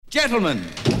Gentlemen,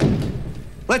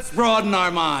 let's broaden our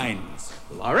minds.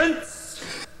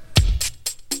 Lawrence?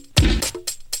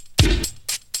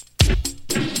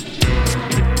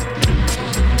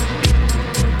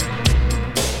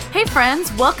 Hey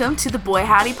friends, welcome to the Boy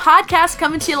Howdy podcast,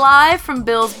 coming to you live from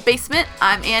Bill's basement.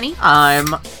 I'm Annie.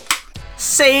 I'm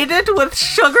sated with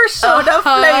sugar soda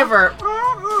flavor.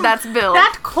 That's Bill.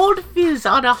 That cold fizz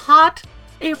on a hot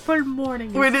April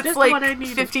morning when is it's just like what I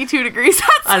needed. 52 degrees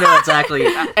outside. I know, exactly.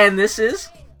 And this is...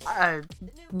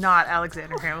 Not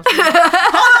Alexander Hamilton.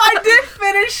 Oh, I did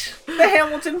finish the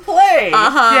Hamilton play.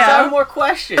 Uh-huh. Yeah. So I have more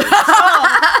questions.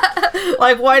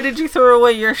 Like, why did you throw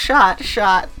away your shot? Did you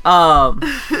guys watch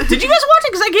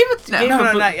it? Because I gave it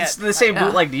No, not yet. It's the same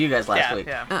bootleg to you guys last week.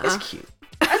 Yeah. It's cute.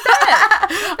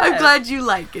 I'm glad you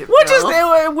like it,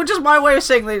 Which is my way of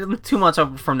saying that 2 months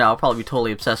from now I'll probably be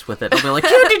totally obsessed with it. I'll be like,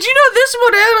 dude, did you know this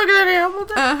one Alexander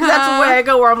Hamilton? 'Cause that's the way I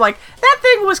go, where I'm like, that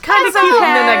thing was kind of cute, and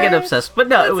then I get obsessed. But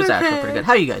no, it was actually pretty good.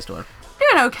 How are you guys doing?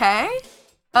 Doing okay.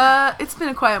 It's been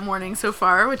a quiet morning so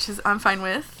far, which is I'm fine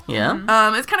with. Yeah.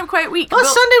 It's kind of a quiet week. Well,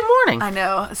 it's Sunday morning. I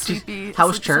know, a sleepy. How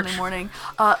was sleepy church? Sunday morning.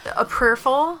 A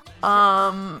prayerful.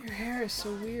 Your hair is so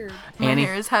weird. My Annie?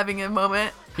 hair is having a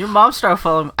moment. Your mom started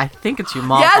following. I think it's your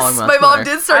mom following Yes, me on my Twitter. mom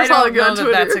did start I don't following me know on that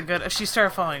Twitter. that's a good... She started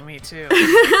following me, too.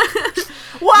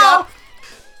 Well,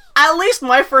 at least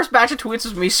my first batch of tweets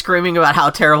was me screaming about how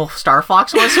terrible Star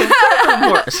Fox was. So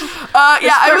worse.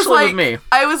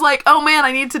 I was like, oh man,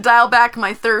 I need to dial back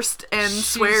my thirst and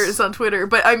swears on Twitter.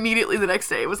 But immediately the next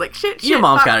day it was like, shit. Your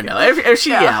mom's fuck. gotta know if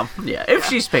she, if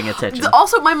she's paying attention.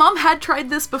 Also, my mom had tried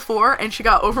this before and she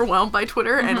got overwhelmed by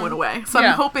Twitter and went away. So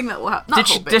I'm hoping that will happen.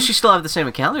 Does she still have the same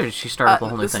account, or did she start up a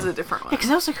whole new thing? This is a different one. Yeah,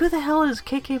 because I was like, who the hell is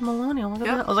KK Maloney? I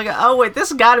was like, oh wait, this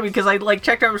has got to be, because I like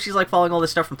checked out, she's like following all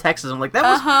this stuff from Texas. I'm like, that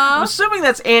was. I'm assuming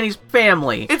that's Annie's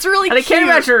family. It's really and cute. I can't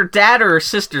imagine her dad or her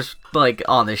sister's like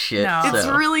on this shit. No. It's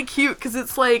really cute because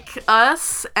it's like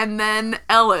us and then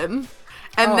Ellen.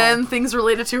 And then things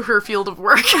related to her field of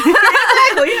work.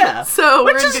 Exactly, yeah. So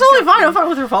which is totally fine. I'm fine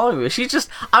with her following me.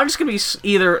 I'm just gonna be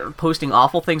either posting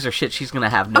awful things or shit she's gonna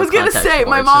have no I was gonna context say, for.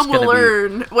 my It's mom just will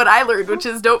learn what I learned, which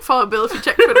is don't follow Bill if you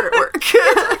check Twitter at work.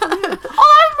 Oh,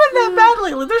 I haven't been that bad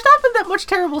lately. There's not been that much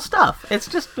terrible stuff. It's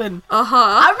just been... I've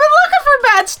been looking for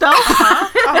bad stuff.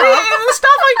 And the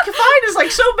stuff I find is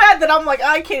like so bad that I'm like,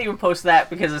 I can't even post that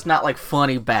because it's not like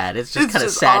funny bad. It's just kind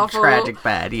of sad, awful. tragic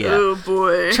bad. Yeah. Oh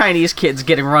boy. Chinese kids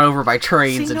getting run over by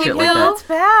trains and shit like that. That's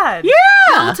bad.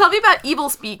 Yeah. Tell me about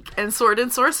Evilspeak and Sword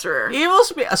and Sorcerer.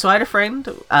 Evilspeak. So I had a friend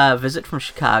visit from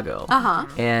Chicago,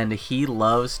 and he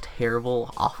loves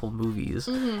terrible, awful movies.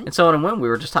 And so when we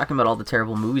were just talking about all the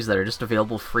terrible movies that are just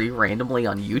available free randomly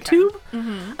on YouTube,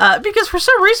 because for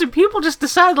some reason people just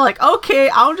decided like, okay,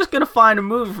 I'm just gonna find a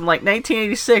movie from like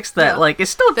 1986 that like is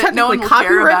still That no technically one will care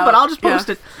copyrighted, about. but I'll just post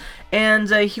it. And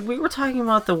we were talking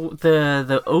about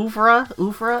the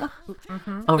oeuvre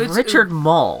of Richard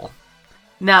Moll.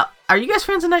 Now, are you guys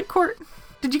fans of Night Court?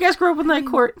 Did you guys grow up with Night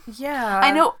Court? Yeah.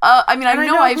 I know. I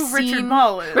know I've who seen Richard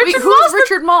Moll is. Wait, who's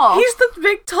Richard Moll? He's the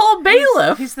big tall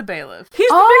bailiff. He's the bailiff. He's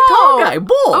the big tall guy,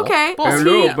 Bull. Okay.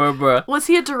 Hello, Was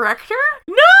he a director?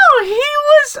 No, he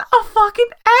was a fucking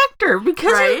actor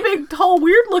because he's a big, tall,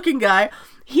 weird-looking guy.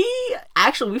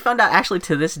 We found out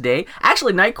to this day,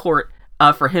 Night Court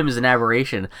for him is an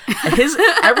aberration.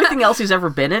 Everything else he's ever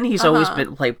been in, he's always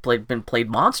been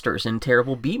played monsters in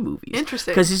terrible B movies.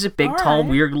 Interesting. Because he's a big, tall,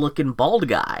 weird-looking bald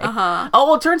guy. Oh,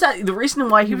 well, it turns out the reason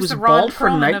why he was bald for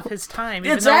Night Court of his time,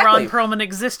 even though Ron Perlman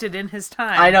existed in his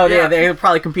time. I know they were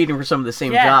probably competing for some of the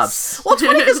same jobs. Well, it's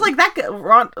funny because like that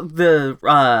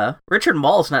guy, Richard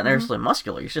Moll is not necessarily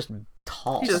muscular. He's just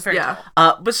tall. He's just very tall.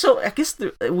 But so I guess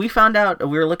we found out,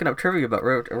 we were looking up trivia about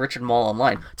Richard Moll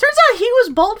online. Turns out he was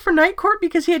bald for Night Court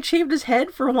because he had shaved his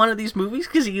head for one of these movies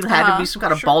because he had to be some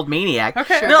kind of bald maniac.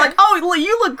 Okay. They're like, oh,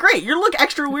 you look great. You look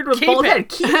extra weird with bald head.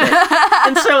 Keep it.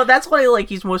 And so that's what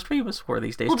he's most famous for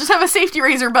these days. We'll just have a safety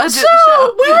razor budget.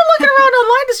 So we were looking around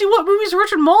online to see what movies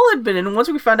Richard Moll had been in, and once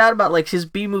we found out about like his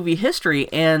B movie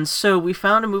history, and so we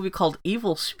found a movie called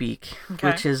Evilspeak,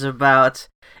 which is about.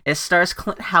 It stars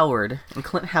Clint Howard, and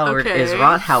Clint Howard is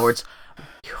Ron Howard's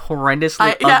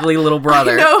horrendously ugly little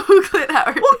brother. I know who Clint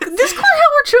Howard is. Well, does Clint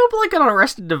Howard show up like on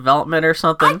Arrested Development or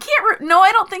something? I can't No,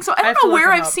 I don't think so. I don't know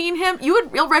where I've seen him.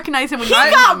 You'll recognize him when you see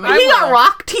him. He got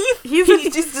rock teeth.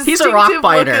 He's a rock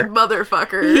biter.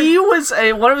 Motherfucker. He was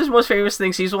one of his most famous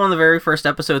things. He's one of the very first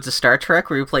episodes of Star Trek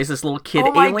where he plays this little kid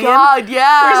alien. Oh my god,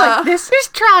 yeah. Where he's like, "This is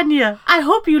Tranya. I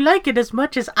hope you like it as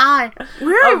much as I."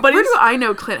 Where do I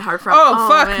know Clint Howard from? Oh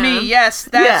fuck me, yes,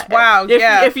 that's wow,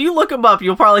 If you look him up,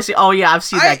 you'll probably see. Oh yeah, I've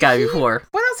seen that guy before.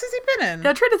 What else has he been in?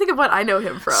 I'm trying to think of what I know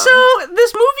him from. So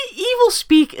this movie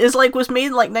Evilspeak was made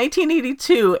in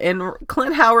 1982, and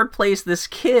Clint Howard plays this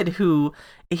kid who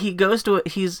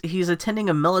he's attending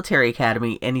a military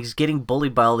academy, and he's getting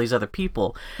bullied by all these other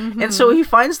people. And so he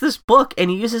finds this book and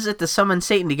he uses it to summon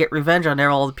Satan to get revenge on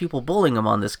all the people bullying him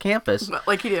on this campus.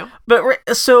 Like you do.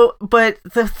 But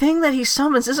the thing that he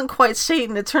summons isn't quite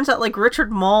Satan. It turns out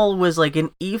Richard Moll was an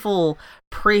evil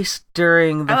priest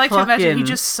during the to imagine he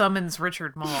just summons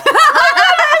Richard Moll.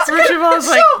 Richard Moll's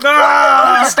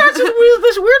it starts with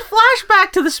this weird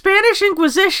flashback to the Spanish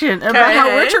Inquisition about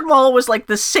how Richard Moll was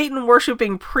the Satan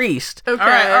worshipping priest. Okay. All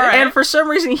right. And for some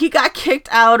reason he got kicked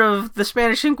out of the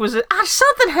Spanish Inquisition.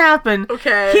 Something happened.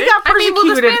 Okay. He got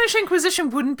persecuted. the Spanish Inquisition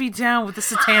wouldn't be down with the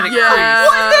satanic priest.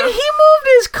 Well, and then he moved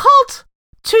his cult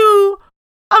to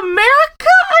America,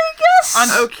 I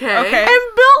guess. Okay.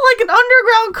 And built an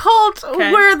underground cult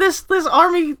where this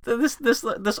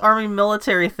army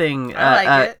military thing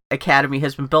academy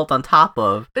has been built on top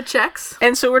of. The checks.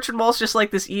 And so Richard Moll's just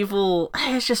this evil.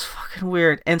 It's just fucking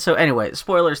weird. And so anyway,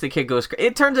 spoilers: the kid goes.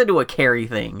 It turns into a Carrie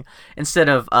thing instead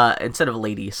of a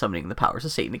lady summoning the powers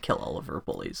of Satan to kill all of her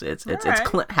bullies. It's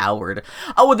Clint Howard.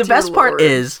 Oh, the best part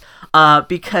is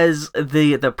because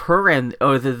the program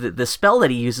or the spell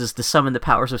that he uses to summon the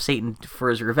powers of Satan for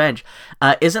his revenge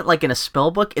isn't in a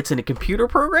spell book. It's in a computer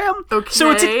program. Okay.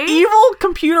 So it's an evil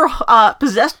computer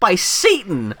possessed by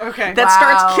Satan. Okay. That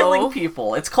starts killing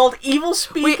people. It's called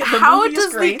Evilspeak. Wait, how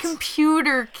does the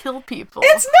computer kill people?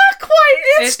 It's not quite.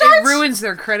 It ruins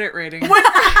their credit rating.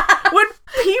 When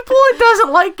people it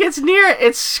doesn't like gets near it,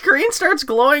 its screen starts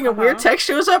glowing and weird text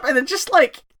shows up, and it just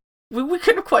we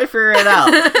couldn't quite figure it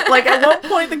out. At one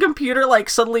point the computer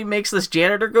suddenly makes this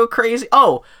janitor go crazy.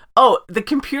 Oh, the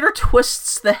computer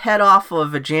twists the head off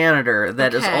of a janitor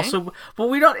that is also, but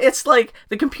we don't, it's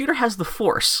the computer has the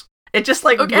force. It just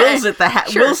wills it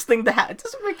wills thing to happen. It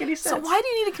doesn't make any sense. So why do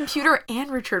you need a computer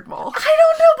and Richard Moll? I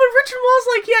don't know, but Richard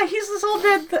Moll's he's this whole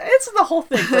bit. It's the whole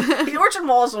thing. But Richard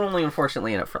Moll is only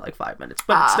unfortunately in it for 5 minutes,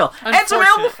 but still, it's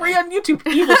available free on YouTube.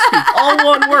 Evilspeak, all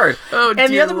one word. Oh, and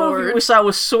the other movie we saw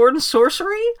was Sword and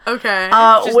Sorcery. Okay,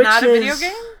 which is not a video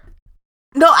game.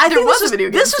 No, I think was a video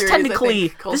game. This was technically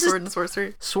called Sword and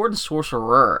Sorcery. Sword and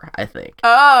Sorcerer, I think.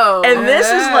 Oh, and this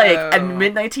is a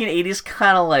mid 1980s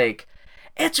kind of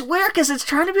It's weird because it's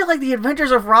trying to be the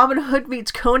Adventures of Robin Hood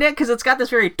meets Conan because it's got this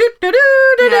very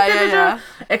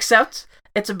except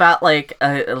it's about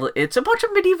it's a bunch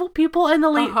of medieval people and the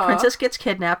late princess gets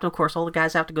kidnapped. And of course, all the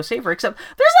guys have to go save her. Except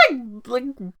there's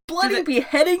bloody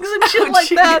beheadings and shit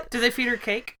that. Do they feed her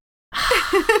cake?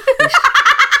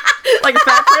 Like a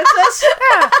fat princess?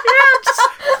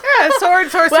 Sword,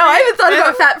 sorcery. Well, I haven't thought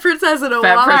about Fat Princess in a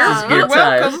while. Fat Princess, good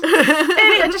times. Welcome.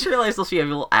 I just realized those you have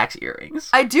little axe earrings.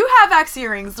 I do have axe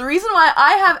earrings. The reason why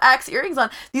I have axe earrings on,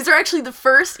 these are actually the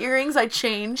first earrings I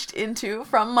changed into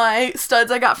from my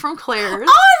studs I got from Claire's. Oh, I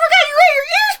forgot you got your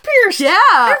ears pierced. Yeah.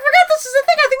 I forgot this is the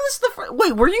thing. I think this is the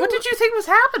Wait, were you? What did you think was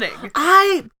happening?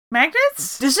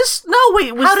 Magnets? Is this... No, wait.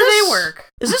 How do they work?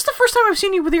 Is this the first time I've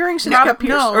seen you with earrings since you got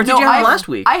pierced? No. Or did you have them last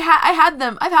week? I had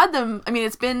them. I've had them. I mean,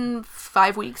 it's been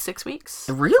 5 weeks, 6 weeks.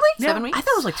 Really? 7 weeks? I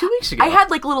thought it was 2 weeks ago. I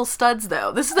had little studs,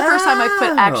 though. This is the first time I've put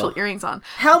actual earrings on.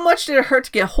 How much did it hurt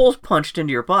to get holes punched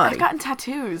into your body? I've gotten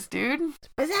tattoos, dude.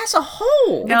 But that's a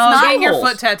hole. No, getting your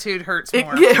foot tattooed hurts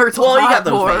more. It hurts a lot you got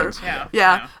those more. veins.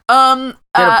 Yeah.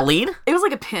 Did it bleed? It was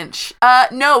like a pinch.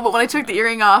 No, but when I took the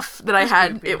earring off that I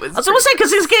had, it was. I was going to say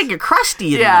because it's getting crusty.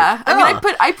 Yeah, I mean,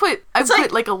 I put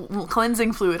a little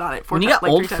cleansing fluid on it. When you got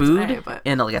old food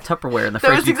in a Tupperware in the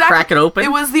fridge, you crack it open.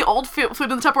 It was the old food in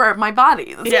the Tupperware of my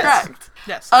body. That's correct.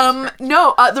 Yes.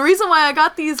 No, the reason why I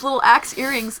got these little axe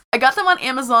earrings, I got them on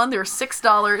Amazon. They were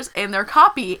 $6, and their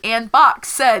copy and box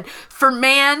said "for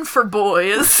man, for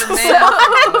boys."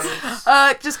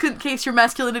 Just in case your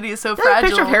masculinity is so fragile. A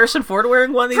picture of Harrison Ford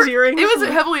wearing one of these earrings. It was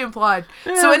heavily implied.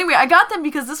 Yeah. So anyway, I got them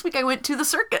because this week I went to the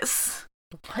circus.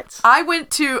 What? I went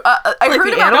to. I Like heard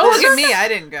the about Don't animals? look this. at me. I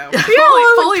didn't go.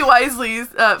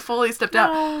 Foley stepped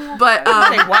out, but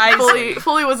Say wisely.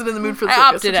 Foley wasn't in the mood for the I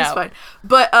circus, opted which is out. fine.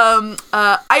 But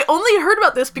I only heard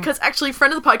about this because actually a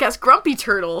friend of the podcast, Grumpy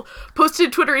Turtle, posted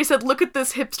to Twitter. He said, "Look at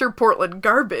this hipster Portland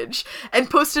garbage," and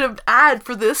posted an ad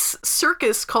for this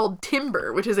circus called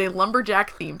Timber, which is a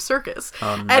lumberjack themed circus.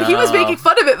 Oh, And he was no. making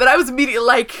fun of it, but I was immediately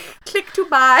like, "Click to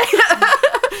buy,"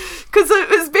 because it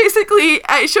was basically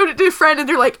I showed it to a friend, and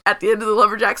they're like, "At the end of the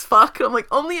lumberjacks fuck," and I'm like,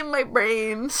 "Only in my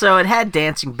brain." So it had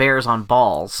dancing bears on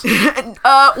balls. And,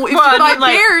 if you Well, I by mean,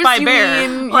 like, bears, by you bear.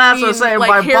 mean Well, that's what I'm saying. like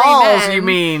By hairy balls, men. you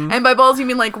mean- and by balls you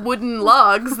mean like wooden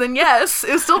logs. Then yes,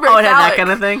 it was still very Oh, it had that phallic. kind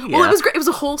of thing? Well, Yeah. it was great. It was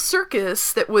a whole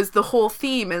circus that was the whole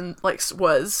theme, and like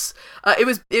was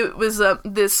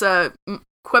this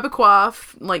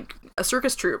Quebecois like a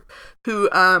circus troupe who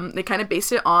they kind of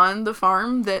based it on the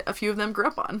farm that a few of them grew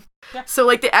up on. Yeah. So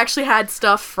like they actually had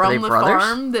stuff from they the brothers?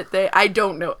 farm that I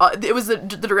don't know. It was the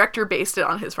director based it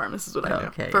on his farm. This is what I know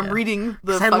Okay, from yeah. reading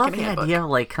the 'Cause I fucking love the handbook. idea of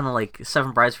like kind of like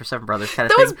Seven Brides for Seven Brothers kind of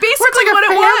That thing. was basically where what it's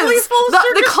like it a family was. full of The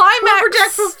circus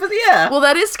climax- lumberjacks. Yeah. Well,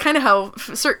 that is kind of how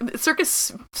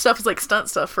circus stuff is like stunt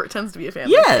stuff. For it tends to be a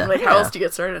family Yeah, thing. Like how yeah. else do you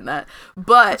get started in that?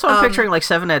 But That's what I'm picturing, like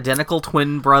 7 identical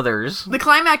twin brothers. the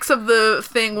climax of the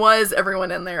thing was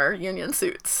everyone in their union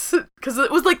suits because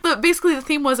it was like basically the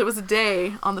theme was it was a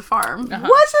day on the farm.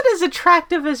 Was it as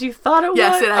attractive as you thought it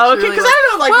Yes, was? it actually okay, really because was. I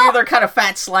don't know, like Well- maybe they're kind of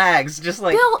fat slags, just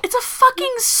like. Bill, it's a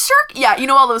fucking circus. Yeah, you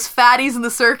know all those fatties in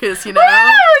the circus, you know? I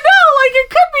don't know, like it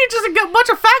could be just a bunch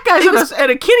of fat guys at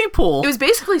a kiddie pool. It was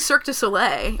basically Cirque du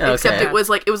Soleil, except Okay. it was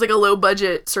like a low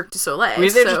budget Cirque du Soleil. Were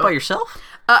you there so- just by yourself?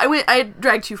 I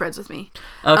dragged 2 friends with me.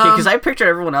 Okay, because I pictured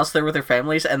everyone else there with their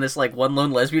families, and this like one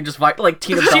lone lesbian just like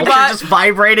Tina Belcher bought- just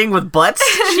vibrating with butts.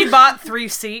 She bought 3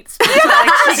 seats. So, like,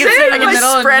 she could sit in the like,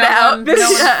 middle and spread no out. one- This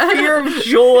no is one- pure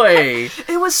joy.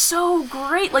 It was so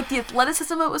great. Like the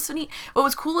athleticism of it was so neat. What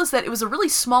was cool is that it was a really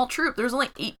small troupe. There was only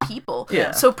 8 people.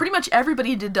 Yeah. So pretty much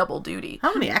everybody did double duty.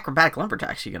 How many acrobatic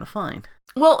lumberjacks are you gonna find?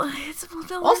 Well, it's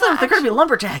Also, if they're gonna be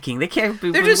lumberjacking, they can't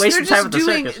be They're just wasting time at the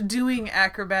doing circus. doing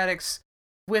acrobatics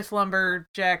with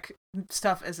lumberjack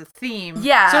stuff as a theme.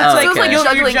 Yeah, so it's like, okay. you're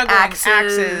juggling juggling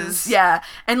axes. Yeah,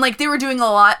 and like they were doing a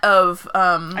lot of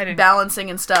didn't- balancing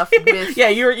and stuff with. Yeah,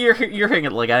 you're hitting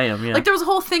it like I am. Yeah. Like there was a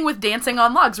whole thing with dancing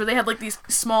on logs where they had like these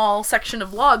small section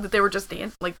of log that they were just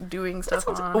doing stuff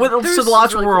on. So the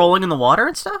logs were rolling in the water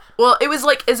and stuff. Well, it was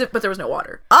like but there was no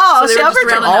water. Oh, So they see, were I'm just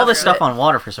picturing rounding all up this for stuff it. on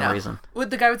water for some Yeah. reason. with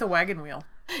the guy with the wagon wheel.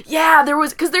 Yeah, there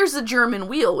was because there's the German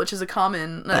wheel, which is a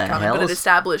common, not a The common, hell but an is-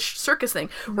 established circus thing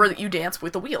where you dance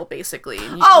with a wheel basically.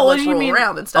 And you Oh, like, you roll mean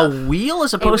around and a stuff. wheel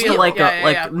as opposed to wheel, like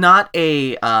yeah. not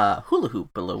a hula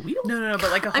hoop, but a wheel? No,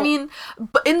 but like a whole... I mean,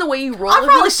 but in the way you roll, I've a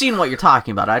probably hoop, seen what you're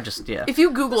talking about. I just if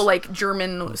you Google like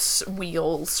German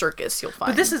wheel circus, you'll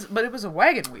find. but it was a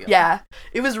wagon wheel. Yeah,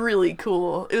 it was really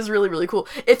cool. It was really, really cool.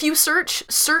 If you search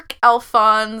Cirque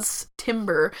Alphonse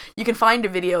Timber, you can find a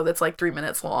video that's like 3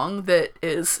 minutes long that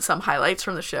is some highlights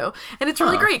from the show. And it's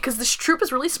really great because this troupe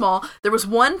is really small. There was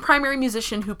one primary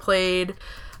musician who played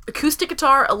acoustic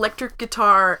guitar, electric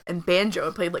guitar, and banjo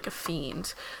and played like a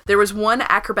fiend. There was one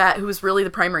acrobat who was really the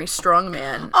primary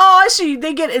strongman. Oh, I see.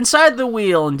 They get inside the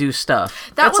wheel and do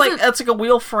stuff. That's like a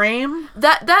wheel frame.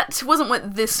 That wasn't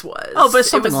what this was. Oh, but it's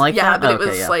It something was- like yeah, that? but Okay, it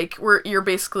was yeah. like where you're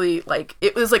basically like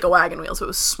it was like a wagon wheel, so it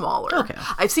was smaller. Okay.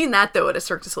 I've seen that though at a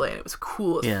Cirque du Soleil, and it was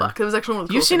cool as Yeah. fuck. It was actually one of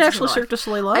the You've coolest seen things actually I've seen in Cirque du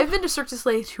Soleil live? I've been to Cirque du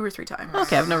Soleil 2 or 3 times.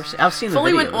 Okay, I've seen the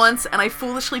Fully videos. went once, and I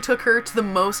foolishly took her to the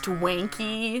most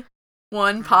wanky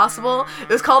one possible. It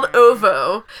was called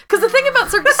Ovo. Because the thing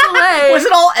about Cirque du Soleil Was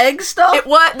it all egg stuff?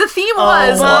 the theme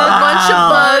was wow. a bunch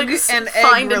of bugs And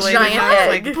find a egg-related giant stuff,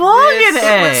 egg. like Bug this. and It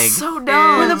egg. was so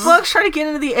dumb. When the bugs try to get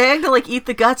into the egg to like eat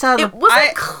the guts out of It the.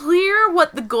 wasn't clear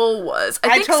what the goal was. I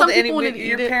think told some Annie, people wanted to eat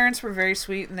your it. parents were very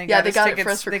sweet, and they Yeah, got they us got it tickets. for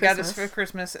us for they got us Christmas. for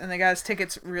Christmas, and they got us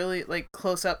tickets really like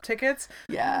close up tickets.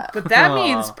 Yeah. But that Aw.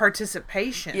 means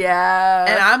participation. Yeah.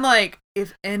 And I'm like,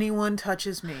 if anyone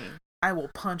touches me, I will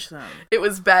punch them. It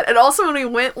was bad. And also when we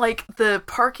went, like, the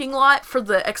parking lot for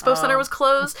the expo center was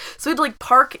closed. So we had to, like,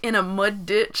 park in a mud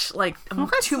ditch, like,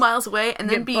 2 miles away and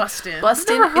then Get be bussed in. bussed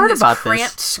I've never in heard this about this.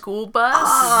 cramped school bus.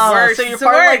 Oh, worse. so you're It's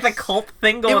part of like worse. the cult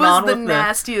thing It going was on the with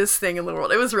nastiest thing in the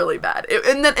world. It was really bad.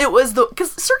 And then it was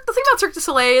because the thing about Cirque du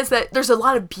Soleil is that there's a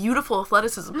lot of beautiful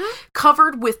athleticism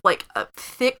covered with like a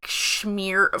thick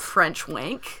smear of French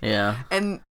wank. Yeah.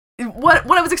 And what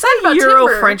I was excited about Euro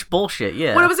Timber, French bullshit,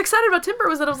 yeah. What I was excited about Timber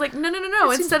was that I was like,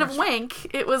 no. Instead of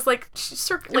wank, it was like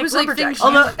It was like lumberjack.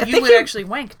 things you would actually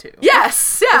wank to.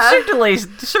 Yes, yeah.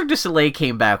 Cirque du Soleil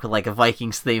came back with like a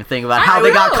Vikings theme thing about how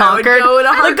they got conquered.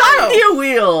 The Guardia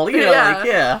wheel, you know, like,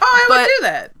 yeah. Oh, I would do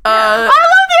that. I love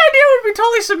the idea it would be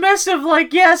totally submissive,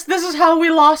 like, yes, this is how we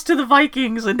lost to the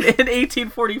Vikings in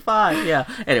 1845, yeah.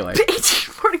 Anyway.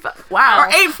 1845, wow. Or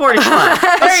 845.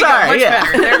 There you Sorry, go, much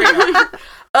better. There we go.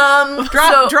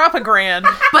 Drop $1,000.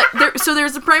 But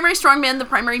there's the primary strongman, the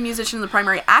primary musician, and the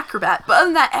primary acrobat. But other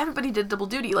than that, everybody did double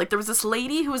duty. Like, there was this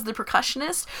lady who was the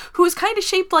percussionist who was kind of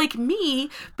shaped like me,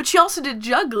 but she also did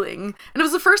juggling. And it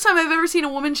was the first time I've ever seen a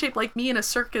woman shaped like me in a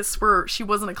circus where she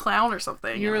wasn't a clown or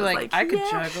something. You were like, I could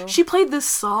juggle. She played the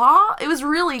saw. It was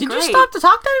really great. Did you stop to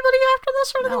talk to anybody after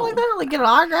this or anything like that? Or like get an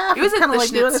autograph? It was at the like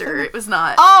Schnitzer. It was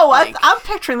not. Oh, like, I'm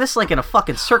picturing this like in a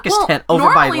fucking circus tent over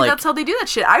by like. Normally, that's how they do that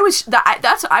shit.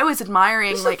 That's what I was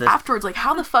admiring. Like afterwards, like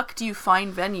how the fuck do you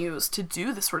find venues to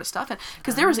do this sort of stuff? And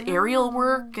because there was aerial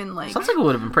work and like. Sounds like it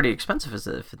would have been pretty expensive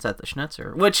if it's at the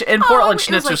Schnitzer, which in Portland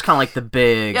Schnitzer's kind of like the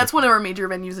big. Yeah, it's one of our major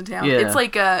venues in town. Yeah. It's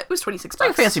like it was $26.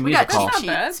 Like a fancy music hall.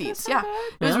 Seats. Yeah,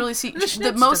 it was really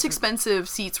the most expensive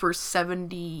seats were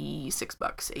 $76,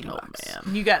 $80.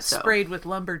 Man. You got sprayed with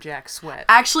lumberjack sweat.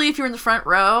 Actually, if you're in the front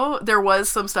row, there was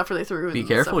some stuff where they threw. Be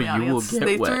careful, you will get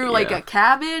They wet, threw like a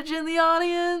cabbage in the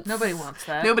audience. Nobody wants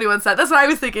that. Nobody wants that. That's what I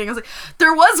was thinking. I was like,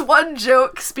 there was one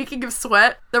joke. Speaking of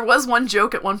sweat, there was one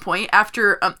joke at one point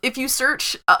after. If you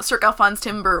search Cirque Alphonse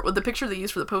Timber, the picture they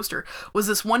used for the poster was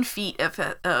this one feat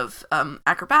of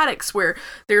acrobatics where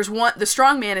there's the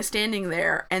strong man is standing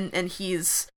there and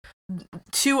he's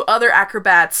two other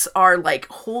acrobats are like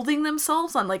holding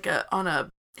themselves on a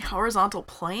horizontal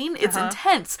plane. It's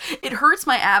intense. It hurts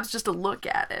my abs just to look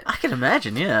at it. I can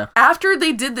imagine, yeah. After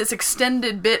they did this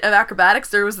extended bit of acrobatics,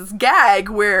 there was this gag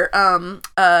where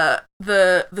the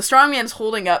strongman's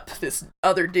holding up this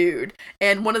other dude,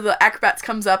 and one of the acrobats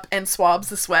comes up and swabs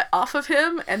the sweat off of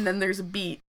him, and then there's a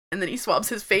beat. And then he swabs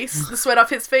his face, the sweat off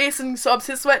his face, and he swabs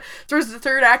his sweat. There's the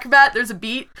third acrobat, there's a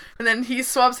beat, and then he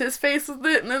swabs his face with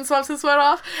it, and then swabs his sweat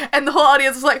off. And the whole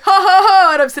audience is like, ha ha ha!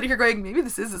 And I'm sitting here going, maybe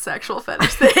this is a sexual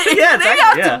fetish thing. Yeah, they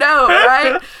have to know,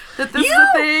 right? That this is a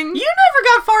thing. You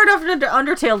never got far enough into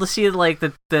Undertale to see like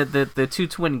the two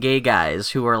twin gay guys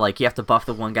who are like, you have to buff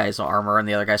the one guy's armor, and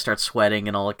the other guy starts sweating,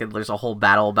 and all like there's a whole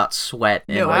battle about sweat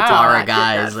and Dara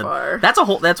guys. And that's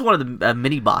one of the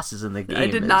mini bosses in the game. I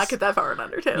did not get that far in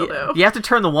Undertale. No. You have to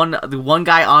turn the one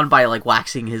guy on by like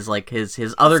waxing his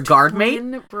other guard mate.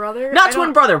 Twin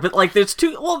brother, but like there's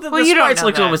two. Well, the sprites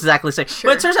look almost exactly the same.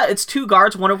 Sure. But it turns out it's two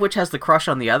guards, one of which has the crush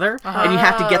on the other, and you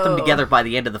have to get them together by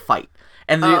the end of the fight.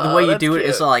 And the way you do it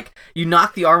is like you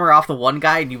knock the armor off the one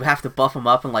guy and you have to buff him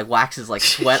up and like wax his like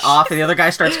sweat off, and the other guy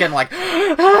starts getting like,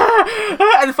 and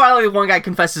then finally the one guy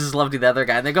confesses his love to the other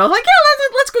guy, and they go like, yeah,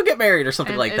 let's go get married or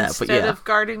something like that. But yeah, instead of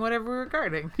guarding whatever we're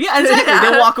guarding, yeah,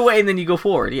 exactly. They walk away and then you go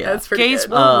forward. Yeah, that's pretty gays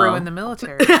good. will ruin the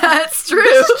military. That's true.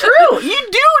 This is true. You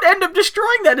do end up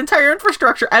destroying that entire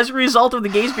infrastructure as a result of the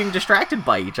gays being distracted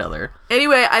by each other.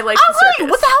 Anyway, I like the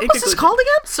circus. What the hell was this called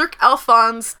again? Cirque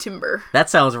Alphonse Timber. That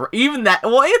sounds even that.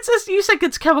 Well, it's just, you said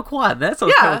it's Quebecois. That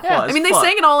sounds Quebecois. Yeah. I mean, they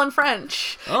sang it all in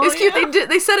French. Oh, it was cute. Yeah.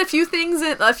 They said a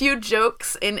few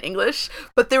jokes in English,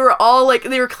 but they were all like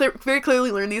very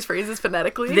clearly learned these phrases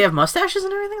phonetically. Did they have mustaches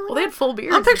and everything? Well, they had full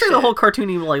beards. I'm picturing the whole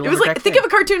cartoony like. It was like think of a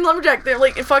cartoon lumberjack. They're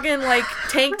like fucking like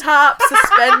tank tops,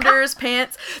 suspenders,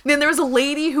 pants. And then there was a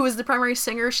lady who was the primary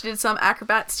singer. She did some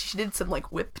acrobats. She did some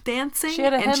like whip dancing. She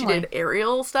had a and she did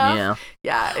aerial stuff. Yeah.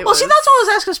 Yeah. See, that's what I was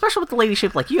asking, especially with the lady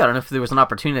shaped like you. I don't know if there was an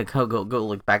opportunity to go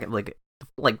look back at like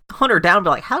hunt her down and be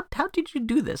like, how did you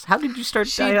do this? How did you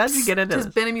start? How did you get into this?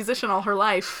 She's been a musician all her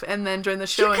life and then joined the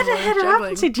show. You could have hit her up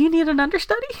and said, do you need an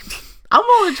understudy? I'm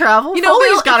willing to travel. You know,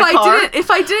 got if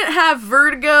I didn't have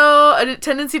vertigo, a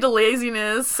tendency to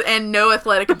laziness, and no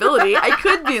athletic ability, I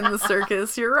could be in the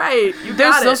circus. You're right.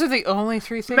 Those are the only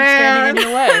three things standing in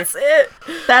the way. That's it.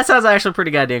 That sounds actually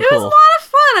pretty goddamn cool. It was a lot of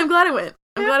fun. I'm glad I went.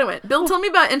 Bill, tell me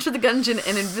about Enter the Gungeon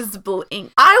and Invisible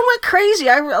Ink. I went crazy.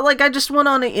 I just went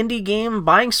on an indie game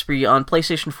buying spree on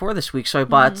PlayStation 4 this week, so I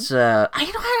bought, I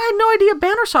had no idea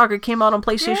Banner Saga came out on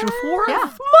PlayStation 4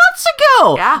 months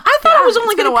ago. Yeah. I thought it was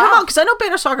only going to come out, because I know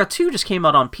Banner Saga 2 just came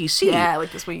out on PC. Yeah,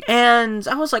 like this week. And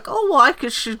I was like, oh, well, I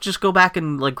should just go back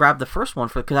and like grab the first one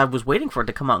because I was waiting for it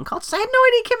to come out in consoles. I had no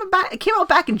idea it came out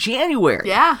back in January.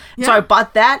 Yeah. So I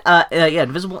bought that,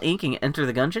 Invisible Ink and Enter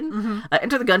the Gungeon. Mm-hmm.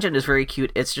 Enter the Gungeon is very cute.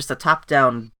 It's just a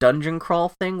top-down dungeon crawl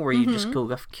thing where you just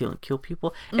go kill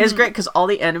people. Mm-hmm. It's great because all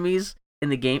the enemies in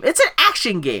the game. It's an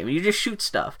action game. You just shoot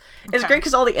stuff. It's great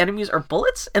because all the enemies are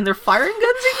bullets and they're firing guns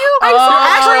at you.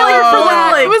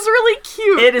 It was really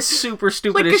cute. It is super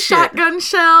stupid like as shit. Like a shotgun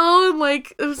shell, and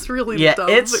like it was really dumb.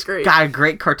 It's great. got a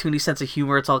great cartoony sense of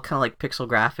humor. It's all kind of like pixel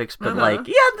graphics, but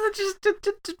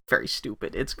just very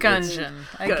stupid. It's Gungeon.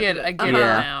 I get it Yeah.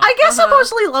 now. I guess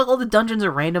supposedly like, all the dungeons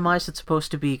are randomized. It's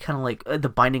supposed to be kind of like The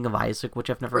Binding of Isaac, which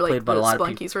I've never played, but a lot of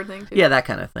people. Sort of thing too. Yeah, that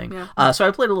kind of thing. Yeah. So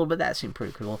I played a little bit of that. Seemed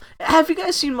pretty cool. Have you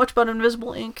guys seen much about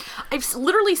Invisible Ink? I've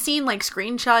literally seen like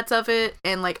screenshots of it,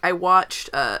 and like I watched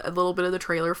a little bit of the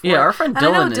trailer for it. Yeah, our friend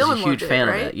Dylan is a huge fan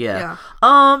of it. Yeah.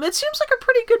 It seems like a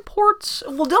pretty good port.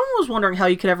 Well, Dylan was wondering how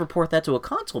you could ever port that to a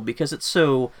console because it's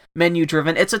so menu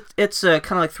driven. It's a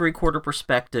kind of like 3/4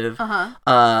 perspective,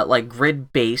 like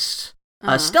grid based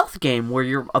stealth game where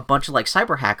you're a bunch of like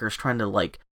cyber hackers trying to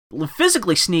like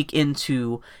physically sneak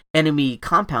into enemy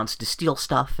compounds to steal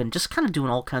stuff and just kind of doing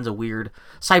all kinds of weird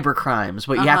cyber crimes.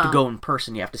 But you have to go in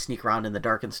person. You have to sneak around in the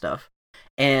dark and stuff.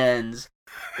 And there's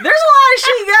a lot of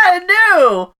shit you gotta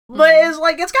do, but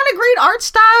it's got a great art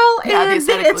style, and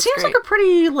it seems like a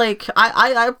pretty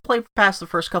I played past the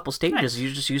first couple stages.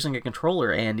 You're just using a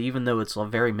controller, and even though it's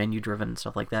very menu driven and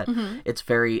stuff like that, it's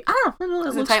very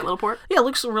It's a tight little port. Yeah, it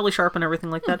looks really sharp and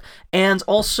everything like that. And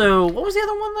also, what was the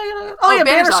other one?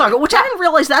 Banner Saga, which I didn't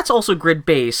realize that's also grid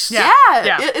based. Yeah.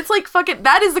 It's like fucking.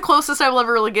 That is the closest I will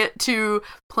ever really get to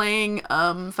playing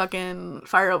fucking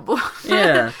Fire Emblem.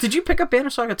 Yeah. Did you pick up Banner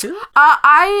Saga too?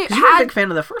 You were a big fan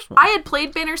of the first one. I had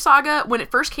played Banner Saga when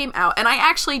it first came out, and I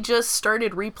actually just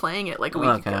started replaying it like a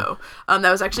week ago.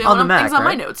 That was actually on the Mac, things on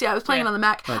my notes. Yeah, I was playing it on the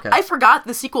Mac. Okay. I forgot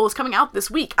the sequel was coming out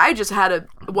this week. I just had a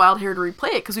wild hair to replay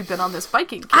it because we've been on this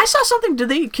Viking kick. I saw something.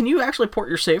 Can you actually port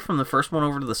your save from the first one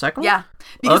over to the second one? Yeah,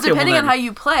 because depending on how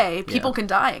you play, people can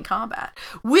die in combat,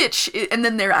 and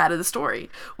then they're out of the story,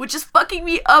 which is fucking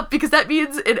me up because that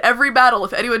means in every battle,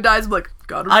 if anyone dies, I'm like,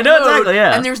 gotta reload. I know exactly.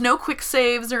 Yeah, and there's no quick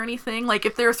saves or anything. Like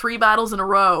if there are 3 battles in a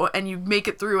row and you make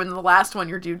it through, and in the last one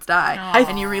your dudes die,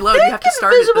 and you reload, you have to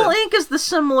start. Invisible Ink is the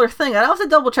similar thing. I'll have to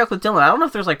double check with Dylan. I don't know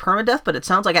if there's like permadeath, but it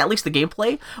sounds like at least the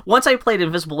gameplay. Once I played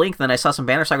Invisible Ink, then I saw some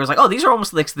Banner Saga. I was like, oh, these are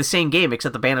almost like the same game,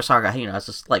 except the Banner Saga, it's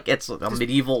just like it's a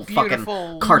medieval fucking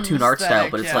cartoon art style,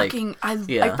 but it's like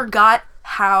I forgot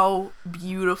how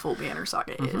beautiful Banner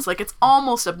Saga is. Like, it's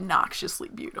almost obnoxiously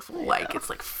beautiful. Yeah. Like,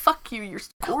 it's like, fuck you, you're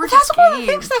gorgeous. That's one of the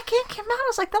things that game came out. I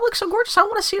was like, that looks so gorgeous. I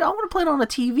want to see it. I want to play it on a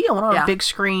TV. I want it on a big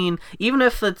screen, even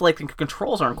if it's like the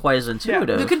controls aren't quite as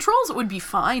intuitive. The controls would be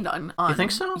fine on You think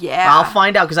so? Yeah. I'll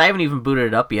find out because I haven't even booted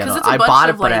it up yet. I bought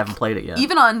it, but I haven't played it yet.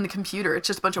 Even on the computer, it's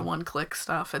just a bunch of one-click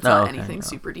stuff. It's not anything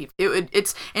super deep.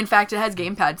 It's in fact, it has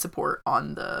gamepad support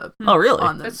on the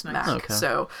on the That's Mac. nice. Okay.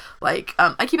 So like,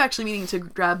 I keep actually meaning to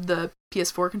grab the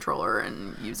PS4 controller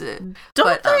and use it.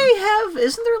 Don't they have?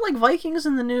 Isn't there like Vikings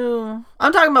in the new?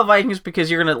 I'm talking about Vikings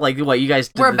because you're gonna like what you guys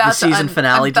did. The season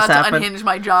finale just happened. I'm about to unhinge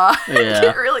my jaw. Yeah. I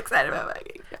get really excited about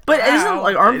Vikings. But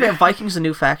aren't Vikings a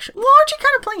new faction? Well, aren't you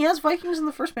kind of playing as Vikings in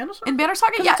the first Banner Saga? In Banner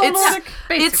Saga, yeah,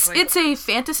 it's a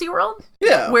fantasy world.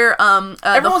 Yeah, where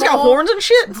everyone's got horns and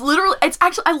shit. Literally, it's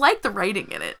actually I like the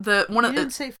writing in it. You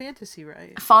didn't say fantasy,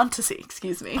 right? Fantasy,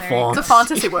 excuse me. Font. It's a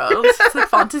fantasy world. It's a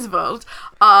fantasy world.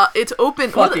 It's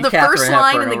open. The first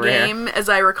line in the game, as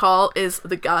I recall, is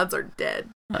the gods are dead.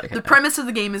 Okay. The premise of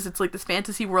the game is it's like this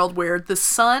fantasy world where the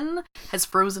sun has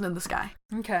frozen in the sky.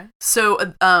 Okay. So,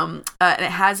 and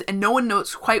no one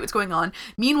knows quite what's going on.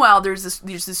 Meanwhile, there's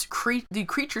the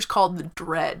creatures called the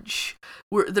Dredge,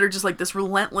 that are just like this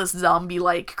relentless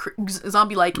zombie-like in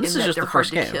that they're hard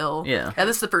to kill. Yeah,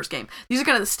 this is the first game. These are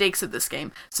kind of the stakes of this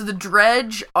game. So the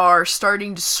Dredge are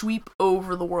starting to sweep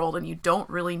over the world, and you don't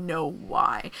really know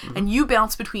why. Mm-hmm. And you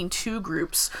bounce between two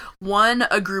groups. One,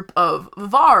 a group of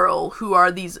Varl, who are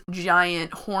these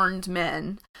giant horned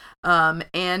men,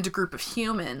 and a group of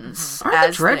humans. Aren't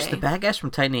the Dredge the bad guys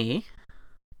from Tiny?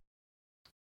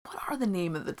 What are the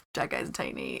name of the bad guys in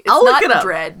Tiny? It's I'll not look it up.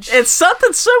 Dredge. It's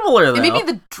something similar, though. Maybe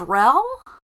the Drell?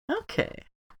 Okay.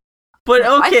 But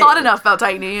okay. I thought enough about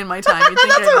Tiny in my time. You'd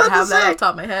think I would have that off the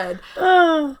top of my head.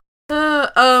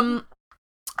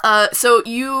 So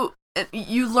you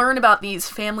learn about these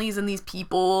families and these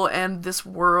people and this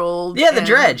world. Yeah, the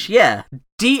Dredge. Yeah.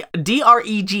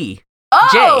 D-R-E-G.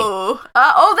 Oh,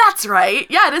 that's right.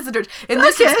 Yeah, it is the Dredge. And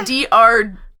this is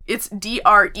It's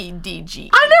D-R-E-D-G.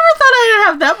 I never thought I'd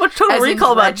have that much total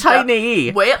recall about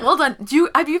Tiny. Wait, well done. Do you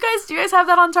guys have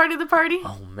that on Tardy the Party?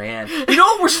 Oh man. You know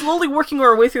what? We're slowly working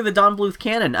our way through the Don Bluth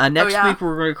canon. Next week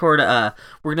we're gonna record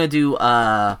we're gonna do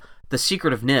The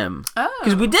Secret of Nim. Oh.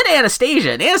 Because we did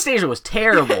Anastasia, and Anastasia was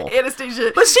terrible.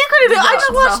 Anastasia. But Secret of Nim, I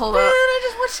just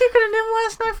watched Secret of Nim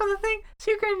last night for the thing.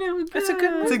 Secret of Nim was good. It's a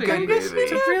good movie. It's a good movie.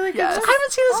 It's a really good Yes. movie. I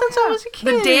haven't seen it since I was a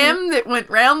kid. The Dam That Went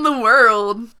Round the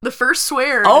World. The first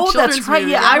swear. Oh, that's right.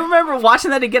 Yeah, I remember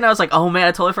watching that again. I was like, oh man,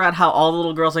 I totally forgot how all the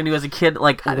little girls I knew as a kid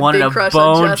Had a wanted big to crush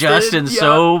on bone Justin.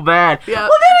 so bad. Yeah. Well,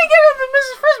 then I get into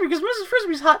Mrs. Frisbee because Mrs.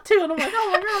 Frisbee's hot too, and I'm like, oh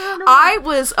my god. I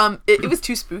was it was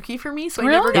too spooky for me, so I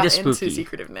never Really? got It is into spooky.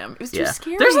 Secret of Nim. It was too Yeah.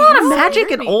 scary. There's a lot of It magic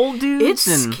scared and me. old dudes. It's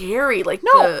and scary. Like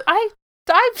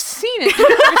I've seen it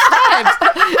numerous times.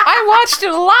 I watched it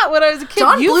a lot when I was a kid.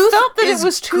 John You Bluth felt that is it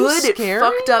was too good scary? at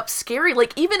fucked up scary.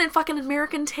 Like even in fucking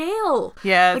American Tail.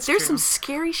 Yeah, like that's there's true. some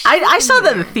scary shit. I saw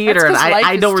that in the there. theater, and That's 'cause life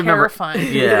I don't is remember. terrifying.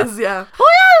 It Yeah. is, yeah. Oh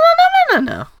yeah,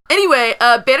 no. Anyway,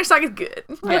 Banner Saga is good.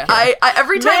 Yeah. I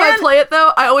every time I Man. play it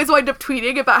though, I always wind up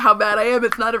tweeting about how bad I am.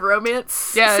 It's not a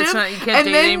romance. Yeah, it's sim. not- you can't and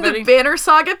date then anybody. the Banner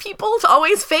Saga people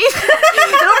always fake.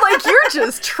 And I'm like, you're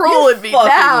just trolling me Fucking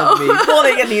now. with me. Well,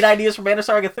 they need ideas for Banner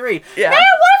Saga 3. Yeah. Man,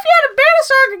 what if you had a Banner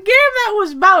Saga game that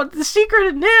was about the Secret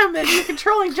of Nim and you're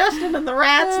controlling Justin and the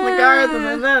rats and the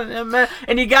guards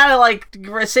and you gotta like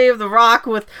save the rock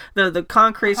with the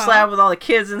concrete slab with all the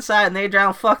kids inside and they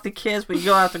drown, fuck the kids, but you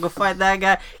go have to go fight that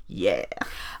guy. Yeah.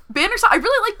 Banner Saga, I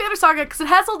really like Banner Saga because it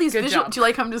has all these Good visual. job. Do you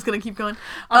like how I'm just gonna keep going?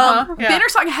 Yeah. Banner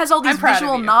Saga has all these I'm proud of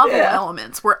visual you. novel Yeah.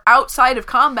 elements where outside of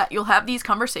combat you'll have these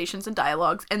conversations and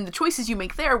dialogues, and the choices you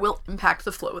make there will impact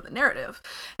the flow of the narrative.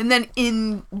 And then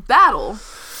in battle,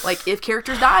 like if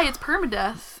characters die, it's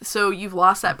permadeath, so you've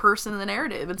lost that person in the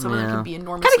narrative, and some of them can be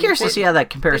enormous. Kind of curious to see how that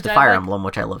compares They to die Fire like- Emblem,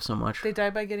 which I love so much. They die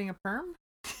by getting a perm?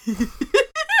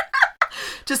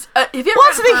 Just if you ever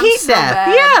What's had the perms heat so death?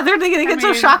 bad- Yeah, they get so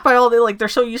mean- shocked by all they're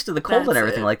so used to the cold and That's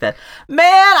everything it. like that. Man,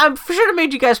 I should have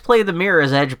made you guys play the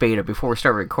Mirror's Edge beta before we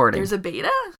started recording. There's a beta.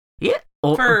 Yeah.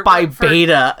 Well, For- by for-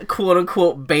 beta, quote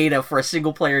unquote beta for a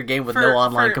single player game with no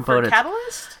online components. For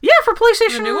Catalyst? Yeah, for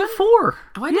PlayStation The new one? 4.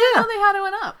 Oh, I didn't know they had it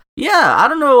went up. Yeah, I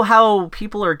don't know how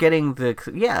people are getting the.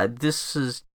 Yeah, this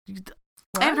is.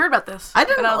 I haven't heard about this. I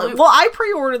didn't. Been out of the loop. Well, I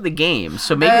pre-ordered the game,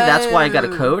 so maybe that's why I got a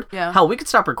code. Yeah. Hell, we could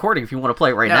stop recording if you want to play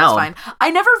it right No, now. it's fine.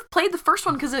 I never played the first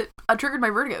one because it triggered my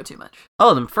vertigo too much.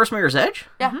 Oh, the first Mirror's Edge?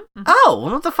 Yeah. Oh,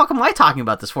 well, what the fuck am I talking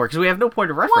about this for? Because we have no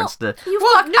point of reference to. You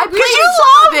Well, fuck. no, I because played you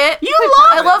some love of it. You love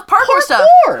I love parkour stuff.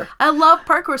 Parkour! I love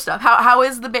parkour stuff. How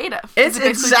is the beta? It's Is it basically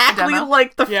just a exactly demo?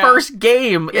 like the Yeah. first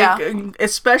game, Yeah.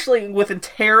 especially with a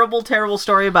terrible, terrible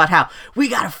story about how we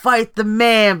gotta fight the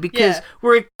man because Yeah.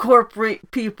 we're corporate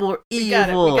people are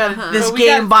evil. We got it. This But we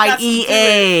game by got to do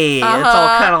EA. It's all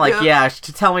Uh-huh, kind of like, yep. yeah,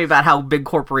 to tell me about how big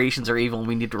corporations are evil and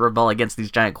we need to rebel against these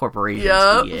giant corporations.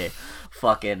 Yep. EA.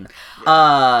 Fucking.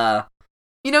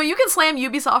 You know, you can slam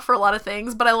Ubisoft for a lot of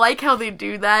things, but I like how they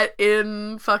do that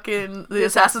in fucking the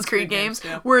Assassin's Creed games,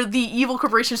 yeah. where the evil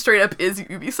corporation straight up is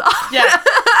Ubisoft. Yeah.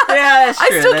 Yeah, that's I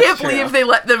true. still that's can't true. believe they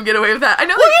let them get away with that. I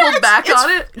know they pulled back on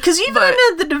it. Because even but-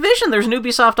 in the Division, there's an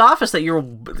Ubisoft office that you're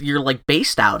like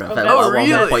based out of. Oh, at that's one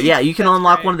really? point. Yeah, you can That's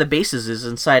unlock great. one of the bases is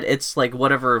inside. It's like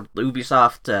whatever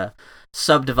Ubisoft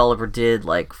sub-developer did,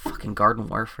 like fucking Garden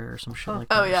Warfare or some shit like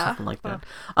that. Oh, or yeah. something like that.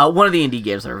 One of the indie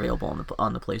games that are available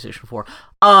on the PlayStation 4.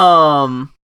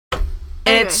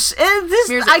 Anyway, Mirror's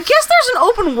I Edge. guess there's an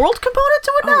open world component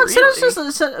to it now. Oh, Instead of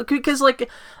really? just because like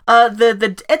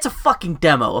it's a fucking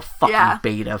demo, a fucking Yeah.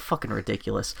 beta, fucking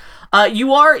ridiculous.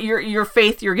 Your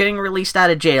Faith, you're getting released out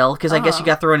of jail because I guess you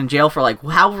got thrown in jail for like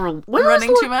when was Running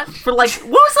the- too much? for like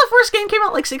when was the first game came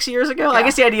out, like 6 years ago? I Yeah.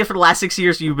 guess the idea for the last 6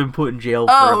 years you've been put in jail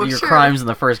for Oh, your sure. crimes in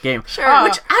the first game. Sure.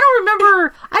 Which I don't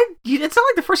remember. It's not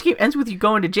like the first game ends with you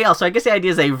going to jail, so I guess the idea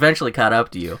is they eventually caught up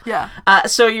to you. Yeah.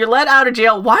 So you're let out of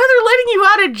jail. Why are they letting you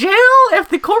out of jail if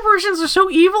the corporations are so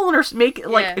evil and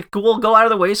will go out of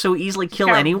the way so easily kill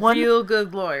Got a anyone? Real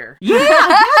good lawyer. Yeah, I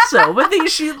guess so. But then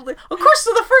of course,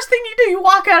 so the first thing you do, you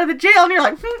walk out of the jail and you're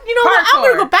like, you know what? I'm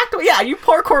gonna go back to you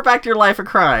parkour back to your life of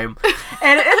crime,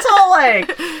 and it's all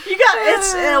like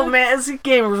oh man, this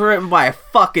game was written by a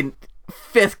fucking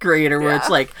 5th grader where it's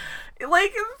like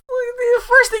the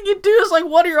first thing you do is like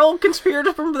one of your old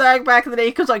conspirators from back in the day.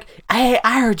 He goes like, "Hey,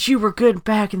 I heard you were good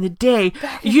back in the day.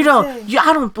 I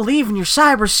don't believe in your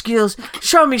cyber skills.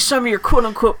 Show me some of your quote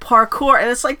unquote parkour." And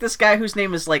it's like this guy whose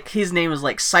name is like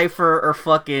Cypher or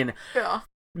fucking Yeah.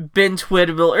 Ben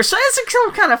Twidmill or so. It's like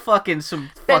some kind of fucking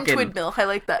Ben Twidmill. I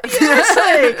like that. It's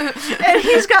like, and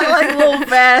he's got like a little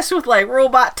vest with like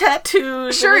robot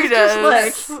tattoos. Sure and he it's just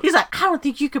does. like, he's like, I don't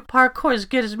think you could parkour as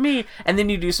good as me. And then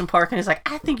you do some parkour, and he's like,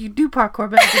 I think you do parkour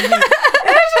better than me. And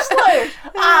it's just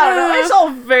I don't know. It's all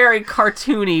very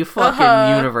cartoony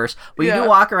fucking universe. But you do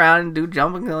walk around and do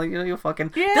jumping, you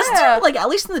fucking. Yeah. This is like, at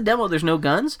least in the demo, there's no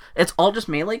guns. It's all just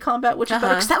melee combat, which is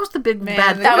better. Because that was the big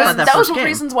bad thing about that was first one of the game.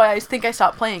 reasons why I think I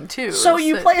stopped playing too. So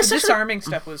you play the disarming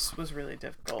stuff was really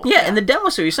difficult. Yeah, in the demo,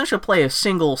 so you essentially play a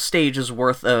single stage's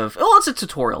worth of. Well, it's a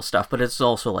tutorial stuff, but it's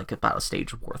also like about a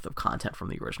stage worth of content from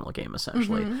the original game,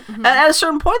 essentially. And at a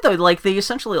certain point, though, like they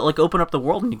essentially like open up the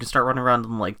world, and you can start running around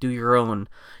and like do your own.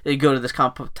 You go to this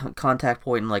contact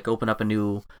point and like open up a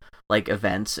new like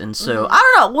events, and so I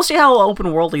don't know. We'll see how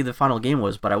open worldly the final game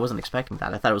was, but I wasn't expecting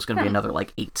that. I thought it was going to be another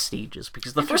like 8 stages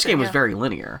because the first game was very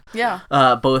linear. Yeah.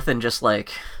 Both in just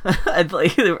like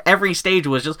every stage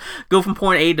was just go from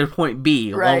point A to point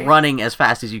B while running as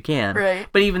fast as you can. Right.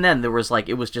 But even then, there was like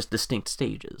it was just distinct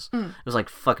stages. It was like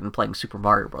fucking playing Super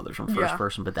Mario Brothers from first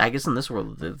person. But I guess in this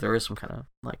world there is some kind of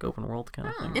like open world kind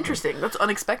of thing. Interesting. That's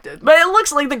unexpected. But it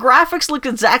looks like the graphics look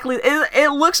exactly.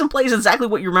 It looks and plays exactly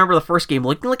what you remember the first game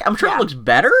looking like. I'm sure it looks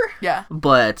better. Yeah.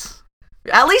 But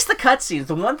at least the cutscenes.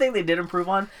 The one thing they did improve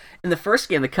on in the first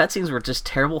game, the cutscenes were just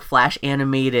terrible flash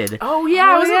animated. Oh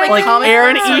yeah, was it like comic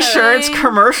Aaron books Esurance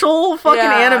commercial fucking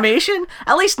Yeah. animation.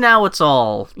 At least now it's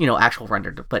all actual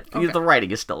rendered. But the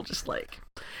writing is still just like.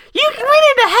 We need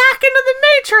to hack into the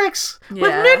Matrix with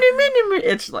many.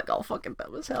 It's like all fucking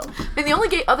dumb as hell. And the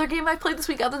only other game I've played this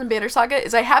week other than Banner Saga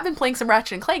is I have been playing some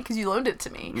Ratchet and Clank because you loaned it to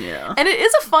me. Yeah. And it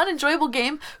is a fun, enjoyable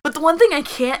game, but the one thing I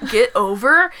can't get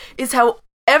over is how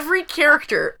every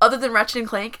character other than Ratchet and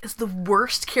Clank is the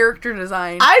worst character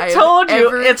design I told you,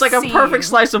 ever it's like seen. a perfect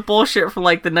slice of bullshit from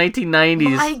like the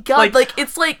 1990s. My god, like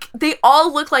it's like they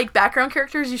all look like background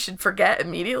characters you should forget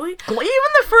immediately. Well,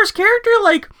 even the first character,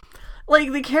 like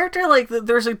the character,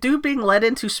 there's a dude being led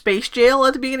into space jail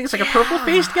at the beginning. It's like a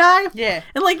purple-faced guy. Yeah.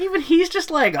 And, like, even he's just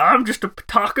like, I'm just a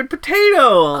talking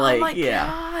potato. Like, oh my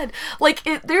god. Like,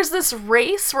 there's this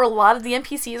race where a lot of the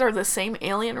NPCs are the same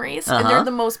alien race, and they're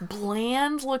the most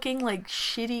bland-looking, like,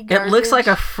 shitty garbage. It looks like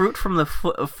a fruit from the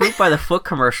Fruit by the Foot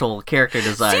commercial character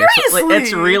design. Seriously? So, like,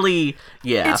 it's really,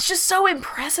 It's just so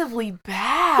impressively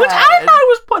bad. Which I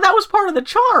thought that was part of the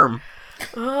charm.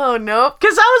 Oh, nope.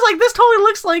 Because I was like, this totally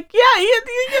looks like, well,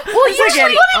 it's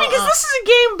funny because this is a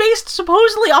game based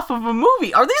supposedly off of a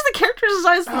movie. Are these the character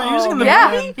designs that they're using in the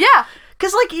movie? Yeah.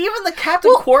 Because, like, even the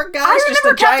Captain Quark guy is just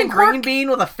a giant green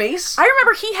bean with a face. I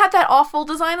remember he had that awful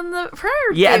design in the prior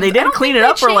Yeah, games. they didn't clean it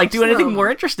up or, like, do anything them. more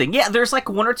interesting. Yeah, there's, like,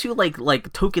 one or two,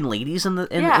 like token ladies in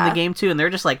the game, too, and they're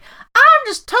just like, I'm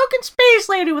just token space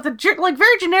lady with a,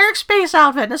 very generic space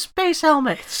outfit and a space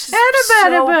helmet. It's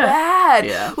so bad.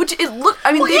 Yeah. Which it look.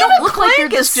 I mean, well, they don't look like they're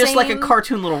the is just same. like a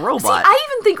cartoon little robot. See, I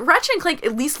even think Ratchet and Clank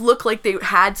at least look like they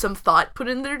had some thought put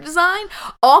in their design.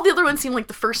 All the other ones seem like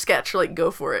the first sketch, like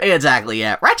go for it. Exactly.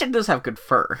 Yeah, Ratchet does have good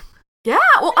fur. Yeah,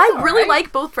 well, I really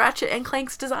like both Ratchet and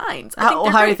Clank's designs. How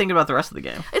are you thinking about the rest of the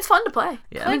game? It's fun to play.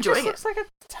 Yeah. I'm enjoying Looks like a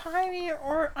tiny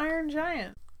or Iron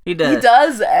Giant. He does. He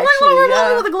does, actually.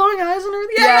 Like with the glowing eyes and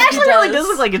everything. Yeah, it actually he really does. does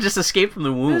look like it just escaped from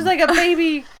the womb. It was like a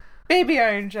baby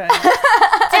Iron Giant.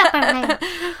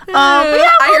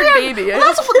 Iron Baby. Well,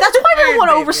 that's why I don't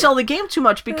want to Baby. oversell the game too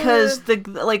much because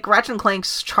Ratchet and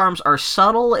Clank's charms are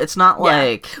subtle. It's not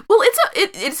like Well,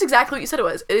 it's exactly what you said it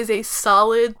was. It is a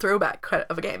solid throwback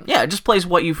of a game. it just plays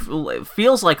what it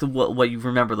feels like what you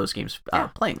remember those games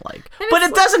playing like. And But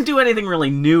it's it doesn't do anything really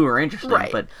new or interesting.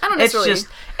 Right. But I don't it's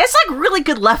necessarily- it's like really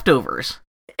good leftovers.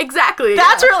 Exactly.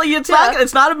 That's really it's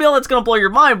not a meal that's gonna blow your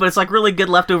mind, but it's like really good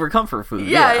leftover comfort food.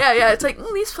 Yeah. It's like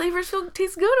these flavors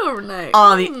taste good overnight.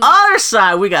 On the other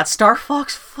side, we got Star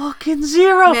Fox fucking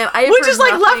Zero, Man, I have which heard is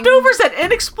like nothing- leftovers that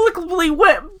inexplicably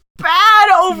went bad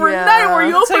overnight, where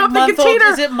you It's open like up the container.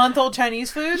 Is it month-old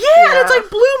Chinese food? Yeah, and it's like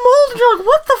blue mold, and you're like,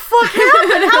 what the fuck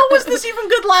happened? How was this even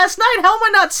good last night? How am I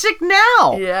not sick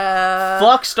now? Yeah.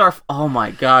 Fuck Oh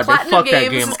my god, they Platinum fucked that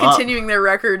Games game is up. continuing their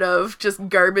record of just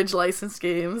garbage licensed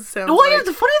games. Sounds Well, like. yeah,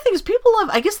 the funny thing is, people love.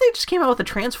 I guess they just came out with a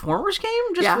Transformers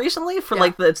game just recently for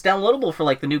it's downloadable for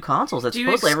like the new consoles. That Do you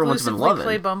supposedly everyone's been exclusively loving.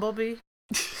 play Bumblebee?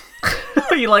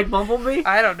 You like Bumblebee?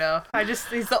 I don't know.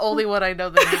 He's the only one I know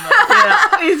the name of.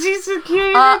 Yeah, he's so cute.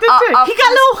 He got Optimus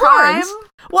little Prime? horns.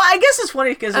 Well, I guess it's funny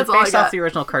because it's That's all I based off got. the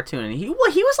original cartoon, and he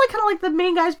was like kind of like the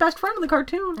main guy's best friend in the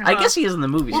cartoon. I guess he is in the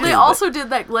movies. Well, too, they but- also did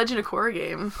that Legend of Korra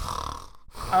game.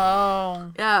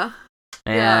 Oh. Yeah.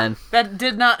 and That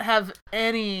did not have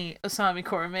any Asami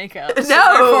Korra makeup. No.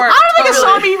 therefore I don't think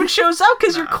Totally. Asami even shows up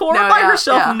because you're Korra No, by yeah,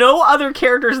 herself. yeah. No other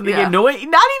characters in the Yeah. game. No, not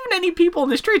even any people in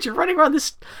the streets. You're running around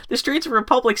the streets of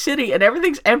Republic City, and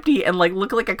everything's empty and like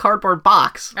look like a cardboard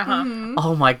box. Uh-huh.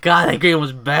 Oh my god, that game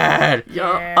was bad.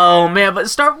 Yeah. Oh man, but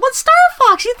Star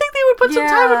Fox? You think they would put some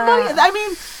time and money? I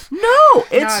mean, No,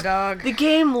 it's dog. the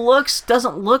game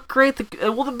doesn't look great.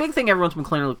 The big thing everyone's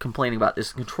been complaining about is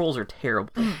the controls are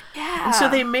terrible. Yeah. And so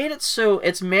they made it so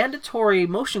it's mandatory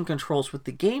motion controls with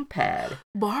the gamepad.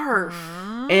 Barf.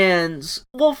 And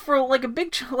well, for like a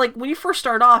big like when you first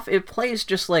start off, it plays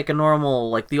just like a normal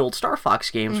like the old Star Fox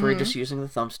games where you're just using the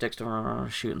thumbsticks to run around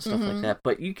and shoot and stuff like that.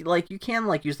 But you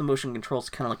can use the motion controls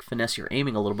to kind of like finesse your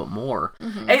aiming a little bit more.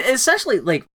 And essentially,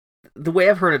 like the way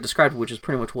I've heard it described, which is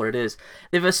pretty much what it is,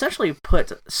 they've essentially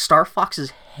put Star Fox's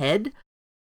head,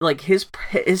 like his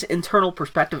internal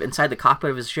perspective inside the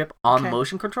cockpit of his ship on the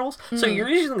motion controls. So you're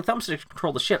using the thumbstick to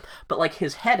control the ship, but like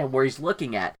his head and where he's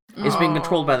looking at is being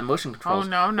controlled by the motion controls.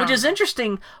 No. Which is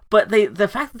interesting, but the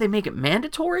fact that they make it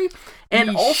mandatory,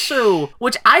 and also,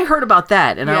 which I heard about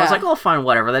that, and I was like, oh, fine,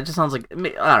 whatever. That just sounds like, I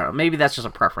don't know, maybe that's just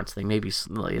a preference thing. Maybe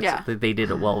they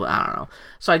did it well, I don't know.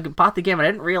 So I bought the game, and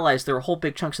I didn't realize there were whole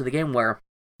big chunks of the game where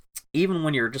even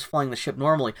when you're just flying the ship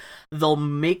normally,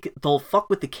 they'll fuck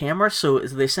with the camera, so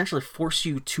they essentially force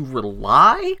you to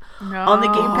rely on the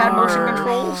gamepad motion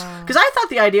controls. Because I thought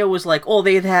the idea was like,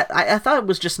 I thought it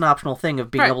was just an optional thing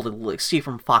of being able to like, see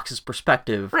from Fox's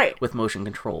perspective with motion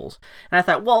controls. And I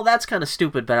thought, well, that's kind of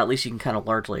stupid, but at least you can kind of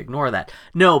largely ignore that.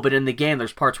 No, but in the game,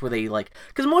 there's parts where they like,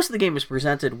 because most of the game is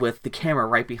presented with the camera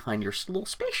right behind your little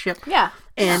spaceship. Yeah.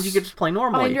 And you can just play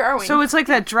normally. So it's like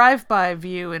that drive-by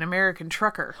view in American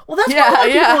Trucker. Well, that's what a lot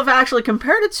of people have actually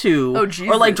compared it to. Oh,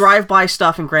 Jesus. Or like drive-by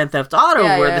stuff in Grand Theft Auto,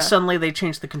 where suddenly they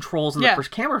change the controls and the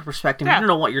camera perspective. You don't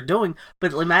know what you're doing,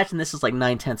 but imagine this is like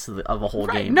 9/10 of a whole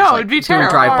game. No, like it'd be doing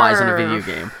terrible. drive-bys in a video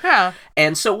game. Yeah.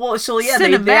 And so,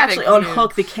 they actually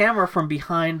unhook the camera from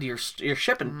behind your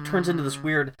ship and turns into this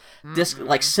weird disc,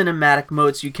 like cinematic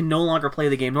mode, so you can no longer play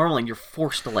the game normally, and you're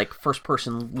forced to like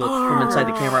first-person look from inside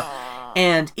the camera.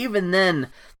 And even then,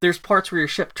 there's parts where your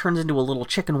ship turns into a little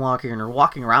chicken walker and you're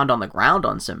walking around on the ground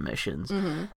on some missions.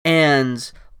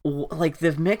 And like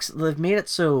they've made it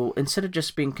so instead of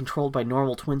just being controlled by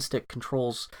normal twin stick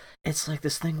controls, it's like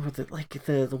this thing where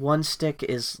the one stick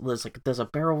is like does a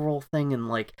barrel roll thing, and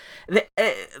like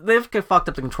they've fucked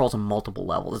up the controls on multiple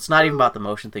levels. It's not even about the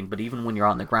motion thing, but even when you're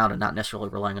on the ground and not necessarily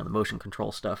relying on the motion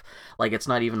control stuff, like it's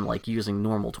not even like using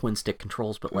normal twin stick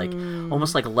controls, but like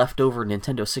almost like leftover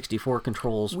Nintendo 64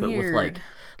 controls, but with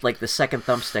like the second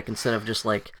thumbstick instead of just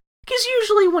like. Because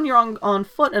usually when you're on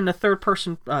foot in a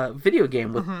third-person video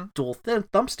game with dual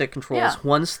thumbstick controls,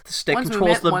 one stick one's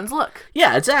controls movement, one's look.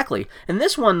 Yeah, exactly. And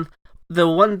this one, the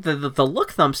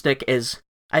look thumbstick is,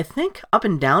 I think, up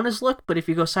and down is look, but if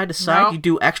you go side to side, you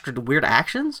do extra weird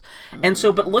actions. And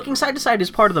so, but looking side to side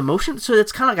is part of the motion, so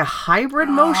it's kind of like a hybrid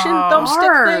motion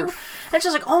thumbstick thing. And it's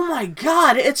just like, oh my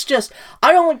god, it's just,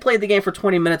 I only played the game for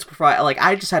 20 minutes before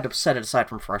I just had to set it aside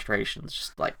from frustration. It's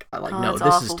just like, no, this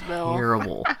awful, is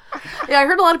terrible. Yeah, I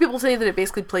heard a lot of people say that it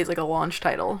basically plays like a launch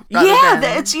title. My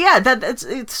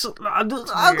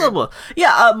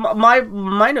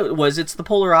note was it's the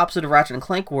polar opposite of Ratchet and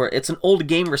Clank, where it's an old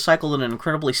game recycled in an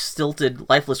incredibly stilted,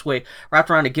 lifeless way, wrapped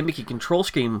around a gimmicky control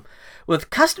scheme with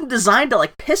custom design to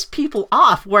like piss people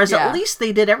off. Whereas at least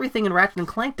they did everything in Ratchet and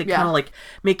Clank to kind of like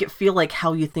make it feel like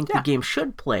how you think the game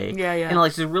should play. And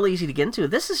like it's really easy to get into.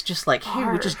 This is just like,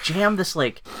 here we just jam this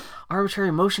like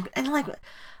arbitrary motion and like.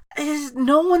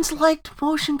 No one's liked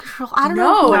motion control. I don't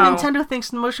know what Nintendo thinks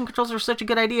the motion controls are such a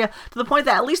good idea, to the point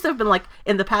that at least they've been like,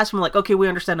 in the past, been like, okay, we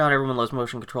understand not everyone loves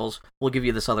motion controls. We'll give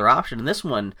you this other option. And this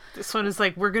one is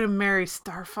like, we're going to marry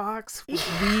Star Fox with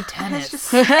Wii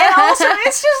Tennis. And also,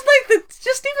 it's just like,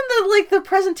 even the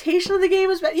presentation of the game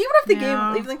is bad. Even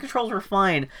if even the controls were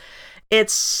fine,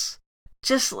 it's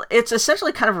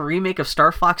essentially kind of a remake of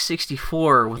Star Fox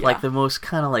 64 with like the most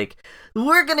kind of like,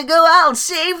 we're gonna go out and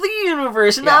save the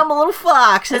universe, and I'm a little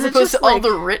fox. As and opposed to all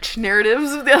the rich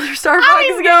narratives of the other Star Fox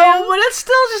games. But it's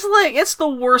still just like, it's the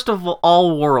worst of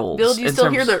all worlds. Bill, do you still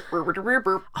hear the...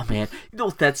 Oh man, no,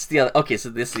 that's the other... Okay, so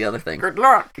this is the other thing. Good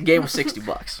luck. The game was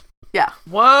 $60. Yeah.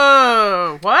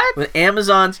 Whoa, what? With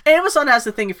Amazon has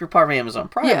the thing, if you're part of Amazon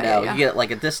Prime you get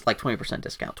like a 20%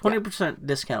 discount. 20%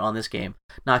 discount on this game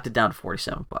knocked it down to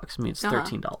 $47. I mean, it's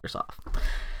 $13 off.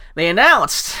 They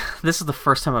announced, this is the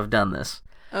first time I've done this.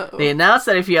 They announced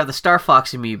that if you have the Star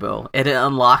Fox amiibo, it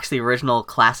unlocks the original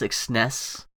classic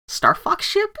SNES Star Fox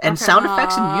ship and sound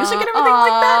effects and music and everything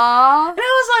like that. And I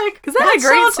was like, because that had a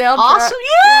great soundtrack. Awesome,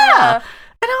 yeah. And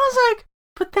I was like,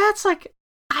 but that's like,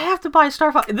 I have to buy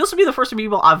Star Fox. This will be the first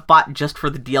amiibo I've bought just for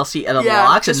the DLC and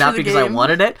unlocks, and not because I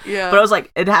wanted it. Yeah. But I was like,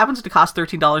 it happens to cost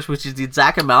 $13, which is the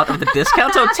exact amount of the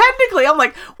discount. So technically, I'm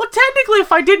like, well,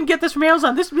 if I didn't get this from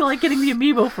Amazon, this would be like getting the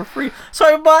amiibo for free. So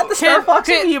I bought the Star Fox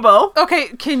amiibo.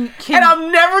 Okay, and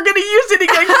I'm never gonna use it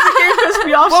again because the game pissed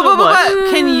me off so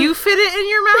much. Can you fit it in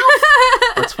your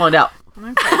mouth? Let's find out.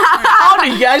 Okay. Oh,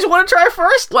 do you guys want to try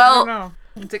first? I Well, don't know.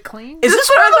 Is it clean? Is this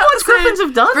one of the ones Griffins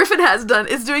have done? Griffin has done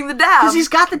is doing the dab. Because he's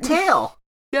got the tail.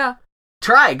 Yeah.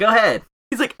 Try, go ahead.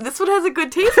 He's like, this one has a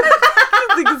good taste.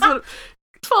 I think this one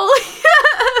Foley.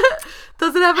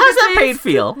 Does it have a How's good that taste? paint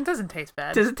feel? It doesn't taste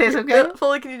bad. Does it taste okay?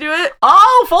 Foley, can you do it?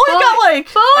 Oh, Foley got like...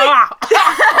 Foley!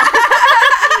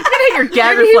 You're gonna hit your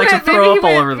gag reflex and throw up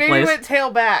all over the Maybe place. he went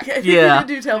tail back. I think Yeah. you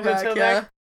do tail You go back, tail yeah. back?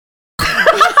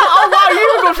 Oh, wow, you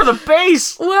even go for the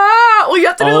base. Wow. Well, you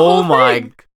have to do the Oh whole my...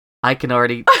 thing. I can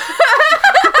already... Griffin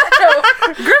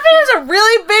has a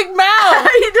really big mouth.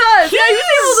 He does. Yeah, he's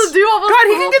able to do almost God, he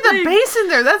the can whole get the thing. bass in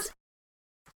there. That's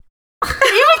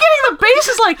Even getting the base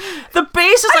is like... The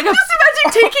base is like a... Just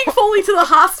imagine taking Foley to the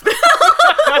hospital.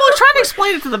 Well, I'm trying to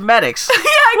explain it to the medics. Yeah,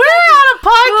 We're on a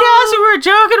podcast and we were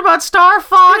joking about Star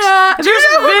Fox. Yeah. And there's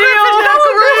a video.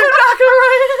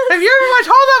 Have you ever watched?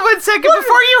 Hold on 1 second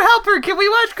before you help her. Can we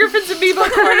watch Griffin's Amiibo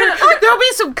Corner? There'll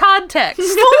be some context.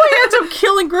 Foley ends up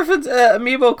killing Griffin's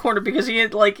amiibo corner because he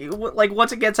had, like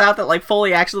once it gets out that like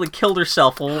Foley actually killed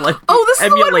herself while like Oh, this is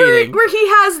the one emulating. where he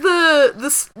has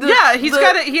the Yeah, he's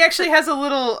got it. He actually has a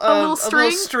little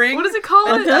string. What is it called?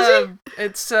 Oh, does he?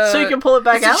 It's So you can pull it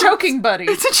back it's out. a choking buddy.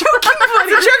 It's a choking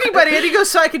buddy. It's a choking buddy, and he goes,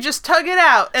 so I could just tug it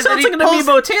out, and So then it's he like an pulls,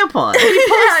 amiibo tampon. he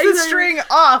pulls Yeah, the exactly. string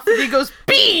off, and he goes,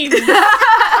 beam.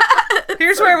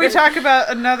 Here's where we talk about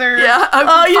another. Yeah.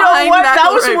 Oh, you know fine what? That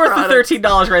was McElroy worth product. the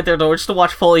 $13 right there, though, just to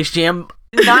watch Foley's jam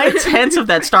 9/10 of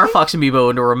that Star Fox amiibo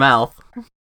into her mouth.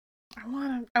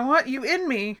 I want you in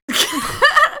me.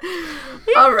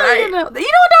 All right. You know what? Now that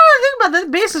I think about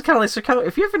that, base is kind of like so. Kind of,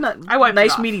 if you have a I wiped it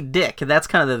nice off. meaty dick, that's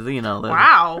kind of the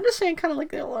Wow. I'm just saying, kind of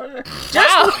like just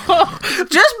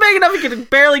big enough you can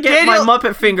barely get Daniel- my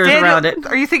Muppet fingers around it.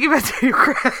 Are you thinking about Daniel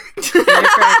Craig?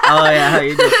 Oh yeah, how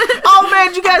you doing? Oh man,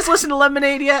 did you guys listen to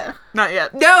Lemonade yet? Not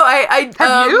yet. No, I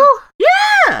Have you?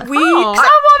 Yeah. We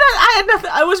I had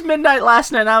nothing. I was midnight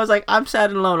last night, and I was like, I'm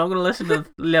sad and alone. I'm gonna listen to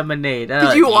Lemonade. And I Did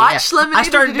was you like, watch yeah. Lemonade, I or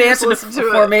started did you just dancing to listen to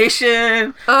it?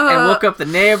 Formation and woke up the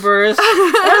neighbors. I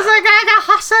was like, I got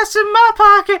hot sauce in my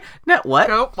pocket. No, what?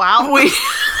 Oh, wow. we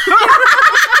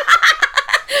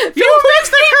You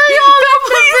mixed the curry on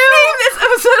please name this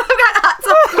episode. I've got hot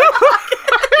sauce.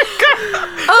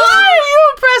 Why are you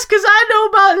impressed? Because I know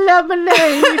about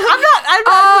lemonade. I'm not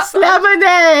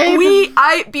lemonade.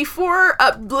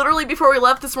 Literally before we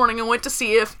left this morning, I went to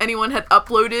see if anyone had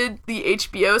uploaded the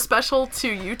HBO special to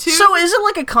YouTube. So is it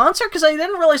like a concert? Because I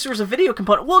didn't realize there was a video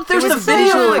component. Well, there's was the a video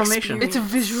visual information. experience. It's a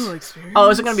visual experience. Oh,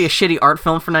 is it going to be a shitty art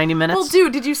film for 90 minutes? well,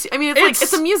 dude, did you see? I mean,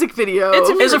 it's a music video. it's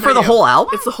a is music it for the video. whole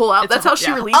album? It's the whole album. That's how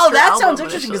she released. Oh, her that album sounds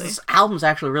interesting because initially. this album's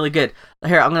actually really good.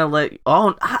 Here, I'm gonna let.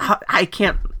 Oh, I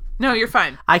can't. No, you're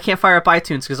fine. I can't fire up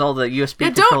iTunes because all the USB. Yeah,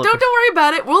 don't worry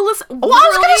about it. We'll listen. Well, I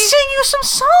was gonna sing you some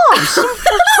songs. Some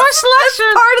choice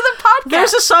selection. part of the podcast.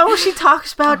 There's a song where she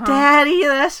talks about Daddy.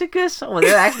 That's a good song.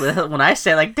 Well, actually, when I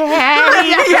say like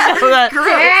Daddy, Daddy.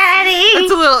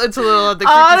 It's a little on the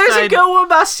creepy Oh, there's side. a good one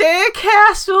about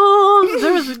sandcastles.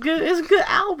 It's a good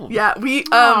album. Yeah, we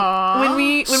when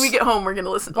we get home, we're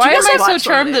gonna listen. Why to am I so watch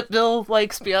charmed Lemonade. that Bill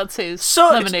likes Beyonce's So,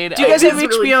 Lemonade? do you guys have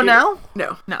It's really HBO cute. now?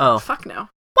 No. Oh. Fuck no.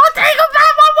 What?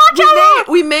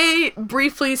 We may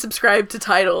briefly subscribe to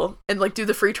Tidal and like do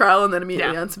the free trial and then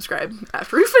immediately unsubscribe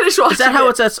after we finish watching. Is that how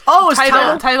it. it says? Oh, it's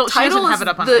Tidal. Tidal. She doesn't have is it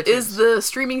up on the iTunes. is the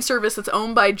streaming service that's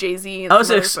owned by Jay-Z and Oh,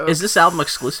 some other is folks. this album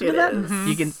exclusive to It that? is.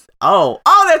 You can. Oh,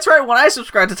 that's right. When I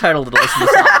subscribe to Tidal to listen to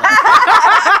this album.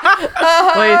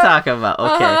 What are you talking about?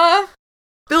 Okay,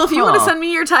 Bill, if you want to Huh. send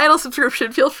me your Tidal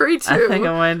subscription, feel free to. I think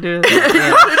I might do that.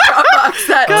 Dropbox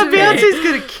that to me. Beyonce's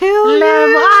gonna kill you.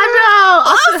 I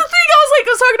know. That's the thing. I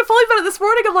was talking to Foley about it this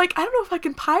morning. I'm like, I don't know if I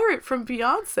can pirate from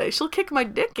Beyonce. She'll kick my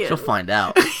dick in. She'll find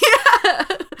out.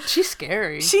 She's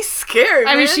scary. She's scary.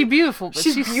 I mean, man. she's beautiful, but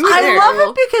She's she's beautiful. I scary. love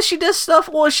it because she does stuff.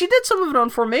 Well, she did some of it on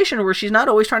Formation where she's not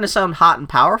always trying to sound hot and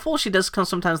powerful. She does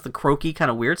sometimes the croaky kind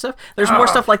of weird stuff. There's more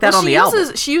stuff like that Well, on the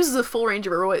album. She uses a full range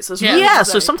of her voice. So she Yeah. uses Yeah,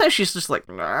 so that. sometimes she's just like.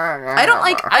 I don't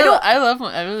like. I love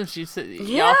when she said,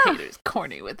 Yeah. "Y'all haters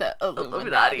corny with that Illuminati.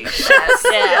 Illuminati." Yes.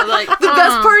 Yeah, like The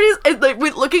best part is like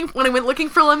when I went looking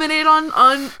for Lemonade on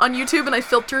YouTube and I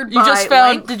filtered. You by just found?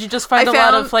 length, Did you just find I a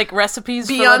lot found of like recipes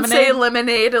for Beyonce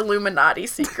lemonade? Illuminati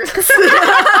secrets. Was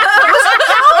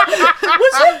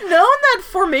it known that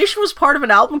Formation was part of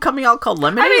an album coming out called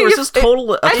Lemonade? I mean, or was it- this a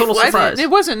total surprise? It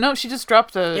wasn't. No, she just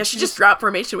dropped the. Yeah, she just dropped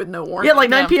Formation with no warning. Yeah, like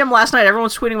 9 Yeah. p.m. last night,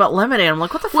 everyone's tweeting about Lemonade. I'm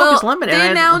like, what the fuck Well, is Lemonade? they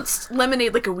And I- announced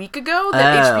Lemonade like a week ago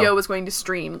that Oh. HBO was going to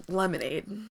stream Lemonade.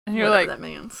 And you're whatever like, that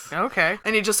means. okay.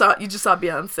 And you just saw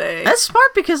Beyonce. That's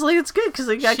smart because like it's good because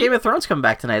they got Game of Thrones coming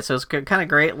back tonight, so it's kind of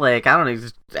great. Like I don't know,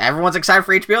 everyone's excited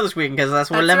for HBO this weekend because that's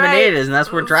where Lemonade is and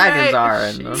that's where dragons are.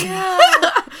 And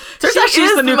turns out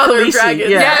she's the new mother of Khaleesi.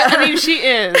 dragons. Yeah, I mean she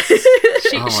is.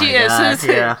 She is. God,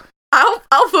 So yeah.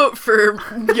 I'll vote for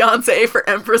Beyonce for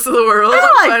Empress of the World. I like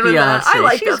I'm fine with that. Beyonce. I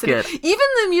like She's Beyonce. good. Even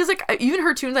the music, even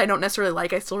her tunes I don't necessarily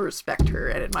like, I still respect her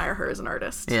and admire her as an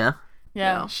artist. Yeah.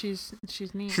 Yeah, No. she's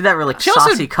neat. She's that really She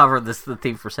also- saucy cover that's the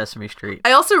theme for Sesame Street.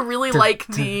 I also really like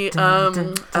the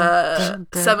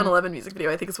 7-Eleven music video.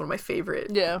 I think it's one of my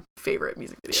favorite music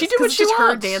videos. She did what it's she just her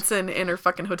wants. dancing in her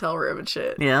fucking hotel room and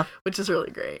shit. Yeah. Which is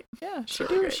really great. Yeah, she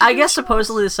Really did. great. I guess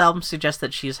supposedly this album suggests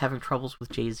that she is having troubles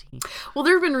with Jay-Z. Well,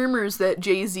 there have been rumors that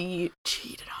Jay-Z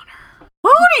cheated on her.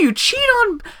 Why would you cheat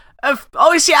on?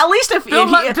 See, at least if he's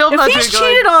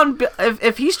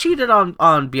cheated on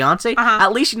Beyonce,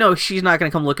 at least you know she's not gonna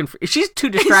come looking for. If she's too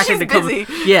distracted to come. Busy.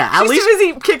 Yeah, at She's least too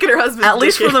busy kicking her husband. at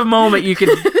least for the moment you can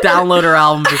download her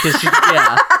album because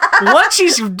once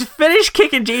she's finished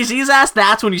kicking Jay-Z's ass,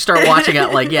 that's when you start watching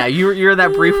it. Like, yeah, you're in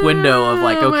that brief window of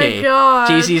like, okay,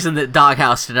 Jay-Z's in the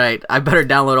doghouse tonight. I better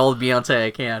download all the Beyonce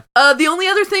I can. The only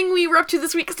other thing we were up to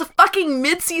this week is the fucking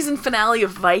mid-season finale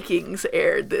of Vikings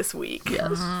aired this week.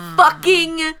 Yes.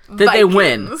 Fucking Did they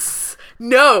win?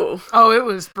 No. Oh, it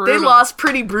was brutal. They lost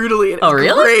pretty brutally. And it was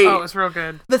really? Great. Oh, it was real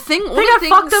good. The thing They got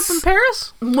fucked up in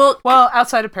Paris? Well,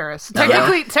 outside of Paris.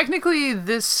 Yeah. Technically,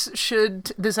 this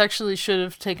actually should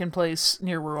have taken place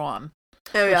near Rouen.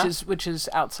 Oh, yeah. Which is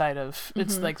outside of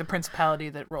it's like the principality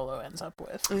that Rollo ends up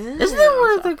with. Isn't that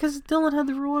where because Dylan had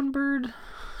the Rouen bird?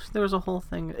 There was a whole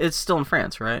thing. It's still in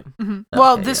France, right? Mm-hmm. Okay,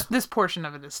 Well, this portion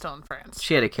of it is still in France.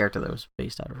 She had a character that was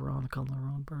based out of Rouen called the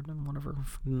Rouen bird, and one of her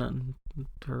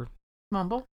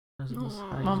Mumble?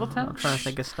 Mumbletown? I'm trying to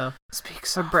think of stuff.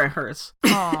 Speaks. Her brain hurts.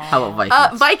 Aw. How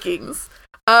about Vikings.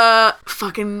 Vikings?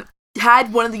 Fucking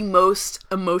had one of the most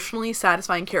emotionally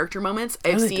satisfying character moments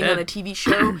I've seen on a TV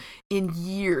show in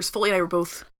years. Foley and I were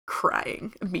both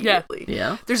crying immediately.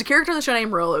 Yeah. There's a character on the show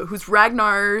named Rollo who's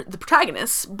Ragnar, the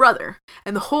protagonist's brother.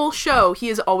 And the whole show, he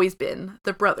has always been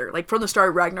the brother. Like, from the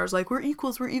start, Ragnar's like, we're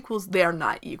equals. They are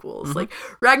not equals. Mm-hmm. Like,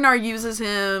 Ragnar uses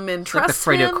him and trusts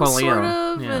like the him, Fredo Corleone. sort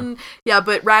of. Yeah. And,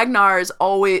 but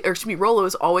Rollo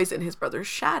is always in his brother's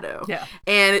shadow. Yeah.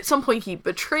 And at some point, he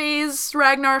betrays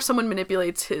Ragnar. Someone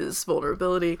manipulates his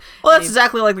vulnerability. Well, that's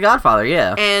exactly like The Godfather,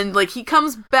 yeah. And, like, he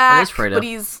comes back, Fredo. but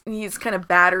he's kind of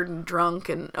battered and drunk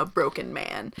and a broken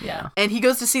man. Yeah. And he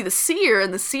goes to see the seer,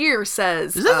 and the seer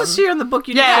says... Is that the seer in the book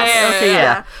you Yeah.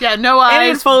 Okay, Yeah, no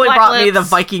eyes. And Foley black brought me lips. the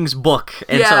Vikings book,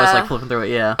 and so I was like flipping through it,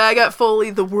 yeah. I got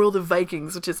Foley, The World of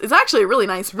Vikings, which is actually a really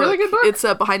nice book. Really good book. It's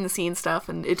behind-the-scenes stuff,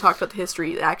 and it talks about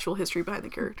the actual history behind the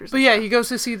characters. But yeah, he goes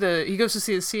to see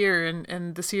the seer,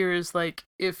 and the seer is like,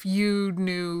 if you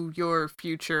knew your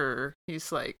future,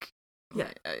 he's like, yeah,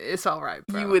 it's all right,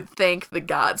 bro. You would thank the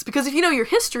gods. Because if you know your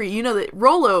history, you know that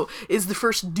Rollo is the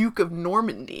first Duke of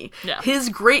Normandy. Yeah. His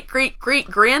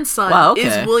great-great-great-grandson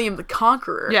is William the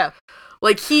Conqueror. Yeah.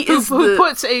 Like, he is who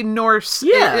puts a Norse,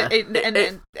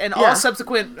 and all yeah.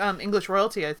 subsequent English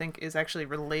royalty, I think, is actually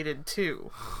related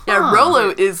to. Yeah,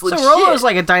 Rollo is legit. So Rollo is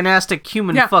like a dynastic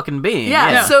human fucking being.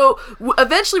 Yeah, so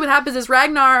eventually what happens is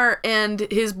Ragnar and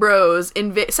his bros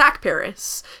sack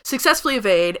Paris, successfully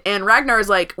evade, and Ragnar is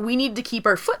like, we need to keep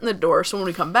our foot in the door so when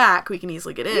we come back, we can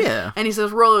easily get in. Yeah. And he says,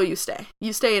 Rollo, you stay.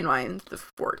 You stay in the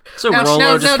fort. So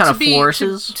Rollo just kind of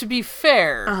flourishes? To be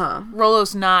fair,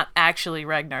 Rollo's not actually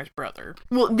Ragnar's brother.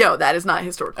 Well, no, that is not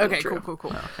historically true. Okay,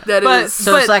 cool. That is...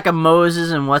 So it's like a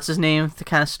Moses and what's his name, the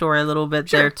kind of story a little bit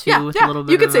there too. Yeah, with a little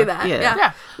bit you could of say that.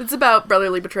 Yeah. It's about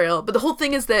brotherly betrayal. But the whole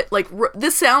thing is that, like,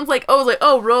 this sounds like,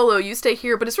 Rollo, you stay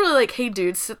here. But it's really like, hey,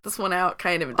 dude, sit this one out,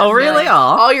 kind of. Oh, really?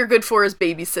 All you're good for is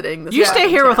babysitting. You stay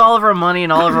here with all of our money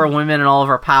and all of our women and all of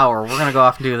our power. We're going to go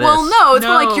off and do this. Well, no, it's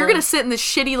more like you're going to sit in this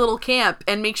shitty little camp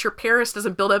and make sure Paris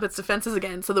doesn't build up its defenses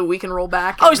again so that we can roll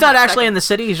back. Oh, he's not actually in the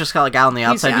city? He's just kind of like out on the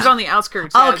outside? He's on the outskirts.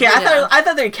 Oh, okay, I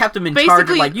thought they kept him in charge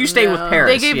of, like, you stay with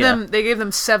Paris. They gave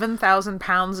them 7,000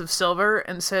 pounds of silver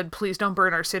and said, please don't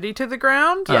burn our city to the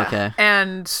ground. Yeah. Okay.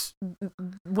 And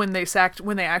when they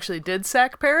actually did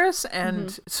sack Paris,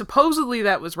 and supposedly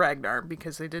that was Ragnar,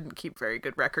 because they didn't keep very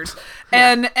good records.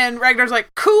 And Ragnar's like,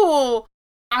 cool,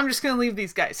 I'm just going to leave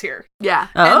these guys here. Yeah.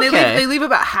 And they leave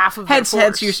about half of their force.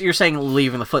 Hence, you're saying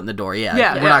leaving the foot in the door.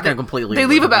 Yeah. We're not going to completely. They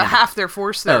leave about half their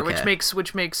force there, which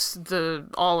makes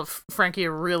all of Frankia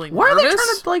really nervous. Why are they trying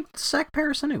to like sack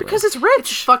Paris anyway? Because it's rich.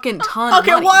 It's fucking ton of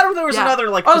money. What if there was another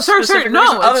like sorry.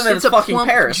 No, other than it's a fucking plump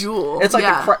Paris. Jewel. It's like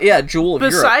the jewel of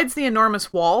Europe. Besides the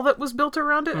enormous wall that was built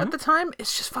around it at the time,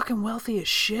 it's just fucking wealthy as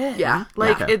shit. Yeah.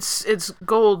 Like it's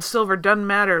gold, silver, doesn't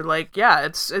matter. Like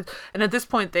and at this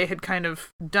point they had kind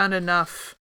of done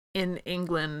enough in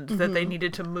England that they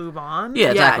needed to move on.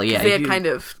 Yeah, exactly. Yeah, they had kind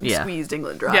of squeezed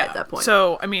England dry at that point.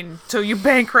 So, so you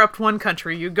bankrupt one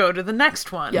country, you go to the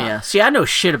next one. Yeah. See, I know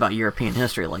shit about European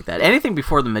history like that. Anything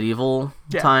before the medieval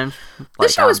times.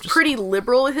 This show is pretty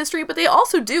liberal in history, but they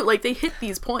also do, like, they hit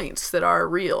these points that are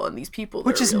real and these people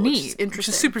which is real, neat. Which is interesting. Which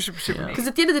is super, super, super neat. Because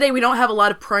at the end of the day, we don't have a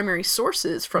lot of primary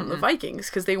sources from the Vikings,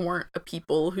 because they weren't a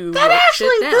people who this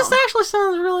actually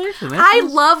sounds really interesting. I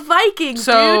love Vikings,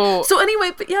 dude. So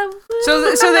anyway, but yeah.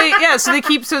 So they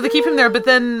keep him there, but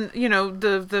then,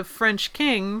 the French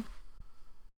king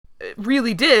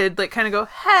really did like kind of go,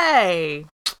 hey,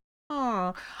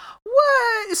 what?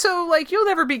 So like you'll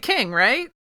never be king, right?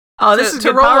 Oh, this is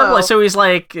good power play. So he's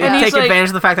like take advantage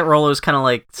of the fact that Rollo's kind of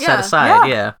like set aside.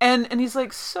 Yeah. And he's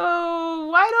like, so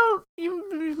why don't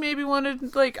you maybe want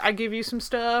to like I give you some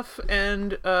stuff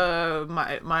and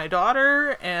my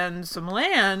daughter and some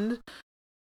land.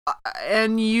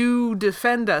 And you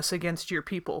defend us against your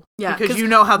people. Yeah, because you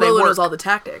know how they work. Knows all the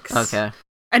tactics. Okay.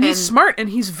 And he's smart, and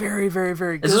he's very, very,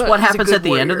 very good. Is this what happens at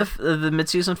the end of the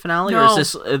mid-season finale, or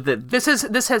is this?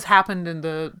 This has happened in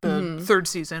the third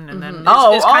season, and then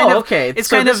okay. It's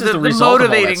kind of the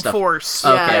motivating force.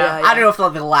 Okay, I don't know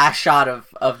if the last shot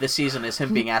of the season is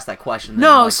him being asked that question.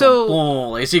 No,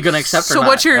 is he going to accept? Or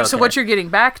not? So what you're getting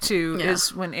back to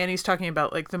is when Annie's talking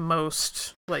about like the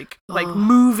most like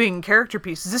moving character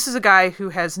pieces. This is a guy who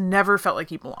has never felt like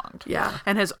he belonged. Yeah,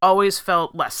 and has always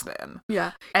felt less than.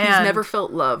 Yeah, and he's never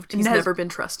felt loved. He's never been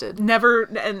trusted. Never,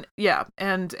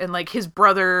 and like his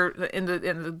brother in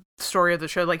the story of the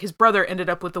show, like his brother ended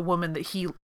up with the woman that he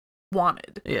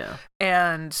wanted. Yeah.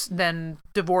 And then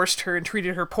divorced her and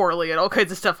treated her poorly and all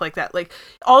kinds of stuff like that. Like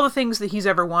all the things that he's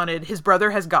ever wanted, his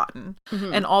brother has gotten.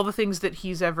 And all the things that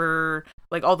he's ever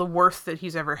like all the worth that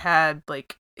he's ever had,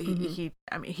 like he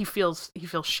feels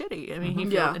shitty. I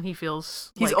mean, he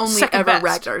feels he's like only ever best.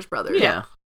 Ragnar's brother. Yeah.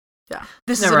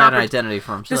 This never had an identity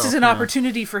for himself. This is an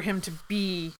opportunity for him to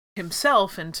be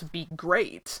himself and to be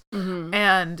great.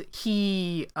 And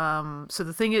he so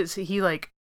the thing is he like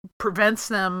prevents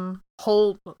them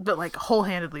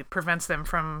whole-handedly prevents them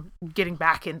from getting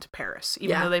back into Paris,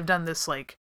 even though they've done this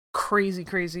like crazy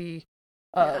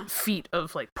feat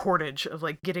of like portage of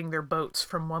like getting their boats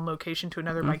from one location to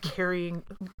another by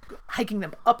hiking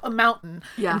them up a mountain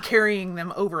and carrying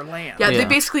them over land. They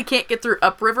basically can't get through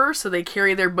upriver, so they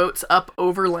carry their boats up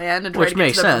over land and try to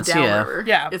get to them downriver.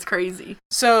 It's crazy.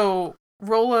 So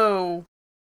Rollo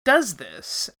does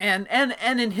this and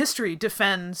in history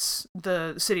defends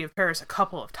the city of Paris a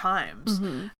couple of times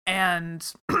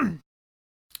and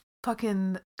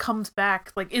fucking comes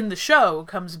back, like in the show,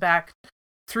 comes back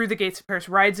through the gates of Paris,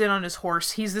 rides in on his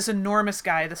horse. He's this enormous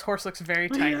guy. This horse looks very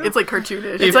tiny. It's like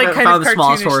cartoonish. It's like kind of the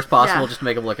smallest horse possible just to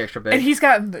make him look extra big. And he's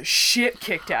gotten the shit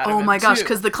kicked out of him. Oh my gosh,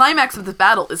 because the climax of the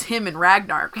battle is him and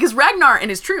Ragnar. Because Ragnar and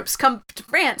his troops come to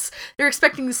France. They're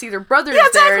expecting to see their brothers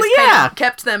there. Kind of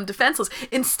kept them defenseless.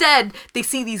 Instead, they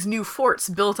see these new forts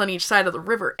built on each side of the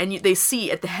river. And they see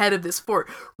at the head of this fort,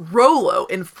 Rollo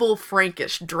in full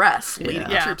Frankish dress leading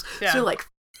the troops. So they're like,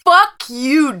 fuck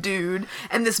you, dude.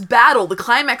 And this battle, the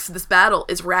climax of this battle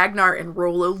is Ragnar and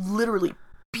Rollo literally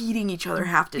beating each other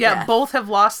half to death. Yeah, both have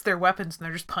lost their weapons and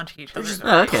they're just punching each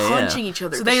other. Punching each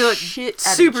other. So they look shit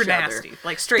super at each nasty. Other.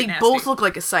 Like straight nasty. They both look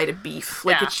like a side of beef.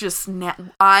 Like it's just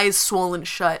eyes swollen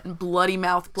shut and bloody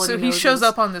mouth, bloody noses. So he shows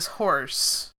up on this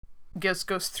horse, goes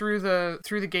through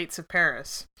the gates of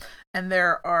Paris, and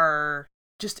there are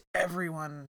just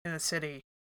everyone in the city.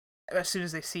 As soon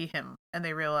as they see him and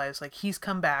they realize like he's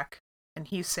come back and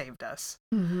he's saved us,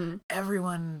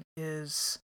 everyone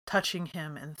is touching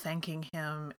him and thanking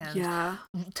him and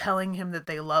telling him that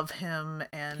they love him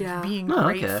and being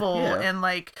grateful and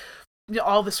like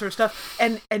all this sort of stuff,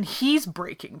 and he's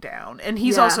breaking down, and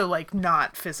he's also like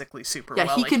not physically super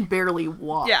well. He can barely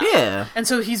walk. And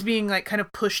so he's being like kind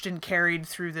of pushed and carried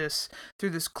through this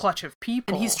clutch of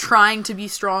people, and he's trying to be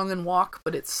strong and walk,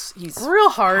 but he's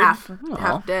real hard,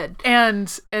 half dead.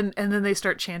 And then they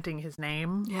start chanting his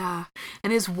name.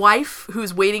 And his wife,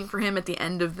 who's waiting for him at the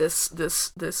end of this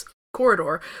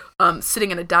corridor,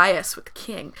 sitting in a dais with the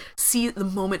king. The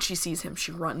moment she sees him,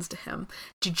 she runs to him.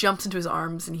 She jumps into his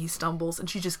arms and he stumbles, and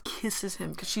she just kisses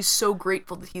him because she's so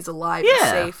grateful that he's alive and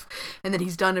safe, and that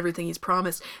he's done everything he's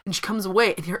promised. And she comes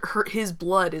away, and his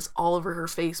blood is all over her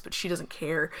face, but she doesn't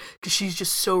care because she's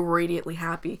just so radiantly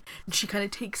happy. And she kind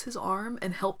of takes his arm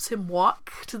and helps him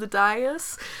walk to the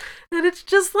dais, and it's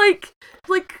just like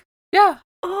yeah.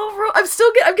 Oh, bro, I'm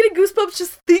getting goosebumps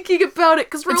just thinking about it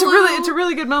because it's a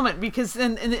really good moment because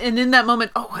and in that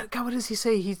moment, what does he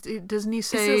say? Doesn't he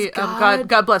say says,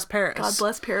 God bless Paris? God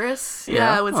bless Paris.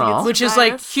 Yeah, which is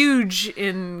like huge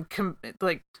in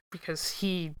because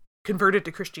he converted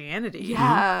to Christianity.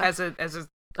 Yeah, as a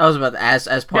I was about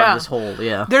as part of this whole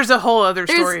There's a whole other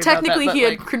story. Technically, about that, he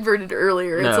had converted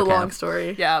earlier. It's a long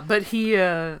story. Yeah, but he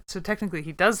so technically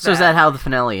he does that. So is that how the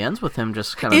finale ends with him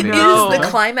just kind of? It is the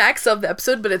climax of the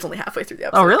episode, but it's only halfway through the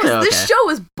episode. Oh, really? Okay. This show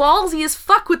is ballsy as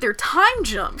fuck with their time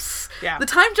jumps. Yeah, the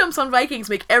time jumps on Vikings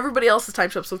make everybody else's time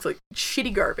jumps look like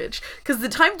shitty garbage because the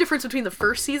time difference between the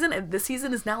first season and this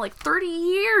season is now like 30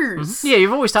 years. Mm-hmm. Yeah,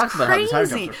 you've always talked about how the time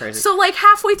jumps are crazy. So like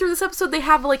halfway through this episode, they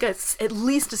have like at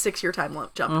least a 6-year time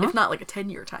jump, if not like a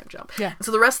 10-year time jump. Yeah. And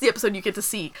so the rest of the episode, you get to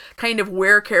see kind of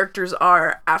where characters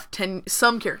are after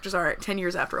some characters are at 10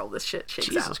 years after all this shit shakes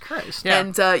out. Jesus Christ. Yeah.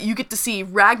 And you get to see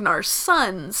Ragnar's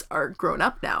sons are grown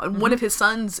up now. And one of his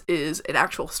sons is an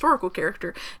actual historical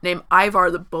character named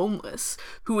Ivar the Boneless,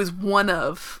 who is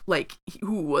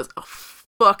who was a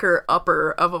fucker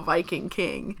upper of a Viking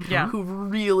king. Yeah. Who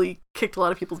really kicked a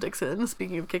lot of people's dicks in,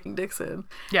 speaking of kicking dicks in.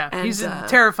 Yeah, he's a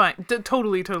terrifying,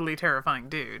 totally terrifying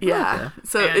dude. Yeah. Okay.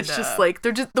 So it's just like,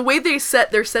 they're the way they're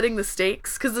setting the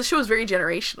stakes, because the show is very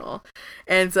generational.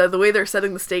 And the way they're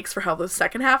setting the stakes for how the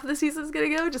second half of the season is going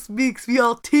to go just makes me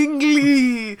all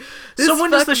tingly. So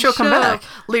when does the show come back?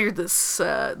 Later this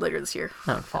year.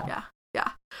 Oh, fall. Yeah.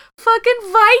 Fucking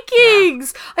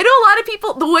Vikings! Yeah. I know a lot of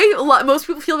people, the way most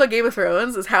people feel about Game of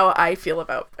Thrones is how I feel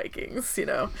about Vikings, you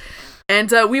know? And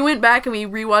we went back and we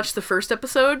rewatched the first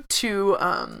episode to,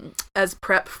 as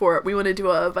prep for it. We want to do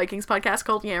a Vikings podcast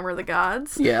called Yammer the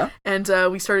Gods. Yeah. And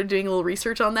we started doing a little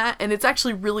research on that. And it's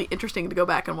actually really interesting to go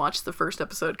back and watch the first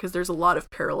episode because there's a lot of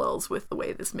parallels with the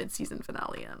way this mid-season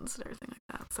finale ends and everything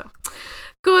like that. So,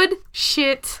 good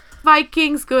shit.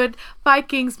 Vikings, good.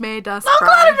 Vikings made us cry. I'm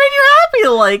glad it made you happy.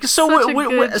 Like,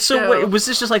 was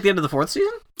this just like the end of the fourth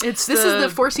season? This is the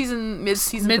fourth season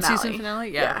mid-season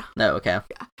finale. Yeah. No, okay.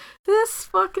 Yeah. This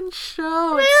fucking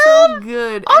show is so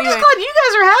good. I'm just glad you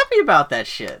guys are happy about that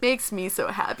shit. Makes me so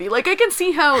happy. Like, I can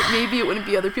see how maybe it wouldn't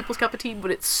be other people's cup of tea,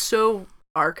 but it's so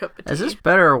our cup of tea. Is this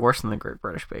better or worse than the Great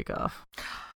British Bake Off?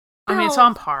 I mean, it's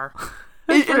on par.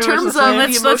 In terms of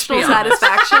the emotional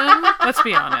satisfaction. Let's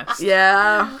be honest.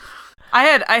 Yeah.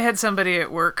 I had somebody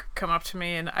at work come up to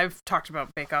me, and I've talked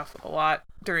about Bake Off a lot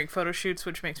during photo shoots,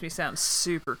 which makes me sound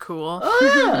super cool.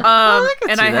 Oh, yeah.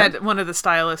 And I had one of the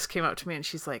stylists came up to me, and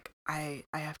she's like, I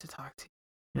have to talk to you.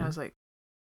 And I was like,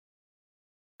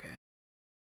 okay.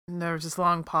 And there was this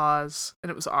long pause, and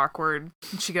it was awkward.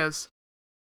 And she goes,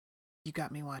 you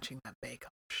got me watching that Bake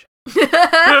Off show. And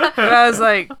I was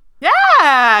like,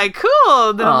 yeah,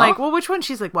 cool. Then I'm like, well, which one?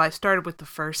 She's like, well, I started with the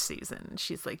first season.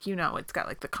 She's like, it's got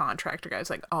like the contractor guy. I was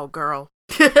like, oh, girl.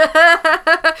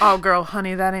 Oh, girl,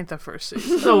 honey, that ain't the first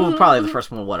season. So probably the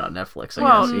first one on Netflix,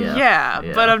 I guess. Yeah,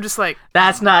 but I'm just like,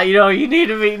 that's not, you need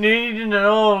to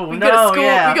know.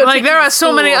 Like, there are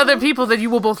so many other people that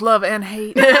you will both love and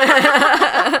hate.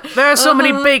 There are so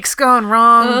many bakes gone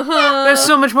wrong. There's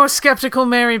so much more skeptical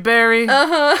Mary Berry.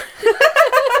 Did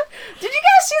you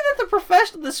guys see that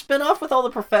the spin-off with all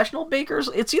the professional bakers?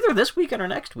 It's either this weekend or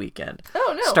next weekend.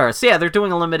 Oh, no. Starts. Yeah, they're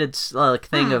doing a limited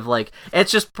thing of like,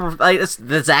 it's just it's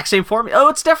the exact same formula. Oh,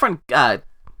 it's different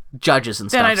judges and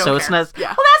stuff. Then I don't so care. it's not. Yeah.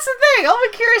 Well, that's the thing. I'll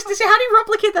be curious to see how do you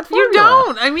replicate that formula. You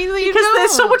don't. I mean, you because don't.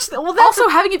 there's so much. Well, that's also,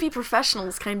 having it be professional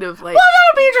is kind of like. Well,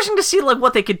 that'll be interesting to see like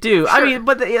what they could do. Sure. I mean,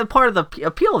 but part of the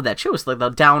appeal of that show is like the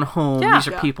down home. Yeah. These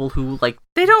are people who like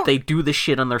they do the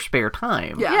shit on their spare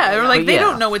time. Yeah, or like But they yeah.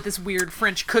 don't know what this weird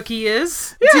French cookie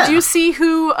is. Yeah. Did you see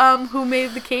who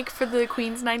made the cake for the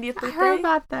Queen's 90th birthday? I heard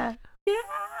about that. Yeah.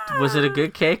 Was it a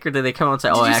good cake, or did they come out and say,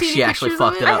 Did "Oh, you see she any actually pictures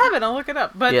of fucked it? it I up"? haven't. I'll look it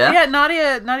up. But Yeah? yeah,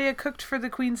 Nadia cooked for the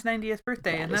Queen's 90th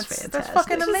birthday, and That is that's fantastic.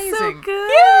 fucking This is amazing. so good.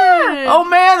 Yeah. Oh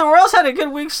man, the world's had a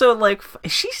good week. So like,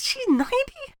 she's 90.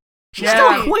 She's Yeah.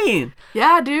 still a queen.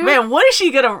 Yeah, dude. Man, what is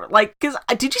she gonna like? Cause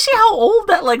did you see how old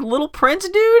that like little prince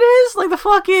dude is? Like the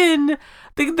fucking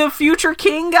the future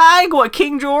king guy. What,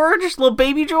 King George? Little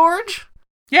baby George?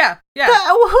 Yeah.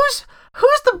 Who's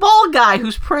the bald guy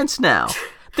who's prince now?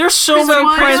 There's so many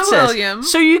Prince princes. William.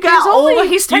 So you got old.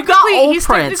 He's you got old he's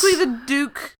Prince. technically the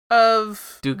Duke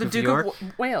of York?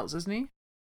 of Wales, isn't he?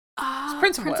 He's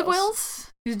Prince of Prince Wales.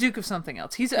 He's Duke of something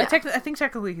else. He's I think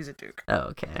technically he's a Duke. Oh,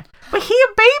 okay. But he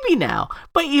a baby now.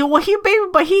 But he a baby.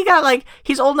 But he got like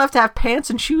he's old enough to have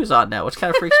pants and shoes on now, which kind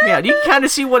of freaks me out. You can kind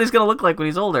of see what he's gonna look like when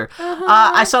he's older.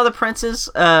 I saw the princes,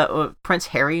 Prince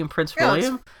Harry and Prince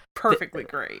William. Perfectly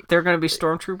great. They're going to be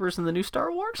stormtroopers in the new Star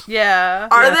Wars? Yeah.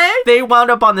 Are they? They wound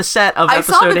up on the set of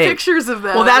episode 8. I saw the pictures of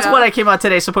them. Well, that's what I came out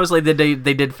today. Supposedly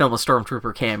they did film a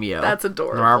stormtrooper cameo. That's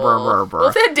adorable. Well,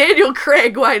 if they had Daniel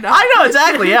Craig, why not? I know,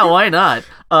 exactly. Yeah, why not?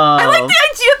 I like the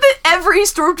idea that every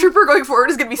stormtrooper going forward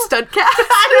is going to be stunt cast.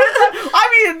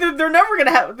 I mean, they're never going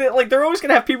to have... they're always going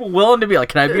to have people willing to be like,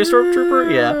 can I be a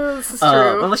stormtrooper? Yeah. This is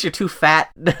true. Unless you're too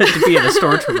fat to be in a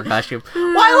stormtrooper costume.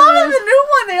 Well, I love in the new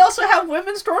one, they also have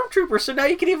women stormtroopers, so now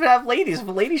you can even have ladies. If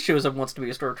a lady shows up and wants to be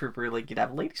a stormtrooper, like, you'd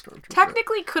have a lady stormtrooper.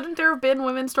 Technically, couldn't there have been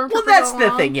women stormtroopers? Well, that's the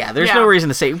thing, yeah. There's no reason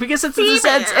to say, because it's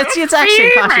actually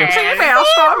a costume. Female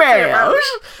stormtroopers.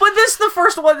 But this is the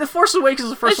first one, The Force Awakens is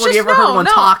the first one you ever heard one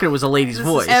talk, and it was a lady's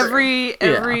voice. Every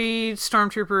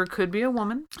stormtrooper could be a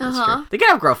woman. They can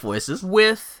have gruff voices.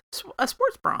 With a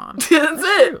sports bra. That's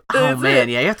it. Oh man,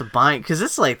 yeah, you have to buy it because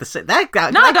it's like that guy.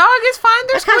 No, dog, it's fine.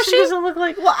 There's costume doesn't look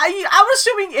like. Well, I'm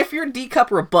assuming if you're D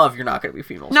cup or above, you're not going to be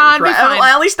female. No, I'd be fine.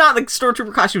 At least not the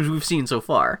stormtrooper costumes we've seen so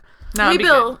far. No, hey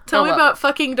Bill, tell me about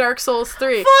fucking Dark Souls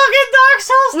 3. Fucking Dark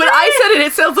Souls 3! When I said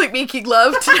it sounds like making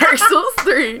love to Dark Souls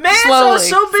 3. Man, Slowly, I was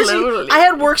so busy. slowly. I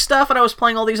had work stuff and I was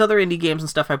playing all these other indie games and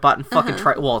stuff I bought and fucking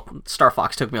well, Star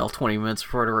Fox took me all 20 minutes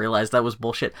before to realize that was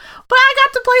bullshit. But I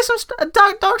got to play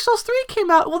some Dark Souls 3 came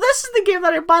out. Well, this is the game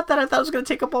that I bought that I thought was going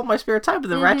to take up all my spare time, but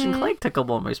then Ratchet and Clank took up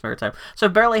all my spare time. So I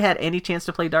barely had any chance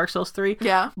to play Dark Souls 3.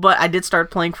 Yeah. But I did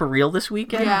start playing for real this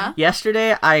weekend. Yeah.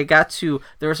 Yesterday, I got to,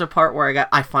 there was a part where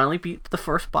I finally beat the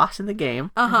first boss in the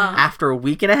game after a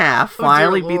week and a half.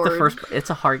 Finally beat the first. It's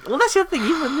a hard. Well, that's the other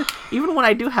thing. Even when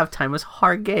I do have time, it's a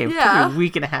hard game. It took me a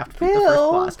week and a half to beat the first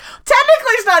boss.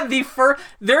 Technically, it's not the first.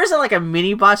 There is like a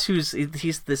mini boss he's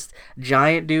this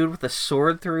giant dude with a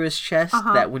sword through his chest.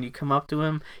 That when you come up to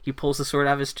him, he pulls the sword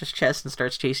out of his chest and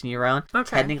starts chasing you around. Okay.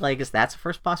 Technically, I guess that's the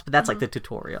first boss, but that's like the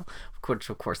tutorial.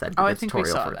 Of course, that'd be the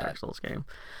tutorial for a Dark Souls game.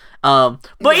 But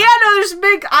yeah, no, there's a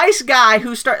big ice guy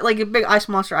who a big ice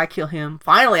monster. I kill him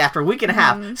finally after a week and a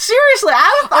half. Seriously,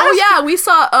 we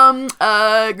saw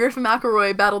Griffin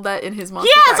McElroy battled that in his monster.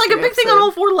 Yeah, it's like a big thing on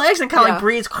all four legs and kind of like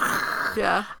breathes.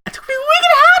 Yeah, it took me a week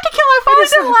and a half to kill. I finally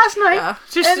did it last night. Yeah.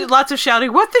 Just lots of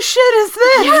shouting. What the shit is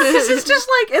this? Yeah, this is just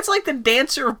like it's like the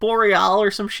Dancer of Boreal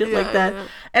or some shit like that. Yeah.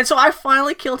 And so I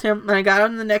finally killed him, and I got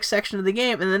him in the next section of the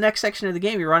game. And in the next section of the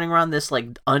game, you're running around this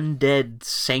like undead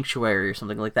sanctuary or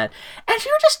something like that. And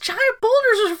you're just giant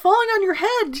boulders are falling on your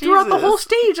head throughout the whole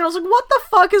stage. And I was like, what the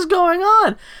fuck is going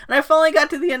on? And I finally got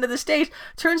to the end of the stage.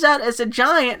 Turns out it's a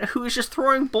giant who is just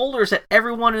throwing boulders at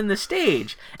everyone in the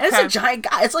stage. And it's a giant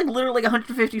guy. It's like literally like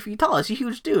 150 feet tall. It's a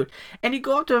huge dude. And you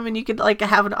go up to him and you could like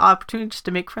have an opportunity just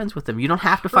to make friends with him. You don't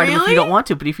have to fight him if you don't want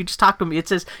to. But if you just talk to him, it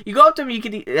says you go up to him,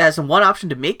 it has one option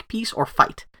to make peace or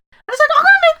fight. I was like, I'm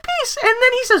gonna make peace. And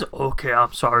then he says, okay,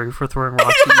 I'm sorry for throwing rocks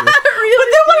at you. But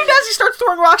then what he does, he starts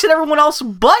throwing rocks at everyone else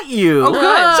but you. Oh,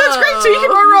 good. So it's great. So you can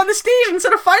run around the stage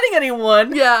instead of fighting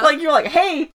anyone. Yeah. Like, you're like,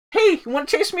 hey, you want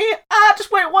to chase me?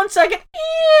 Just wait 1 second.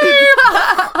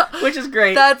 Which is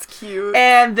great. That's cute.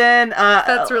 And then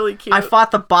that's really cute. I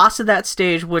fought the boss of that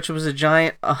stage, which was a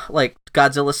giant, like,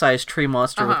 Godzilla-sized tree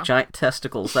monster with giant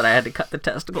testicles that I had to cut the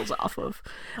testicles off of.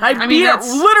 I beat it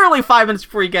literally 5 minutes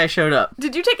before you guys showed up.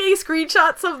 Did you take any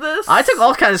screenshots of this? I took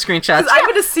all kinds of screenshots. I'm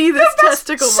going to see this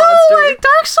testicle so, monster. Like,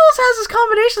 Dark Souls has this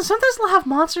combination. Sometimes they'll have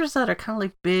monsters that are kind of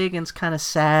like big and kind of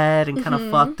sad and kind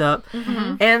of fucked up.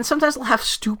 And sometimes they'll have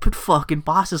stupid fucking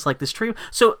bosses like this tree.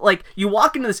 So, like, you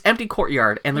walk into this empty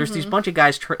courtyard and there's these bunch of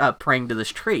guys praying to this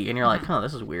tree. And you're like, oh,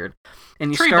 this is weird. And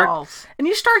you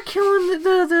start killing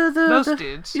those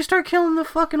dudes. You start killing the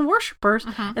fucking worshippers,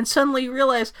 and suddenly you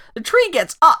realize the tree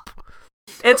gets up.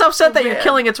 It's upset that you're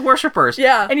killing its worshippers.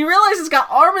 Yeah. And you realize it's got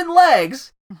arm and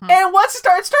legs. And once it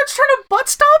starts trying to butt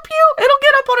stomp you, it'll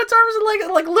get up on its arms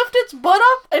and like lift its butt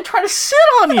up and try to sit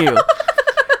on you.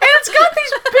 And it's got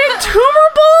these big tumor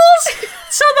balls.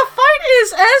 So the fight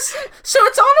is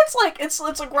it's on its like it's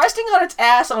like resting on its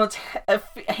ass on its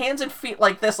hands and feet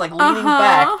like this, like leaning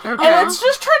back, and it's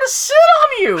just trying to sit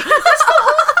on you. That's the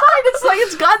whole fight. It's like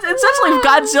it's essentially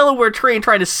Godzilla were trained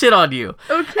trying to sit on you,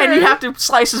 and you have to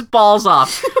slice his balls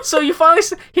off. So you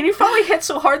finally hit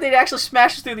so hard that it actually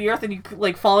smashes through the earth, and you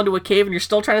like fall into a cave, and you're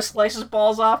still trying to slice his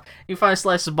balls off. You finally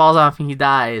slice his balls off, and he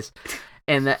dies.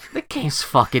 And the game's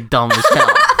fucking dumb as hell.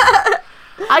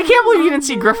 I can't believe you didn't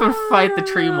see Griffin fight the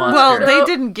tree monster. Well, they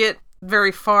didn't get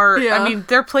very far. Yeah. I mean,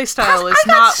 their playstyle is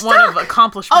not one of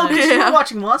accomplishment. Oh, because you were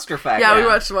watching Monster Factory. Yeah, we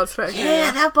watched Monster Factory.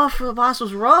 Yeah, that buff for the boss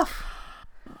was rough.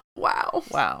 Wow.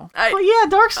 Well, yeah,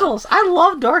 Dark Souls. I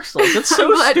love Dark Souls. It's so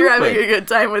I'm glad stupid. you're having a good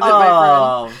time with it,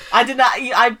 my friend. I did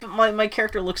not. My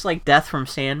character looks like Death from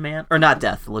Sandman, or not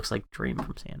Death. It looks like Dream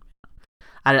from Sandman.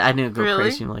 I didn't go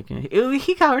crazy like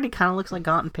he already kind of looks like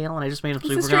gaunt and pale, and I just made him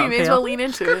super gaunt and pale. May as well lean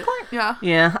into it. Yeah.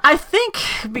 Yeah, I think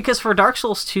because for Dark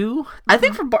Souls 2, I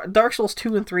think for Dark Souls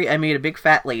 2 and 3, I made a big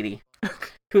fat lady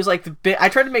who's like I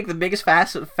tried to make the biggest,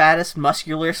 fattest,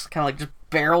 muscularest, kind of like just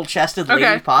barrel-chested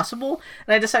lady possible,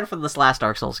 and I decided for this last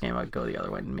Dark Souls game I'd go the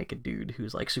other way and make a dude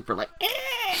who's like super like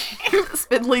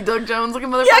Spindly Doug Jones looking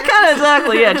motherfucker. yeah, kind of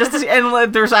exactly, yeah.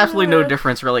 And there's absolutely no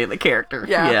difference really in the character.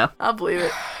 Yeah, I'll believe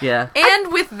it. Yeah.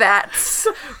 And with that,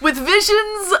 with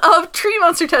visions of tree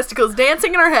monster testicles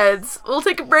dancing in our heads, we'll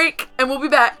take a break and we'll be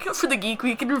back for the Geek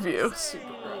Week in Review.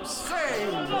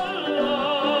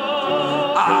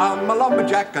 I'm a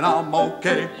lumberjack and I'm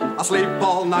okay. I sleep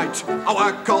all night, I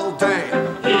work all day.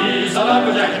 He's a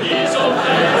lumberjack and he's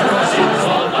okay. He sleeps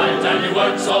all night and he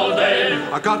works all day.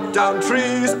 I cut down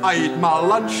trees, I eat my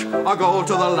lunch, I go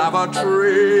to the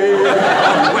lavatory.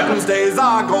 On Wednesdays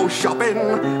I go shopping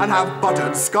and have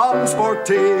buttered scones for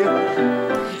tea.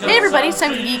 Hey everybody, it's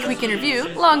time for the Geek Week in Review.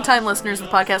 Long-time listeners of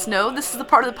the podcast know this is the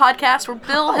part of the podcast where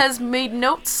Bill has made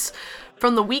notes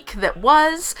from the week that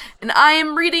was, and I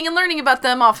am reading and learning about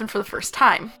them often for the first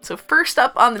time. So first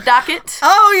up on the docket,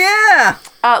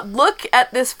 look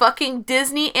at this fucking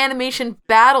Disney animation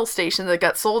battle station that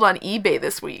got sold on eBay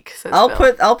this week. I'll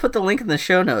put the link in the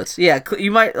show notes. Yeah,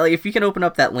 you might if you can open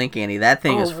up that link, Annie. That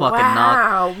thing is fucking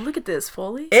wow! Look at this,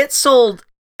 Foley. It sold.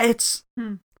 I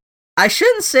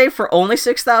shouldn't say for only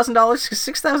 $6,000 because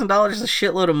 $6,000 is a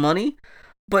shitload of money,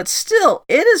 but still,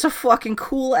 it is a fucking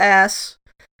cool ass.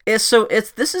 This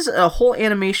is a whole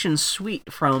animation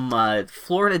suite from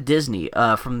Florida Disney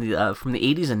from the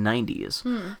 80s and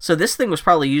 90s. So this thing was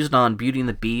probably used on Beauty and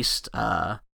the Beast.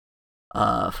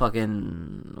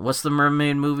 Fucking what's the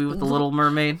mermaid movie with the Little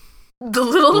Mermaid? The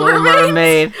Little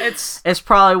Mermaid. It's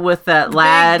probably with that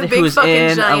lad who's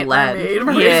in Aladdin.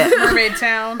 Yeah, Mermaid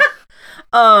Town.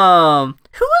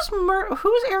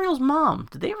 Who's Ariel's mom?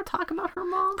 Did they ever talk about her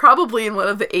mom? Probably in one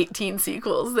of the 18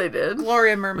 sequels they did.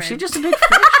 Gloria Mermaid. Was she just a big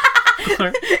fish?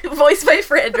 Voiced by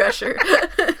Fran Drescher.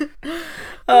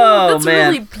 Oh, that's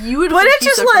man. Really beautiful. But it's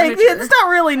just like, it's not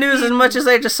really news as much as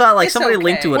I just saw, like, it's somebody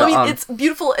linked to it. Well, I mean, it's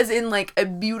beautiful as in, like, a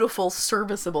beautiful,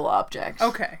 serviceable object.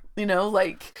 Okay. You know,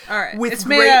 like... All right. With it's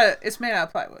made out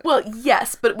of plywood. Well,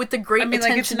 yes, but with the great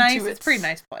attention it's nice. to It's pretty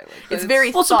nice plywood. It's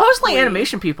very well, supposedly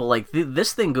animation people, like,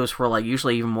 this thing goes for, like,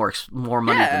 usually even more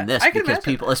money than this. I can because imagine.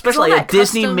 people, especially a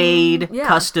Disney-made,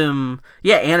 custom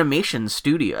animation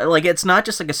studio. Like, it's not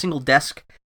just, like, a single desk.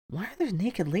 Why are there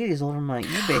naked ladies all over my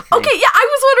eBay thing? Okay, yeah, I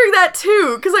was wondering that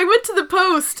too, because I went to the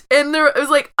post, and it was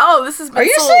like, oh, this is been Are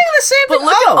you sold, seeing the same thing? but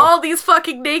look at all these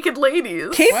fucking naked ladies.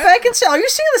 Kate Beckinsale, are you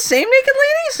seeing the same naked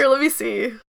ladies? Here, let me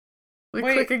see. We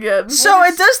click again. So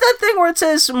it does that thing where it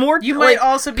says more. You might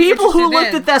also be people who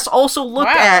looked in. at this also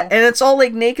looked at, and it's all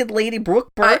like naked lady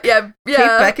Brooke Burke, yeah. Kate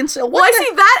Beckinsale. Well, I see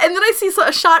that, and then I see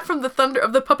a shot from the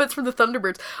puppets from the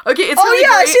Thunderbirds. Okay, it's really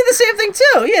great. I see the same thing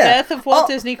too. Yeah, Death of Walt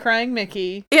Disney crying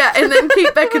Mickey. Yeah, and then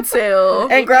Kate Beckinsale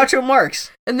and Groucho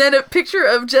Marx. And then a picture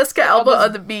of Jessica Alba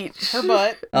on the beach. Her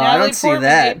butt. Oh, Natalie I don't see Portman,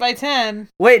 that. 8x10.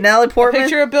 Wait, Natalie Portman? A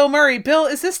picture of Bill Murray. Bill,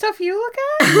 is this stuff you look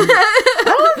at?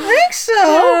 I don't think so.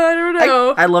 I don't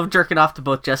know. I love jerking off to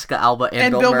both Jessica Alba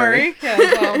and Bill Murray. Yeah,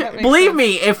 well, that makes Believe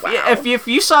sense. me, if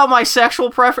you saw my sexual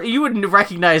preference, you would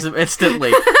recognize them instantly.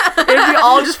 It'd be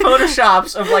all just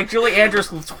photoshops of like Julie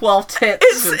Andrews with 12 tits.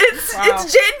 It's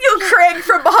Daniel Craig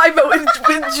from behind, but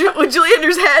with Julie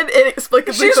Andrews' head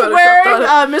inexplicably She's photoshopped wearing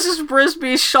on it. Mrs.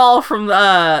 Brisby's shawl from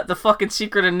the fucking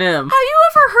Secret of Nim. Have you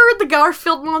ever heard the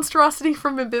Garfield monstrosity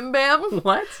from a Bim Bam?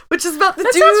 What? Which is about the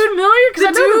That dude. sounds familiar because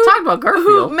I've never talked about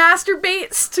Who Garfield.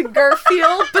 masturbates to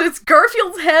Garfield, but it's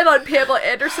Garfield's head on Pamela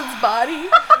Anderson's body.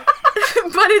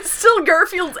 But it's still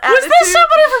Garfield's attitude. Was this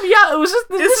somebody from Yahoo? Was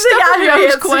this is a stuff from Yahoo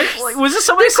Yahoo's Answers. question? Was this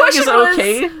somebody saying is it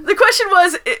okay? The question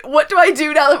was, what do I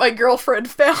do now that my girlfriend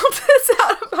found this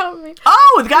out about me?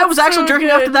 Oh, the guy was That's actually so jerking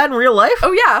good. off to that in real life?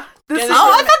 Oh, yeah. This is I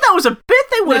thought that was a bit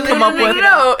they would have come up with.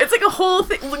 No, it's like a whole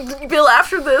thing. Bill,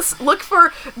 after this, look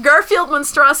for Garfield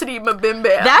monstrosity Mabim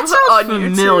Bam. That sounds on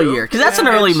familiar, because that's an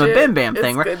early Good shit. Mabim Bam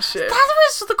thing, It's right? good shit. That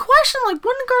was the question, like,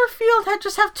 wouldn't Garfield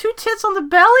just have two tits on the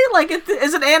belly? Like, is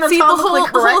it See, anatomically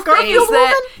correct the whole thing Garfield is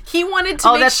that woman? he wanted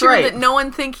to make sure that no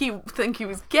one think he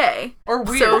was gay or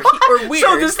weird. Or weird.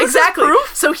 So this exactly. Is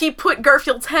proof? So he put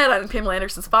Garfield's head on Pamela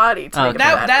Anderson's body. To make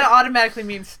that automatically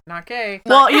means not gay.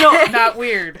 Well, not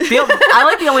weird. I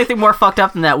like the only thing more fucked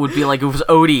up than that would be like if it was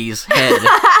Odie's head.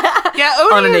 Yeah,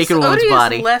 Odie on a naked woman's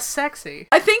body. Is less sexy.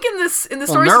 I think in the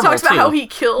story he talks about how he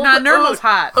killed. Nurmle's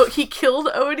hot. Oh, he killed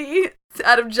Odie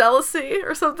out of jealousy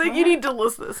or something. What? You need to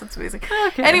listen to this. It's amazing.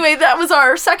 Okay. Anyway, that was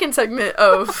our second segment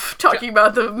of talking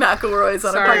about the McElroys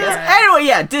on a podcast. Anyway,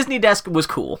 yeah, Disney Desk was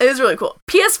cool. It was really cool.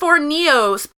 PS4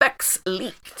 Neo specs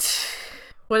leaked.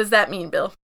 What does that mean,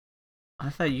 Bill? I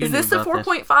thought you Is this the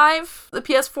 4.5? The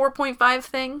PS 4.5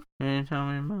 thing? Can you tell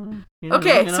me more?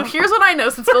 Okay, so here's what I know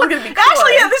since Bill's gonna be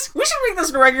Actually, yeah, we should make this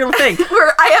a regular thing.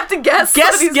 Where I have to guess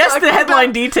the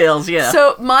headline details, yeah.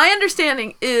 So my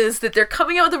understanding is that they're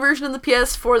coming out with a version of the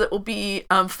PS4 that will be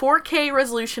 4K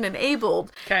resolution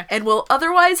enabled, and will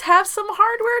otherwise have some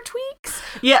hardware tweaks.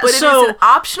 Yeah, but so it is an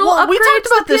optional upgrade we talked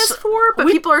about to the this. PS4, but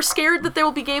people are scared that there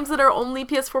will be games that are only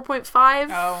PS 4.5.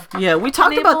 Oh. Yeah, we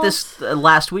talked about this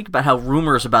last week about how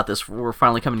rumors about this were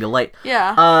finally coming to light.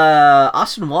 Yeah.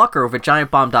 Austin Walker over at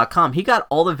GiantBomb.com, he got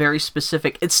all the very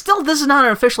specific. This is not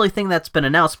an officially thing that's been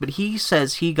announced, but he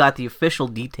says he got the official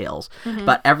details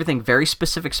about everything, very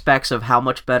specific specs of how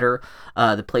much better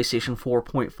the PlayStation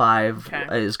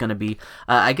 4.5 is going to be.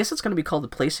 I guess it's going to be called the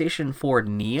PlayStation 4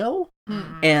 Neo,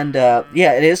 and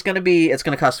it's going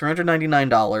to cost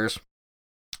 $399.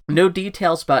 No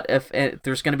details about if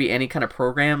there's going to be any kind of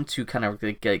program to kind of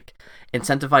like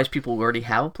incentivize people who already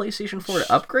have a PlayStation 4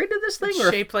 to upgrade to this thing.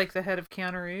 Or shaped like the head of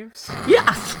Keanu Reeves. Yeah.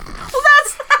 Well,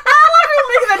 that's...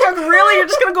 making that joke. Really? You're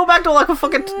just going to go back to like a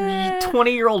fucking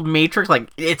 20-year-old Matrix? Like,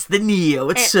 it's the Neo.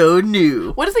 It's so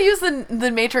new. What if they use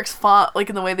the Matrix font like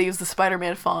in the way they use the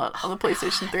Spider-Man font on the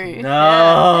PlayStation 3?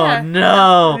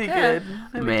 No. That'd be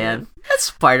good. Man, that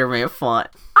Spider-Man font.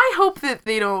 I hope that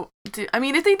they don't do... I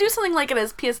mean, if they do something like it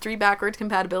as PS3 backwards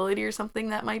compatibility or something,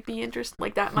 that might be interesting.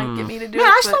 Like, that might get me to do it. Yeah,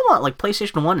 I still want, like,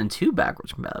 PlayStation 1 and 2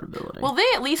 backwards compatibility. Well, they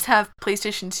at least have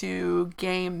PlayStation 2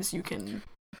 games you can...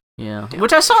 Yeah.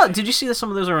 Which I saw... Did you see that some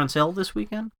of those are on sale this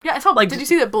weekend? Yeah, I saw... Like, did you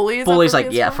see that Bully is Bully's, like,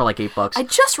 for like $8. I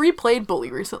just replayed Bully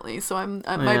recently, so my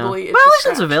Bully... Well, at least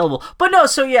it's available. But no,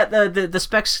 so yeah, the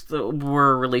specs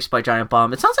were released by Giant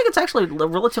Bomb. It sounds like it's actually a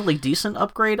relatively decent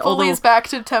upgrade. Bully is back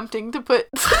to attempting to put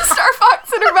Star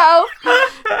Fox in her mouth.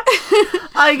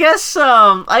 I guess,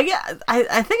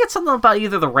 I think it's something about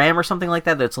either the RAM or something like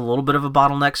that that's a little bit of a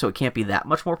bottleneck, so it can't be that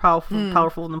much more powerful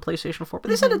than PlayStation 4. But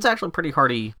they said it's actually a pretty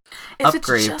hardy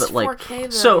upgrade. It's just but like 4K, though,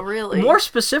 so really. More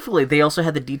specifically, they also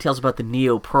had the details about the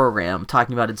Neo program,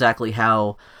 talking about exactly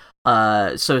how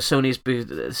so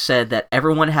Sony's said that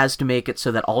everyone has to make it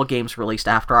so that all games released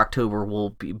after October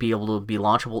will be able to be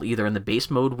launchable either in the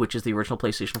base mode, which is the original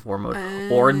PlayStation 4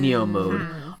 mode, or Neo mode.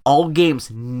 All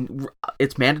games,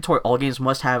 it's mandatory, all games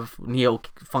must have Neo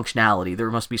functionality.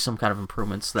 There must be some kind of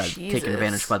improvements that take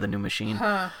advantage by the new machine,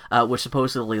 which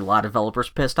supposedly a lot of developers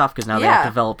pissed off because now they have to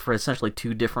develop for essentially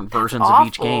two different versions of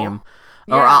each game.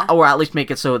 Yeah. Or at least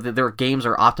make it so that their games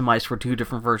are optimized for two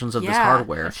different versions of this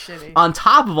hardware. On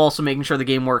top of also making sure the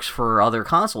game works for other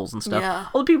consoles and stuff. Yeah.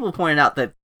 Well, the people pointed out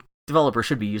that developers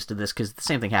should be used to this because the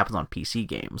same thing happens on PC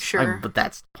games. Sure. But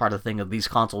that's part of the thing of these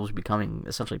consoles becoming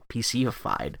essentially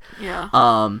PC-ified.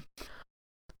 Yeah.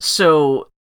 So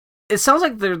it sounds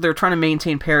like they're trying to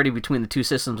maintain parity between the two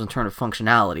systems in terms of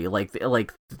functionality.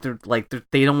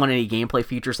 They don't want any gameplay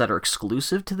features that are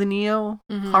exclusive to the Neo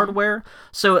hardware.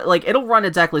 So like it'll run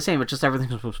exactly the same. It's just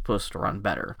everything's supposed to run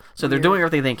better. So they're doing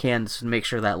everything they can to make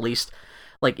sure that at least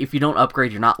like if you don't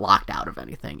upgrade, you're not locked out of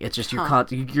anything. It's just your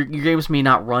games may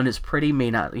not run as pretty,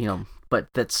 may not But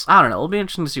that's, I don't know, it'll be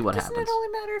interesting to see what happens. Doesn't it only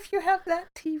matter if you have that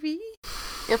TV?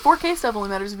 Yeah, 4K stuff only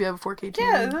matters if you have a 4K TV.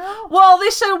 Yeah, no. Well, they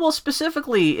said,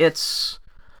 specifically,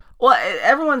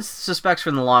 everyone suspects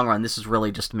in the long run, this is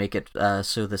really just to make it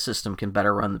so the system can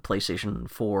better run the PlayStation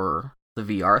 4, the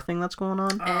VR thing that's going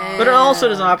on. But it also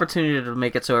is an opportunity to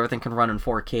make it so everything can run in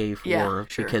 4K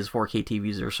because 4K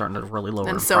TVs are starting to really lower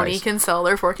in price. And Sony can sell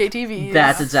their 4K TVs.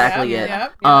 That's exactly it.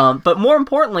 Yep. But more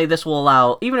importantly, this will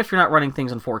allow, even if you're not running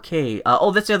things in 4K,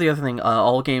 that's the other thing,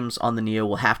 all games on the Neo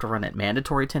will have to run at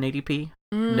mandatory 1080p,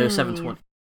 no 720.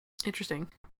 Interesting.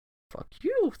 Fuck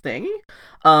you, thingy.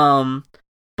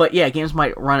 But yeah, games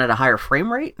might run at a higher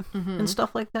frame rate and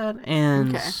stuff like that,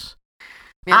 and... Okay.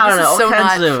 Man, I don't know, so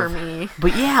not for me.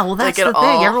 But yeah, well, that's the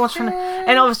thing. Everyone's trying to,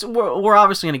 and we're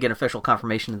obviously going to get official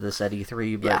confirmation of this at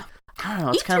E3. But I don't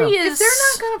know. It's kind of if they're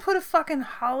not going to put a fucking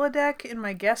holodeck in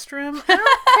my guest room, I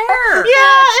don't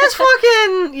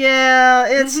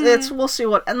care. It's we'll see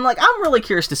what. And like, I'm really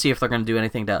curious to see if they're going to do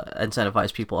anything to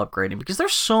incentivize people upgrading because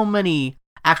there's so many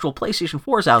actual PlayStation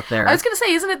 4s out there. I was gonna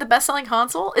say, isn't it the best-selling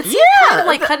console? It's kind of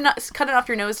like cutting off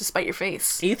your nose to spite your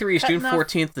face. E3 is June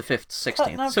 14th to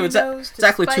 16th, so it's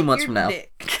exactly 2 months from now.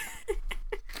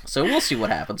 So we'll see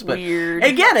what happens. But Weird.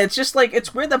 Again, it's just like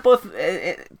it's weird that both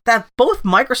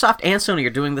Microsoft and Sony are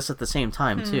doing this at the same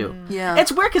time too. Yeah,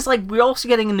 it's weird because like we're also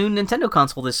getting a new Nintendo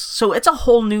console so it's a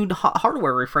whole new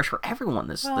hardware refresh for everyone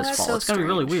this fall. so It's gonna be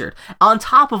really weird. On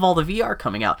top of all the VR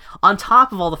coming out, on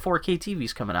top of all the 4K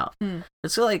TVs coming out,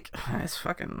 it's like it's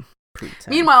fucking.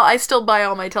 Meanwhile, I still buy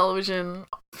all my television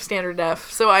standard def,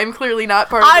 so I'm clearly not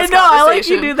part of this conversation. I like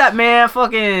you do that, man.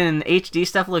 Fucking HD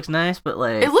stuff looks nice, but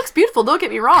like it looks beautiful. Don't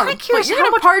get me wrong. But you're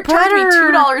gonna charge me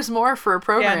 $2 more for a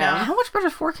program. Yeah, no. How much better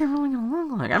is 4K really gonna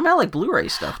look like? I mean, I like Blu-ray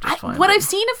stuff just fine. What I've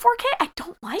seen in 4K, I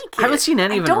don't like it. I haven't seen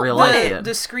any of it in real life yet.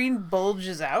 The screen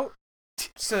bulges out,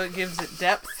 so it gives it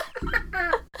depth.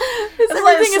 It's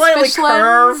like slightly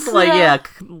curved,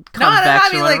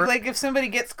 convex or whatever. like if somebody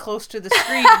gets close to the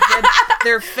screen, then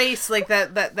their face like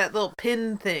that little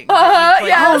pin thing.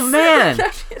 Oh man,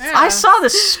 I saw the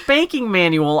spanking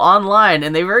manual online,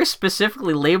 and they very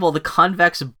specifically label the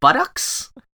convex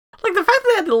buttocks. Like the fact that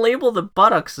they had to label the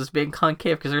buttocks as being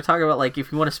concave because they're talking about like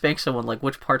if you want to spank someone, like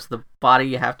which parts of the body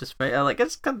you have to spank. Like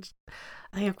it's kind of.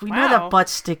 Like, we know that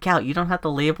butts stick out. You don't have to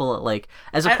label it like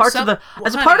as opposed to the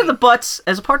part of the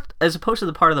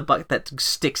butt that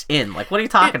sticks in. Like, what are you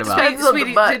talking about? Depends on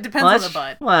the butt. It depends on the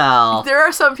butt. Well, there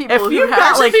are some people who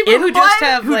have like people who just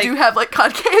have do have like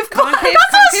concave butts.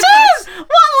 That's what it says. Well,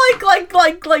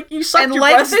 like you suck your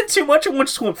breath in too much and one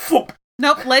just went whoop.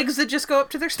 Nope, legs that just go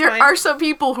up to their spine. There are some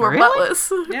people who are buttless,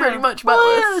 pretty much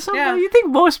buttless. You think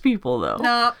most people though?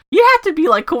 No, you have to be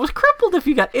like crippled if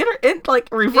you got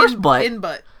reverse butt. In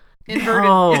butt.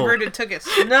 Inverted tuchus.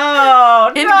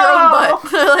 No, ingrown butt.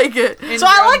 I like it. So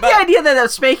I like the idea that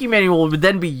spanking manual would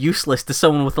then be useless to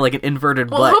someone with like an inverted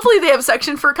butt. Well, hopefully they have a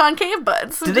section for concave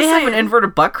butts. Do they have an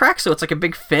inverted butt crack so it's like a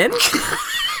big fin?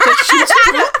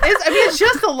 It's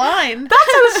just a line. That's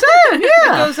what it said.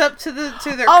 Yeah, it goes up to their.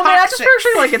 Oh man, I just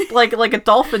picturing like a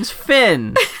dolphin's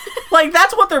fin. Like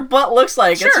that's what their butt looks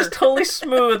like. Sure. It's just totally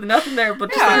smooth, nothing there, but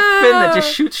just like a fin that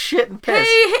just shoots shit and piss.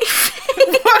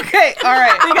 Okay, all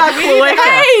right. They got cloaca.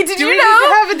 Hey, did you know? We need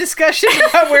to have a discussion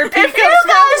about where pee comes from. If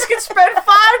you guys can spend $5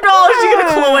 to get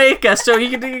a cloaca, so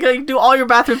you can do all your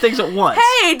bathroom things at once.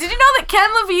 Hey, did you know that Ken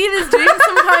Levine is doing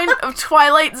some kind of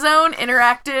Twilight Zone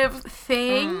interactive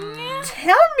thing?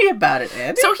 Tell me about it,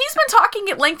 Andy. So he's been talking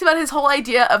at length about his whole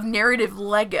idea of narrative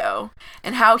Lego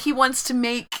and how he wants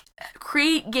to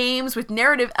create games with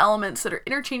narrative elements that are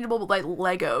interchangeable like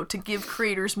Lego to give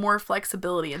creators more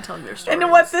flexibility in telling their stories. And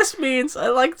what this means, I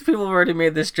like the people who've already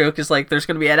made this joke, is like there's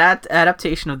going to be an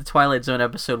adaptation of the Twilight Zone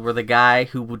episode where the guy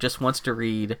who just wants to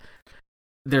read,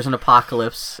 there's an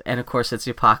apocalypse, and of course it's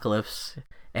the apocalypse,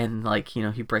 and like,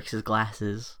 he breaks his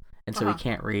glasses. And so he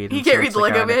can't read. He can't read the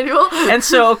Lego manual. And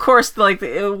so, of course, like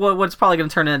what's probably going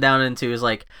to turn it down into is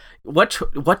like, what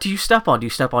do you step on? Do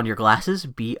you step on your glasses?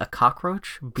 B, a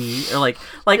cockroach? B, or like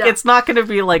it's not going to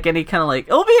be like any kind of like.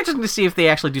 It'll be interesting to see if they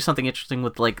actually do something interesting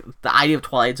with like the idea of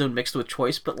Twilight Zone mixed with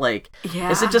choice. But like,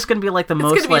 is it just going to be like the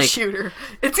most It's going to be like a shooter.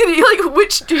 It's going to be like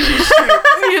which do you shoot?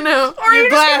 Or your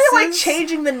glasses. Just like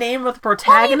changing the name of the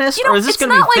protagonist, or is this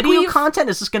going to be video content?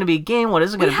 Is this going to be a game? What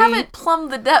is it going to be? We haven't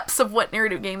plumbed the depths of what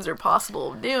narrative games are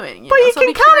possible of doing. But you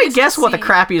can kind of guess what the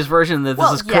crappiest version of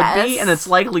this could be, and it's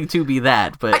likely to be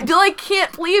that. But I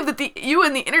can't believe that you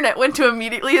and the internet went to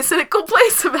immediately a cynical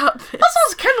place about this. Also,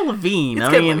 it's Ken Levine.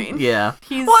 Ken Levine. Yeah.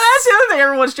 Well, that's the other thing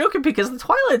everyone's joking because the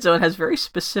Twilight Zone has very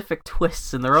specific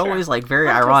twists, and they're always like very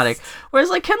ironic. Whereas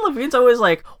like Ken Levine's always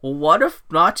like, well, what if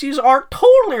Nazis aren't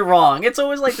totally wrong? It's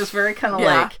always like this very kind of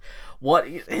like, what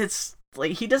it's.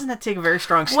 Like, he doesn't have to take a very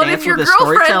strong stance with his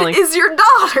storytelling. What if your girlfriend is your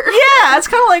daughter? Yeah, it's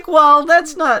kind of like, well,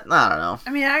 that's not, I don't know.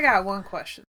 I mean, I got one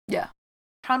question. Yeah.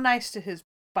 How nice do his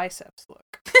biceps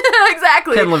look?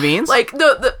 Exactly. Ken Levine's? Like,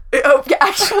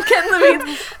 actual Ken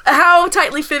Levine's. How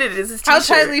tightly fitted is his t-shirt?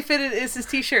 How tightly fitted is his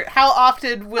t-shirt? How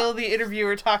often will the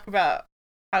interviewer talk about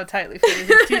how tightly fitted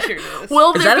his t-shirt is?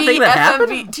 Will there be FMV?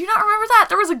 Happened? Do you not remember that?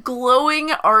 There was a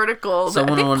glowing article Someone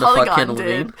that I think wanted to fuck Polygon Ken did,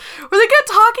 Levine? where they kept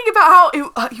talking about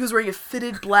how he was wearing a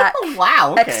fitted black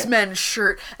okay. X-Men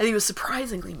shirt, and he was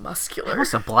surprisingly muscular. I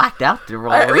must have blacked out there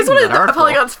while it was reading one of that article.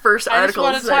 Polygon's first articles.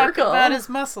 I just want to talk about his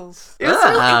muscles. It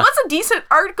was a decent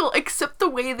article, except the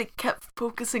way they kept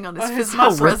focusing on his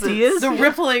physical presence. He is? The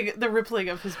rippling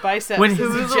of his biceps. When is he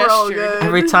a gesture.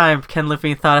 Every time Ken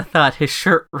Levine thought a thought, his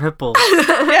shirt rippled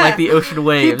like the ocean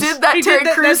waves. He did that Terry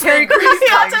Crews thing.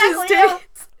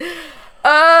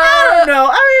 I don't know. I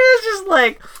mean, it's just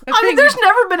like there's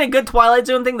never been a good Twilight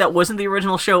Zone thing that wasn't the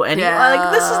original show anyway. Yeah.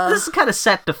 Like this is kind of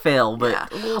set to fail,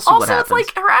 but we'll see also, what happens.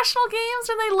 it's like Irrational Games,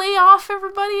 and they lay off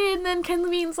everybody, and then Ken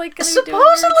Levine's like gonna be doing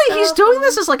supposedly weird he's stuff, doing and-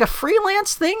 this as like a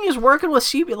freelance thing. He's working with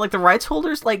CB, like the rights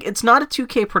holders. Like it's not a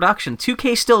 2K production.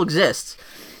 2K still exists.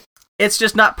 It's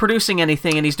just not producing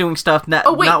anything, and he's doing stuff.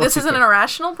 Oh wait, not this with isn't 2K. an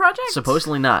Irrational project?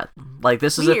 Supposedly not. Like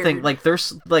this is a thing. Weird.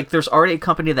 There's already a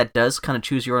company that does kind of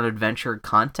choose your own adventure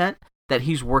content that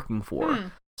he's working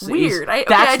for. So Weird. I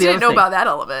the didn't other know thing. about that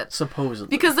element. Supposedly,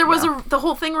 Because there was the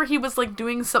whole thing where he was like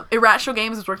doing some Irrational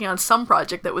Games was working on some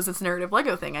project that was this narrative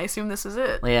Lego thing. I assume this is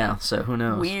it. Yeah. So who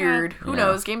knows? Weird. Who Yeah.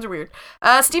 knows? Games are weird.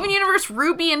 Steven Universe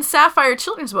Ruby and Sapphire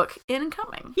children's book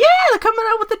incoming. Yeah, they're coming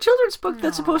out with a children's book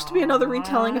that's supposed to be another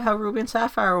retelling of how Ruby and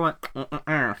Sapphire went.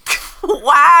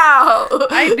 Wow.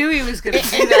 I knew he was going to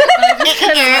do that, but I just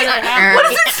kind of let it happen. What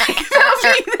does it say about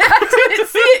me that I didn't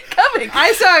see it coming?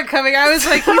 I saw it coming. I was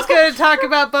like, he's going to talk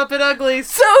about Bumpin' Uglies.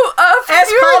 So, for It's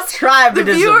called the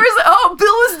tribalism. viewers,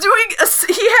 Bill was doing,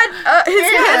 he had his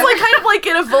hands like kind of like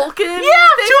in a Vulcan. Yeah,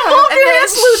 thing, two Vulcan and then hand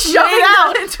salutes shoving made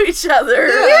out. them into each other.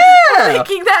 Yeah.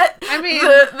 Making that, I mean,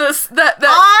 that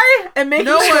I am making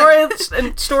No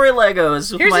story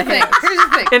Legos with Here's my the thing. hands. Here's the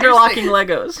thing. Interlocking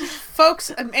Legos.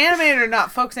 Folks, animated or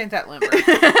not, folks ain't that limber.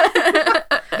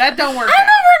 That don't work I out.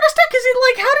 never understood because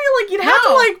how do you you'd have to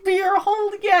No. be your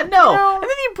whole no. And then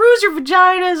you bruise your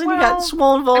vaginas and you got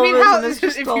swollen vulvas. I mean, how and it's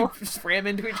if just all... you ram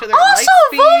into each other at Also, light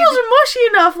speed, vulvas are mushy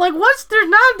enough. Like,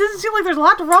 doesn't seem like there's a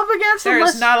lot to rub against there's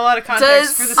unless, not a lot of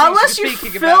context for the things unless you're you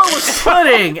speaking fill about. it with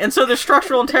pudding, and so there's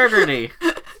structural integrity.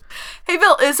 Hey,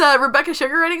 Bill, is Rebecca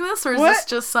Sugar writing this, or is this What?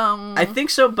 just some... I think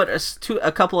so, but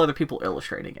a couple other people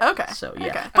illustrating it. Okay. So, yeah.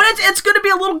 Okay. But it's going to be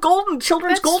a little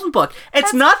children's golden book. It's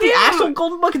that's not cute. the actual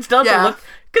golden book. It's done Yeah. to look...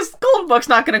 Because golden book's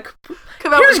not going to...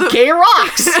 Come out Here's with the- gay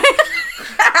rocks!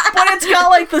 But it's got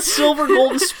like the silver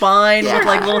golden spine with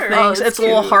like little sure. things. Oh, it's a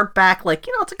little cute. hardback, like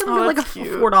it's gonna be like a that's cute.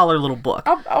 $4 little book.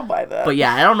 I'll buy that. But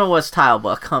yeah, I don't know what's tile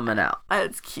book coming out.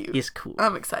 That's cute. He's cool.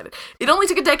 I'm excited. It only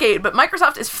took a decade, but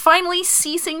Microsoft is finally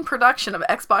ceasing production of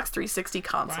Xbox 360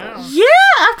 consoles. Yeah,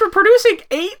 after producing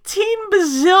 18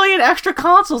 bazillion extra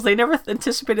consoles, they never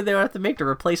anticipated they would have to make to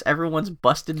replace everyone's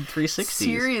busted 360s.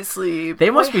 Seriously. They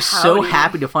must boy, be so howdy.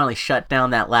 happy to finally shut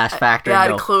down that last factory. Yeah,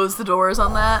 and to go, close the doors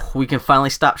on that. we can finally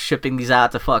stop shipping these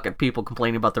out to fucking people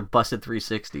complaining about their busted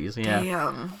 360s. Yeah.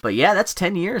 Damn. But yeah, that's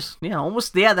 10 years. Yeah,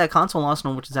 almost. Yeah, that console launched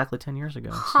almost exactly 10 years ago.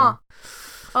 Huh.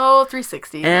 So. Oh,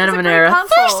 360. End It's of a an great era. console.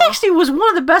 360 was one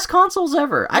of the best consoles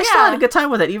ever. I still Yeah. had a good time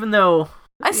with it, even though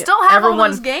I still have all everyone.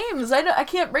 those games. I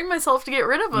can't bring myself to get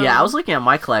rid of them. Yeah, I was looking at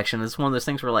my collection. It's one of those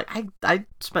things where, like, I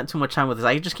spent too much time with this.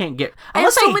 I just can't get... I have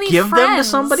Unless so I many give them to friends.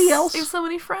 somebody else. I have so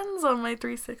many friends on my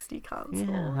 360 console.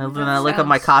 Yeah, and then I look up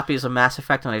my copies of Mass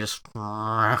Effect and I just...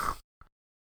 I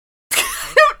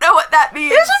don't know what that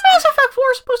means. Isn't Mass Effect 4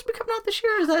 supposed to be coming out this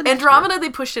year? Is that next Andromeda, they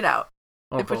pushed it out.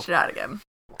 year? They pushed it out again.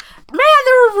 Man,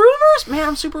 there were rumors. Man,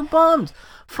 I'm super bummed.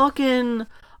 Fucking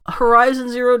Horizon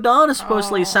Zero Dawn is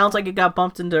supposedly sounds like it got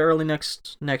bumped into early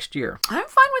next year. I'm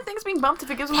fine with things being bumped if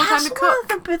it gives them more time to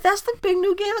cook. That's the big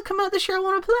new game that come out this year. I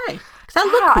want to play. 'Cause that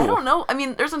look Yeah, cool. I don't know. I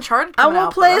mean, there's Uncharted I coming want out,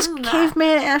 to play but as other than that-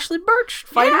 caveman Ashley Birch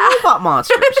fighting Yeah. robot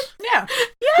monsters. Yeah.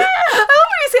 Yeah, I love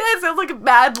when you say that. It sounds like a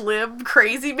bad lib,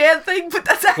 crazy man thing, but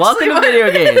that's actually Welcome to what video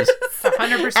it games. is.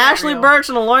 100% Ashley real. Birch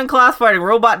in a loincloth fighting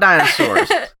robot dinosaurs.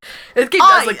 This game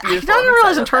I does look beautiful. didn't I'm realize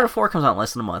excited Uncharted about 4 comes out in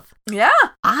less than a month. that. Yeah.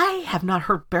 I have not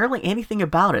heard barely anything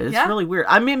about it. It's Yeah. really weird.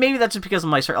 I mean, maybe that's just because of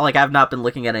my I've not been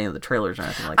looking at any of the trailers or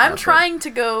anything like that. I'm trying to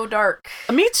go dark.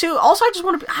 Me too. Also, I just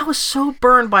want to. I was so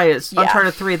burned by it, Yeah.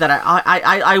 Uncharted 3 that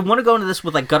I want to go into this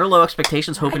with like gutter low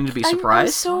expectations, hoping to be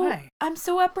surprised. Why? I'm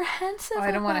so apprehensive. Oh,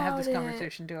 I don't want to have this about it.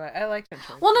 conversation, do I? I like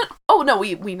Uncharted. Well, no. Oh no,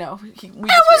 we know. It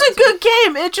was a good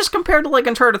game. It just compared to like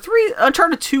Uncharted 3,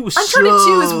 Uncharted 2 was Uncharted so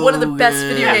 2 is one of the best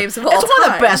video good. games of all It's one of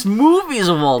time. the best movies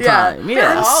of all time. I'm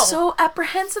Yeah. so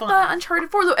apprehensive about Uncharted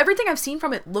 4, though everything I've seen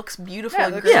from it looks beautiful Yeah,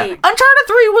 and it great. looks Yeah. Uncharted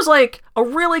 3 was like a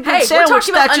really good Hey, we're sandwich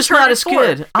talking about that's just Uncharted not as 4.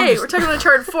 good. Hey, we're talking about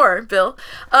Uncharted 4, Bill.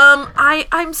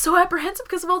 I'm so apprehensive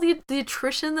because of all the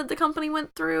attrition that the company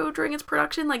went through during its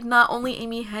production. Like, not only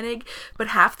Amy Hennig, but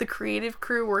half the creative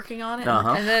crew working on it.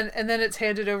 Uh-huh. And then it's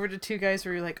handed over to two guys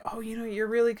where you're like, oh, you know what you're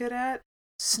really good at?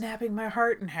 Snapping my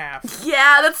heart in half.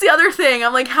 Yeah, that's the other thing.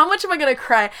 I'm like, how much am I gonna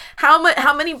cry? How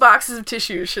many boxes of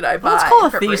tissue should I buy? Well, it's called in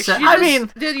a preparation? thesis. I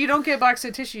mean- dude, you don't get a box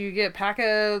of tissue. You get a pack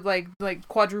of like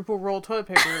quadruple roll toilet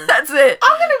paper. That's it.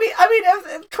 I'm gonna be. I mean,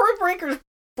 if Troy Breaker's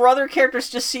brother character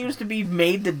just seems to be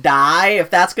made to die. If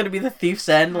that's going to be the thief's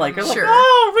end, like, Sure. like,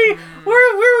 oh,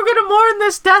 we're going to mourn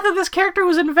this death of this character who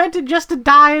was invented just to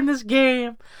die in this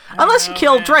game. Unless you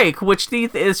kill Drake, which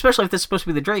especially if this is supposed to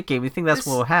be the Drake game, you think that's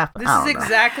what will happen. This is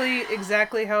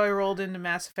exactly how I rolled into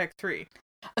Mass Effect 3.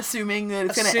 Assuming that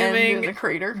it's going to end in a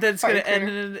crater. That's going to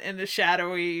end in a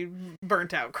shadowy,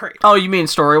 burnt out crater. Oh, you mean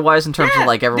story-wise in terms of,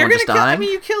 like, everyone just dying?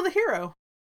 You kill the hero.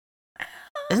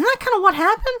 Isn't that kind of what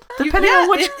happened? Depending on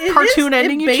which cartoon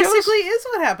ending you chose? It basically is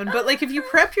what happened. But, like, if you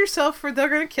prep yourself for they're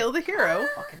going to kill the hero.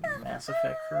 Fucking Mass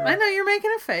Effect 3. I know, you're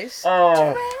making a face.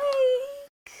 Oh.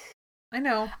 I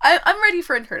know. I'm ready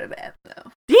for Inferno to end,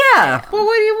 though. Yeah. Well,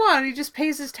 what do you want? He just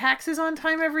pays his taxes on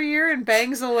time every year and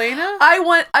bangs Elena? I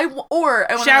want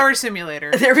Shower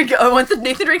Simulator. There we go. I want the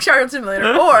Nathan Drake Shower Simulator.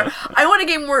 Or I want a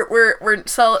game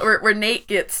where Nate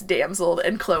gets damseled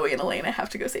and Chloe and Elena have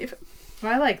to go save him.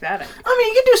 Well, I like that idea. I mean,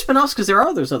 you could do spin-offs because there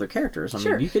are those other characters. I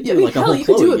mean, you could do like a whole you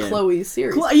could do a game. Chloe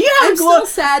series. I'm still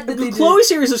sad that the Chloe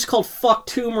series is called Fuck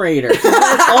Tomb Raider.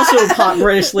 It's also a hot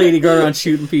British lady going around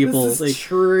shooting people. This is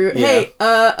true. Yeah.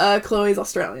 Hey, Chloe's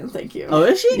Australian. Thank you. Oh,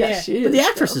 is she? Yeah, she is. But the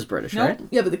actress is British, right?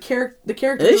 Yeah, but the character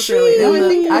is Australian.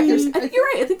 she? I think you're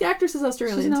right. I think the actress is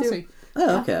Australian too.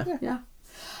 Oh, okay. Yeah.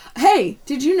 Hey,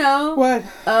 did you know? What?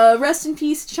 Rest in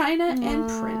peace, China and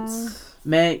Prince.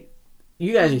 Man,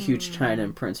 you guys are huge China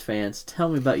and Prince fans. Tell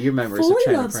me about your memories of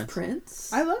China and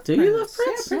Prince. I love Do Prince. you love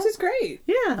Prince? Yeah, Prince is great.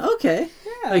 Yeah, okay.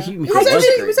 Yeah. Like, It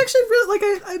was actually really, like,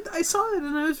 I saw it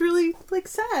and I was really, like,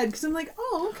 sad because I'm like,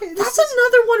 oh, okay. That's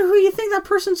another one who you think that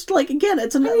person's, like, again,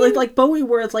 it's like Bowie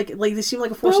where it's like they seem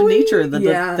like a force of nature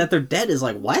that they're dead is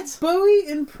like, what? Bowie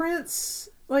and Prince,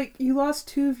 like, you lost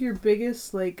two of your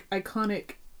biggest, like,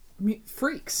 iconic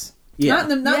freaks. Yeah.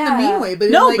 Not in the mean way, but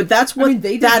but that's what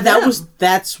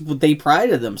that's what they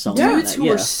prided themselves on. Dudes who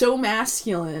were so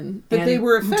masculine that they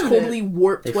were effeminate. Totally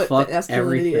warped they what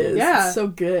masculinity is. Yeah, it's so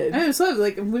good. I just love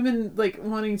like women like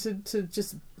wanting to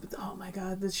just. Oh my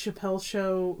god, this Chappelle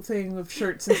Show thing of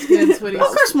shirts and skins. When he's of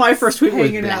course, my first tweet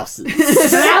was blouses.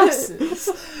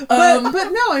 But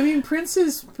no, I mean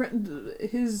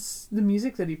the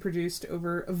music that he produced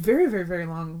over a very, very, very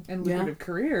long and lucrative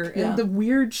career, and the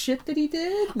weird shit that he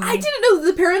did. I didn't know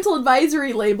that the Parental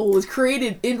Advisory label was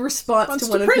created in response to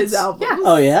one of his albums. Yeah.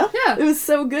 Oh yeah, yeah, it was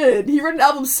so good. He wrote an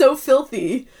album so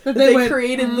filthy that they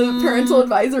created the Parental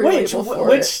Advisory label for it.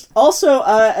 Which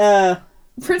also,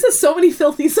 Prince has so many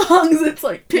filthy songs. It's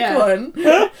like pick one.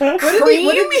 Cream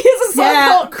is a song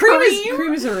called Cream.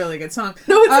 Cream is a really good song.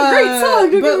 No, it's a great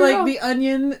song. But like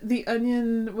the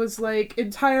Onion was like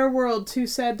entire world too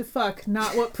sad to fuck,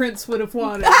 not what Prince would have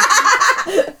wanted.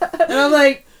 And I'm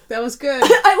like, that was good.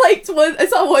 I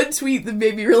saw one tweet that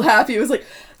made me real happy. It was like,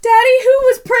 Daddy, who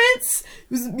was Prince?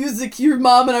 It was the music your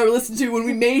mom and I were listening to when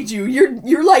we made you.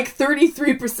 You're like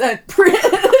 33% Prince.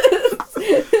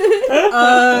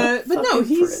 But no,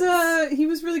 he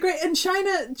was really great. And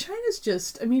China's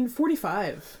just, I mean,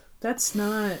 45. That's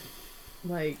not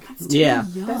like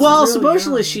well,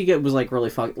 supposedly she was like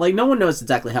really fucked. Like no one knows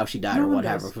exactly how she died or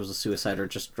whatever. If it was a suicide or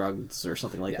just drugs or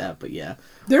something like that. But yeah,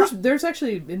 there's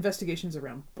actually investigations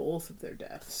around both of their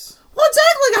deaths. Well,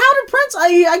 exactly. Like, how did Prince?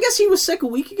 I guess he was sick a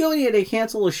week ago and he had to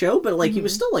cancel a show, but like he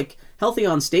was still like healthy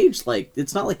on stage. Like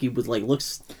it's not like he was like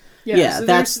looks. Yeah, so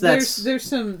that's there's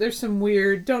some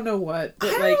weird, don't know what. I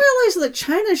didn't realize that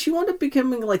China, she wound up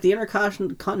becoming like the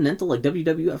Intercontinental like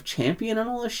WWF champion and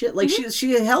all this shit. Like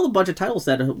she held a bunch of titles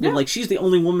that like she's the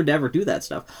only woman to ever do that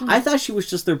stuff. I thought she was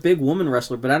just their big woman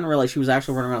wrestler, but I didn't realize she was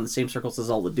actually running around the same circles as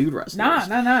all the dude wrestlers.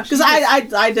 Nah. Because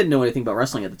I didn't know anything about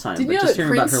wrestling at the time, but just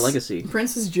hearing about her legacy.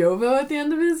 Prince is Jovo at the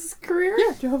end of his career.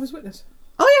 Yeah, Jehovah's Witness.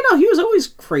 Oh yeah, no, he was always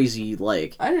crazy.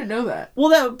 Like I didn't know that. Well,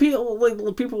 that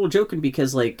people were joking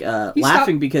because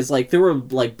laughing because like there were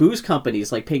like booze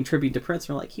companies like paying tribute to Prince.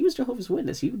 And they're like, he was Jehovah's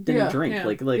Witness. He didn't drink.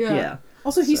 Yeah.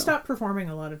 Also, he stopped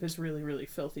performing a lot of his really, really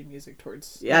filthy music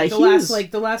towards the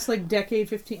last decade,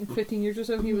 15 years or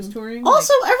so he was touring.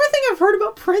 Also, everything I've heard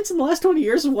about Prince in the last 20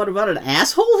 years is what about an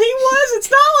asshole he was.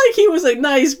 It's not like he was a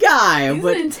nice guy,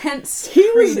 but an intense. He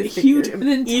was a huge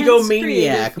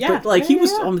egomaniac. But like he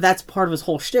was, that's part of his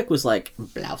whole shtick was like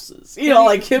blouses. You know,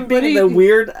 like him being the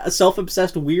weird,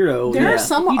 self-obsessed weirdo. There are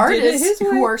some artists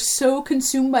who are so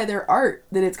consumed by their art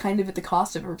that it's kind of at the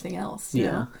cost of everything else. You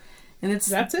know? And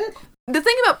that's it. The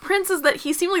thing about Prince is that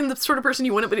he seemed like the sort of person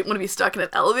you wouldn't want to be stuck in an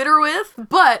elevator with,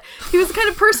 but he was the kind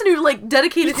of person who like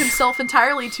dedicated himself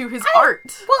entirely to his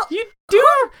art. Well, you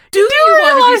want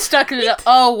to be stuck in it?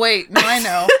 Oh wait, no, I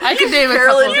know. I can name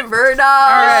Carolyn DeVerna.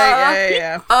 All right,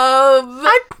 yeah.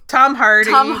 Tom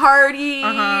Hardy.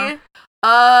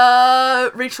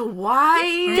 Rachel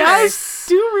Weisz. Guys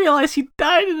do realize he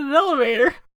died in an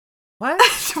elevator. What?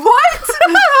 What?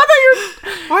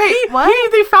 Wait,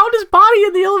 what? They found his body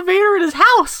in the elevator in his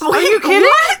house. Are you kidding?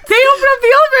 What? They opened up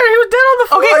the elevator. He was dead on the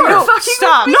floor. Okay, no, fucking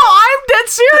stop. No, I'm dead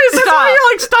serious. That's why Stop. you're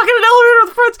like stuck in an elevator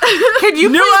with friends. Can you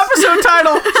New please- episode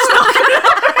title. Stuck in an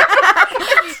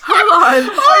Hold on.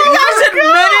 Are you guys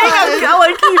admitting? I'm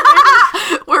like,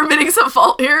 We're admitting some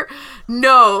fault here.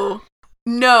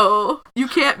 No, you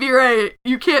can't be right.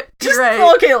 You can't be right.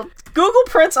 Okay, Google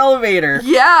Prince elevator.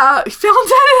 Yeah, found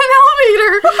dead in an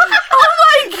elevator. Oh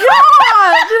my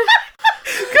god!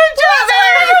 Good job,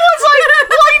 man. Everyone's like,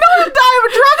 well, you know, he'll die of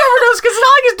a drug overdose because it's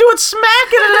not like he's doing smack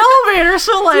in an elevator.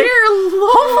 So, like, Dear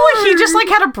Lord. hopefully he just like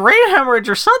had a brain hemorrhage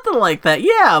or something like that.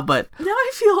 Yeah, but Now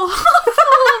I feel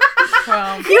awful.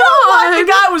 Well, you know what? The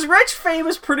God. guy was rich,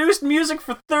 famous, produced music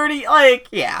for 30. Like,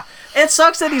 yeah, it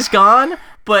sucks that he's gone.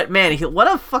 But man,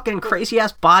 what a fucking crazy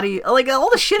ass body! Like all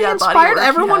the shit he Yeah, body inspired, work he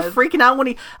everyone had. freaking out when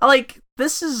he like.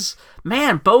 This is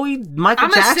man, Bowie, Michael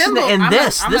I'm a Jackson, symbol. and I'm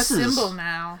this. I'm this a is symbol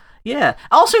now. yeah.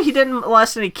 Also, he didn't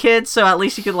molest any kids, so at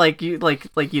least he could he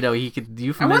could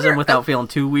euphemism without feeling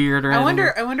too weird or anything.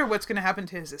 I wonder what's gonna happen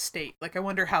to his estate. Like, I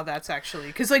wonder how that's actually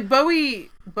because like Bowie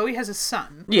has a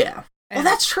son. Yeah. Well, And-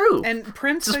 that's true. And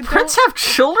Prince. Does I Prince don't- have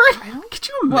children? Could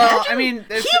you imagine? Well, I mean,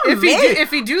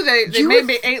 if he do, they You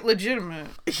maybe would- ain't legitimate.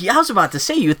 Yeah, I was about to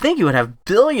say, you would think you would have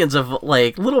billions of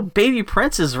like little baby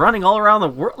princes running all around the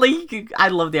world. Like, I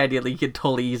love the idea that you could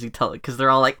totally easy tell it because they're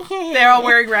all like, They're all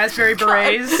wearing raspberry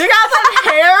berets. they got that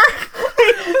hair.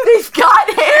 They've got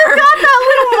hair. Got that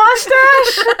little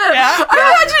mustache. Yeah. I'm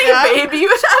imagining a baby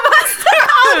with that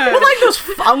mustache. With like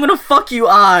those, I'm gonna fuck you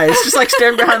eyes, just like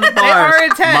staring behind the bars. are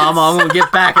intense. Mama, I'm gonna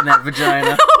get back in that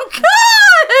vagina. Oh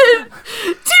God!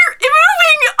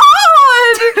 Moving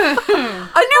on.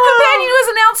 A new companion was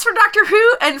announced for Doctor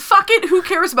Who, and fuck it, who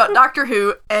cares about Doctor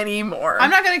Who anymore? I'm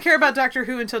not gonna care about Doctor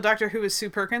Who until Doctor Who is Sue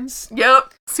Perkins.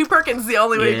 Yep, Sue Perkins is the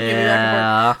only way you can get me back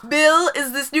Yeah. on board. Bill,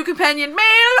 is this new companion male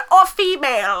or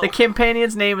female? The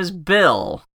companion's name is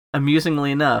Bill.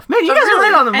 Amusingly enough, man, you Oh, guys really?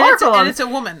 are right on the And mark. it's, and it's a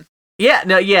woman. Yeah,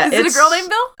 no, yeah. Is it a girl named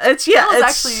Bill? It's yeah. Bill's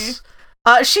It's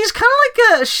actually- she's kind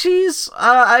of like a. She's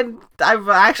I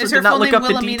actually Is her did not full look name up the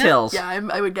Wilhelmina? details. Yeah,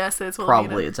 I would guess that it's Probably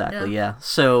Wilhelmina. exactly, yeah.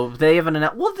 So they haven't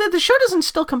announced. Well, the show doesn't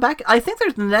still come back. I think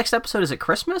there's the next episode is at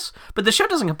Christmas, but the show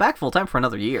doesn't come back full time for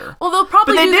another year. Well, they'll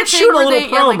probably But they do did the thing shoot a where little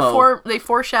they, promo. they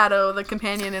foreshadow the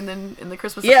companion and then in the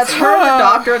Christmas Yeah, it's episode. her and the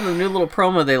doctor and the new little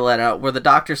promo they let out where the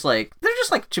doctor's like, they're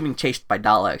just like being chased by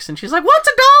Daleks, and she's like, "What's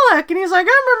a Dalek?" And he's like,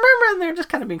 "I'm," and they're just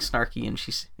kind of being snarky, and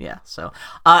she's so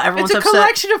everyone's It's a upset.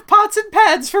 collection of pots and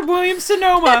pans from William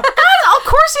Sonoma. And of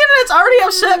course, the internet's already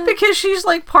upset because she's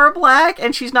like part black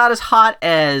and she's not as hot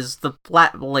as the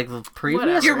black, like the previous.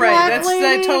 Whatever. You're black right. That's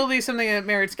lady. totally something that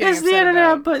Merritt's getting Is the upset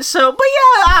internet, about. but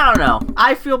yeah, I don't know.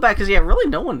 I feel bad because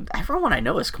really everyone I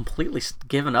know is completely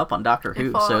given up on Doctor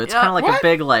Who, fall- so it's yeah. kind of like What? a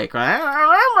big like.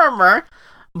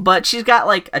 But she's got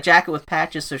like a jacket with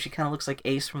patches, so she kind of looks like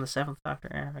Ace from the Seventh Doctor,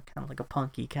 kind of like a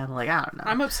punky, kind of like I don't know.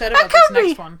 I'm upset That about this could be.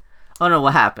 next one. Oh no,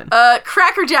 what happened?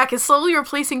 Cracker Jack is slowly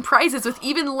replacing prizes with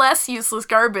even less useless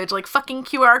garbage, like fucking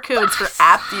QR codes for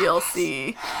app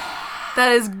DLC.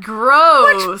 That is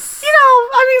gross.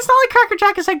 I mean, it's not like Cracker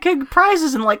Jack has had good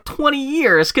prizes in like 20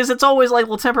 years because it's always like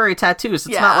little temporary tattoos.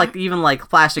 It's Yeah. not like even like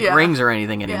plastic Yeah. rings or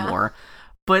anything Yeah. anymore.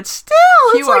 But still,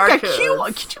 it's QR like a codes. QR.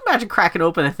 Could you imagine cracking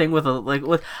open a thing with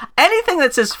with anything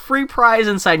that says free prize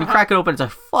inside and you crack it open? It's a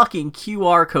fucking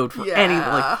QR code for any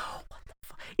like.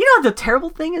 The terrible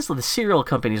thing is that the cereal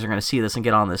companies are going to see this and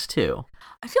get on this too.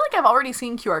 I feel like I've already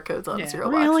seen QR codes on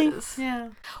cereal Really? boxes. Yeah.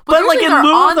 But like usually in they're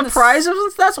lieu on of the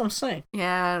prizes, that's what I'm saying.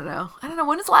 Yeah, I don't know.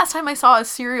 When was the last time I saw a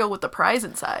cereal with the prize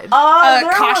inside?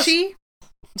 Kashi?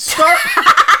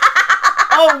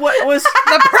 What was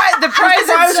The prize prize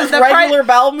inside is regular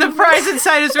bowel The movement? prize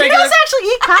inside is You regular. guys actually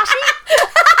eat kashi?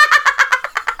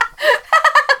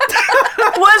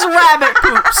 Was rabbit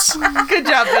poops. Good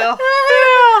job, Bill.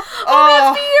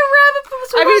 Oh, be a rabbit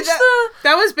poops. I mean,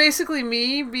 that was basically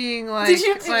me being like. Did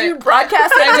you like,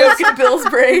 broadcast that joke in Bill's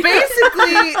brain?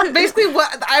 basically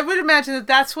what I would imagine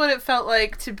that's what it felt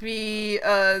like to be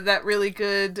that really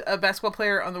good basketball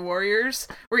player on the Warriors.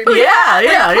 Where he puts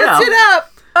it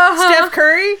up. Steph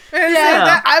Curry. And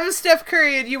Yeah. I was Steph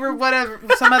Curry and you were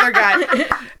some other guy.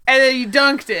 And then you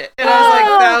dunked it. And I was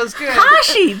like, that was good.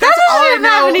 Kashi, that That's all I doesn't even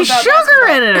have know any about sugar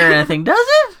basketball. in it or anything, does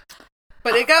it?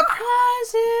 But it got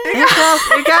prizes.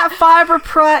 It got fiber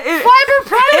prize. Fiber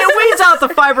prizes. It weeds out the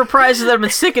fiber prizes that have been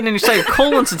sticking in your site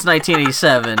colon since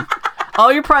 1987.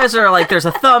 All your prizes are like there's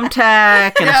a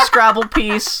thumbtack and a Scrabble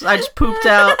piece I just pooped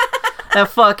out. that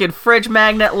fucking fridge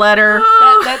magnet letter.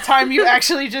 That time you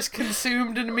actually just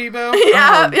consumed an amiibo.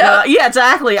 Yeah,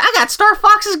 exactly. I got Star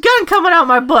Fox's gun coming out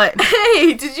my butt.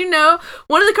 Hey, did you know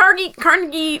one of the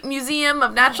Carnegie Museum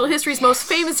of Natural History's most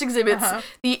famous exhibits,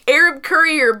 the Arab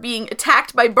courier being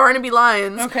attacked by Barnaby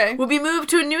lions, will be moved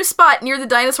to a new spot near the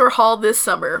Dinosaur Hall this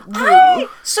summer.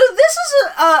 So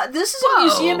this is a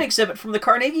museum exhibit from the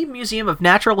Carnegie Museum of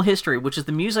Natural History, which is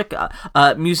the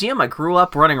museum I grew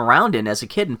up running around in as a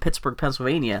kid in Pittsburgh,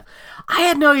 Pennsylvania. I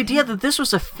had no idea that this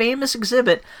was a famous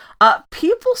exhibit.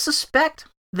 People suspect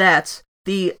that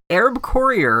the Arab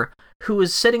courier who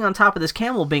is sitting on top of this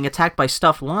camel being attacked by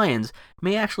stuffed lions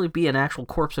may actually be an actual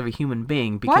corpse of a human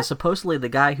being, because supposedly the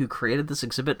guy who created this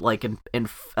exhibit, like in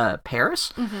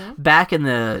Paris, back in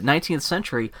the 19th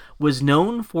century, was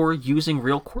known for using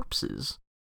real corpses.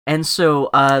 And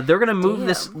so they're going to move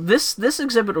this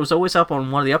exhibit was always up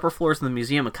on one of the upper floors of the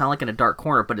museum, kind of like in a dark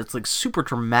corner, but it's like super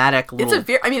dramatic.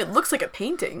 It looks like a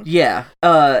painting. Yeah,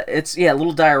 it's a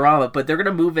little diorama, but they're going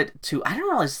to move it to, I didn't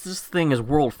realize this thing is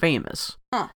world famous.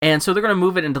 And so they're going to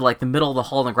move it into like the middle of the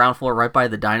hall on the ground floor, right by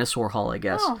the dinosaur hall, I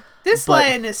guess. This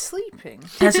lion is sleeping.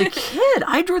 As a kid,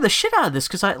 I drew the shit out of this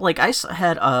because I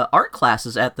had art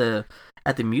classes at the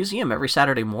museum every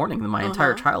Saturday morning my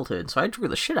entire childhood. So I drew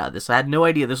the shit out of this. I had no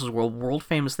idea this was a world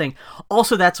famous thing.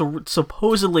 Also, that's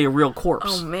supposedly a real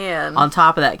corpse. Oh man! On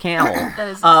top of that camel. That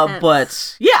is intense.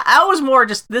 But yeah, I was more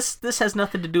just this has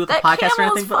nothing to do with the podcast or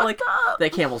anything. But like up.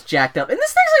 that camel's jacked up, and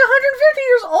this thing's like 150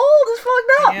 years old. It's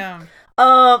fucked up. Yeah.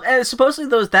 And supposedly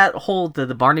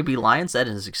the Barnaby lions, that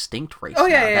is extinct race. Oh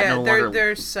yeah, now. yeah. That no longer...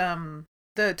 There's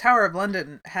the Tower of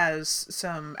London has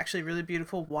some actually really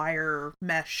beautiful wire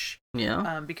mesh.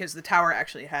 Yeah. Because the tower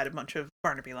actually had a bunch of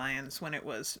Barnaby lions when it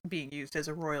was being used as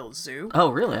a royal zoo. Oh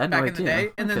really? I had back no in the idea.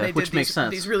 day, and then they Which did makes sense.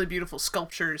 these really beautiful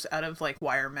sculptures out of like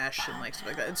wire mesh and like stuff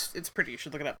like that. It's pretty. You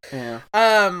should look it up. Yeah.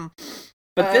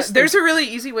 But there's a really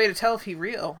easy way to tell if he's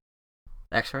real.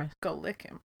 X-ray. Go lick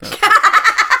him.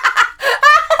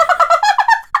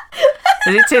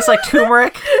 Does it taste like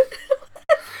turmeric?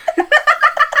 I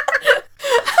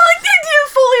like the idea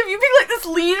fully of you being like this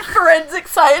lead forensic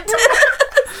scientist.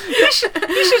 You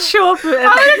should show up. I'm gonna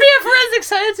be a forensic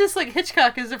scientist like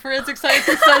Hitchcock is a forensic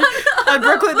scientist on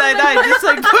Brooklyn Nine-Nine. Just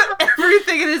like put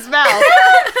everything in his mouth. Have you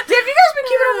guys been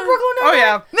keeping up with Brooklyn Nine-Nine? Oh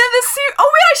yeah. Man, I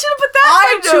should have put that.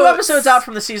 I in have 2 notes. episodes out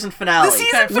from the season finale. The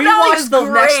season We finale watched is the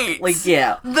great. next,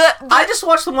 I just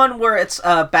watched the one where it's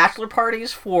bachelor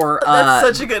parties for That's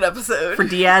such a good episode. for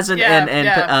Diaz and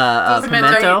That's a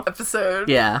Pimento great episode.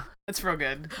 Yeah. It's real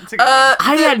good. It's a good one.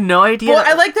 I had no idea.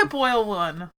 I like that Boyle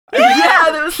one.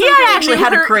 That was he so good. actually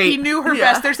had a great. He knew her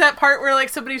best. There's that part where like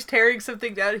somebody's tearing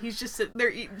something down. He's just sitting there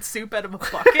eating soup out of a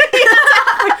bucket.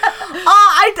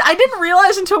 I didn't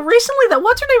realize until recently that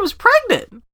what's her name was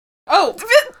pregnant. Oh,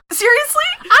 seriously?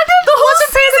 I didn't. The whole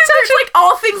season, there's like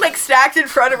all things like stacked in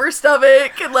front of her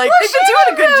stomach, and like they've been doing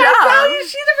a good job.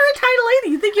 She's a very tiny lady.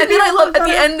 You think? And then I love at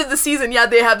the end of the season,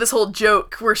 they have this whole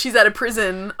joke where she's at a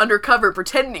prison undercover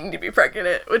pretending to be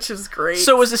pregnant, which is great.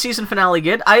 So was the season finale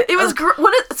good? It was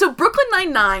so Brooklyn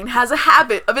Nine-Nine has a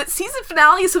habit of its season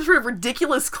finale is some sort of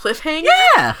ridiculous cliffhanger.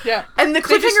 Yeah. And the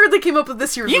cliffhanger they came up with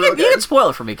this year was you can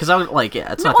spoil it for me because I was like,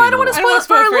 it's not. I don't want to spoil it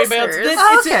for our listeners.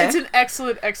 It's an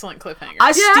excellent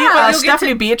cliffhanger.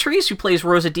 Stephanie Beatrice, who plays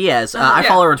Rosa Diaz, I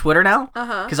follow her on Twitter now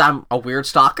because I'm a weird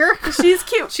stalker. She's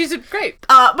cute. She's great.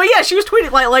 But yeah, she was tweeting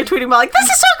tweeting about like, this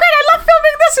is so great. I love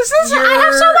filming this. I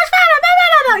have so much fun.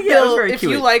 Yeah, it was very if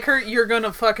cute. you like her, you're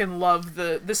gonna fucking love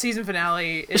the season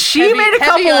finale. She made a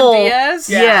couple. On Diaz.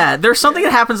 Yeah, there's something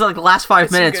that happens in like the last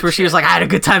 5 minutes where she was like, I had a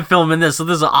good time filming this, so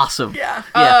this is awesome. Yeah.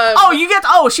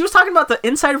 She was talking about the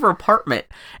inside of her apartment,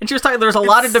 and she was talking. There's a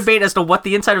lot of debate as to what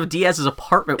the inside of Diaz's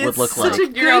apartment would look like. Such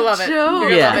a You're gonna love it.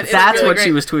 Yeah, that's what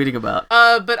she was tweeting about.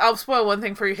 But I'll spoil one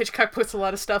thing for you. Hitchcock puts a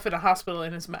lot of stuff in a hospital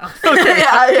in his mouth. Okay.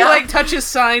 He like touches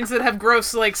signs that have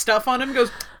gross like stuff on him.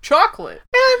 Goes chocolate.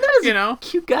 Man, that was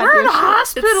cute goddamn We're in a shit.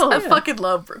 hospital. I fucking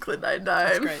love Brooklyn Nine-Nine.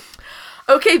 That's great.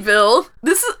 Okay, Bill.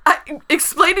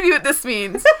 Explain to me what this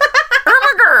means.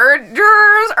 Ermagerd,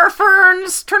 or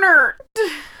ferns turnert.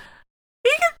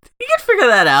 You can figure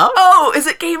that out. Oh, is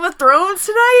it Game of Thrones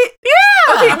tonight?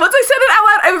 Yeah. Okay, once I said it out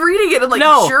loud, I'm reading it and like,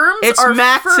 germs it's are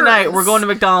Mac ferns. tonight. We're going to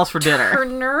McDonald's for dinner.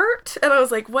 Turnert? And I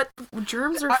was like, what?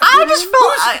 Germs are ferns? I just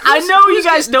felt... I know you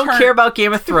guys don't turned? care about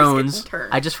Game of Thrones.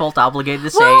 turned? I just felt obligated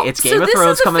to say it's Game of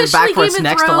Thrones coming back for its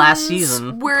next to last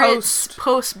season. Where it's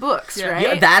post books, right?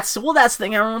 Yeah, that's the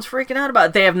thing everyone's freaking out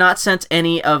about. They have not sent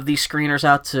any of these screeners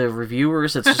out to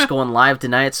reviewers. It's just going live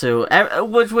tonight, so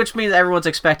which means everyone's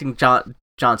expecting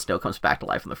Jon Snow comes back to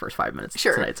life in the first 5 minutes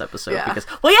Sure. of tonight's episode. Yeah. Because,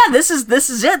 this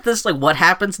is it. This is like what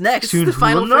happens next. It's the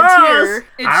final knows? frontier.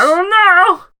 I don't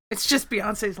know. It's just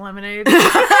Beyonce's Lemonade.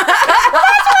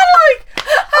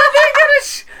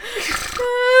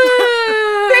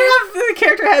 The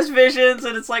character has visions,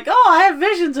 and it's like, oh, I have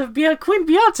visions of Queen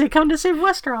Beyonce coming to save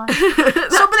Westeros.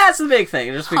 But that's the big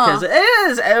thing, just because it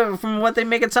is, from what they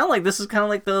make it sound like, this is kind of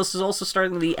like this is also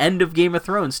starting the end of Game of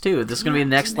Thrones too. This is going to be the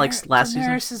next last season.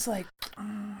 Daenerys is like,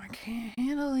 I can't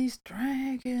handle these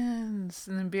dragons,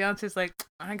 and then Beyonce's like,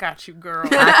 I got you, girl. I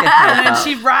can help And then out.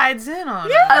 she rides in on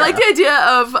it. I like the idea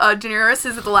of Daenerys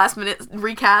is at the last minute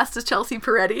recast as Chelsea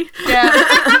Peretti. Yeah.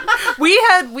 we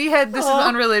had this is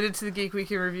unrelated to the Geek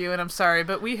Weekly review, and I'm sorry,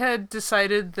 but we had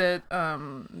decided that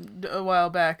a while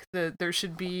back that there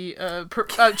should be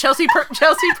Chelsea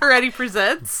Peretti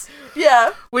Presents.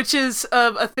 Yeah. Which is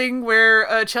a thing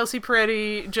where Chelsea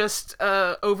Peretti just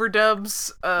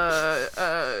overdubs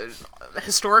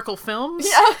historical films.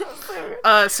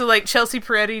 Yeah. So like Chelsea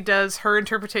Peretti does her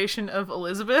interpretation of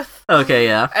Elizabeth. Okay,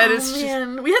 yeah. And it's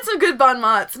we had some good bon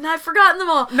mots, and I've forgotten them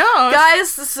all. No,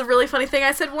 guys, this is a really funny thing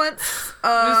I said once. It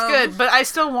was good, but I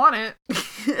still want it.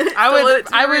 I would.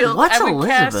 What's I would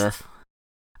Elizabeth?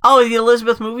 Oh, the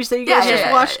Elizabeth movies that you guys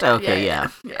just watched? Okay, yeah.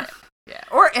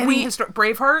 Or any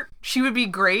Braveheart. She would be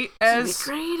great as.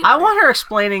 I want her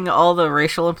explaining all the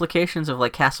racial implications of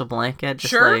like Casablanca,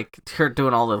 just like her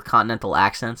doing all the continental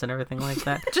accents and everything like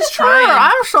that. Just trying.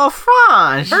 I'm so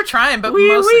French. Her trying, but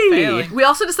mostly failing. We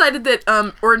also decided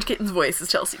that Orange Kitten's voice is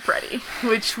Chelsea Peretti,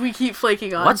 which we keep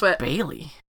flaking on. What's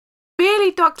Bailey?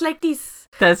 Bailey talks like this.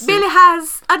 Bailey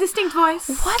has a distinct voice.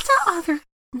 What do other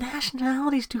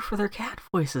nationalities do for their cat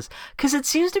voices? Because it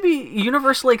seems to be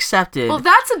universally accepted. Well,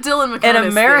 that's a Dylan McCannis in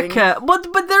America thing.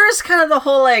 But there is kind of the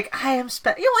whole like I am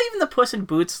even the Puss in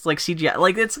Boots like CGI,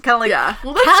 like it's kind of like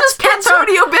well, that's just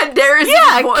Antonio Banderas.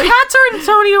 Cats are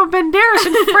Antonio Banderas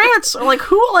in France. Or like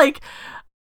who like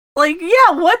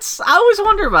I always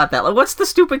wonder about that. Like, what's the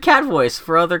stupid cat voice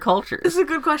for other cultures? This is a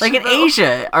good question. Like in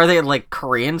Asia, are they like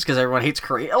Koreans because everyone hates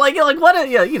Korea? Like what?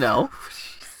 You know.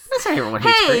 That's not everyone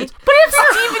hates Korea. But if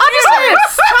I'm just saying,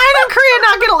 China and Korea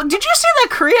not get. Did you see that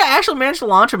Korea actually managed to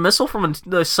launch a missile from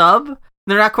the sub?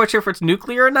 They're not quite sure if it's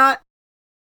nuclear or not.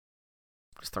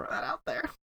 Just throw that out there.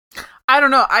 I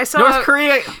don't know. I saw North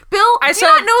Korea. Bill, do you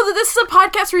not know that this is a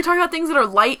podcast where you talk about things that are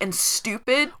light and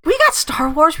stupid? We got Star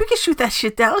Wars. We can shoot that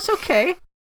shit down. It's okay.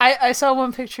 I saw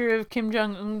one picture of Kim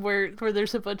Jong-un where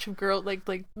there's a bunch of girls like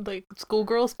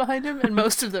schoolgirls behind him, and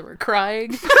most of them are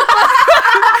crying.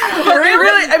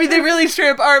 They really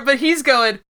straight up are, but he's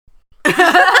going.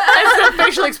 It's a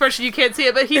facial expression, you can't see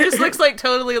it, but he just looks like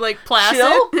totally like placid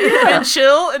and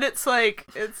chill, and it's like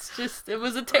it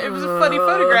was a funny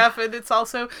photograph, and it's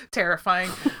also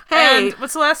terrifying. Hey, and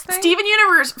what's the last thing? Steven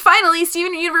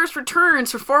Universe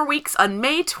returns for 4 weeks on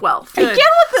May 12th. Again,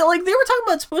 with they were talking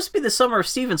about it's supposed to be the summer of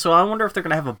Steven, so I wonder if they're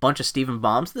gonna have a bunch of Steven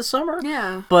bombs this summer.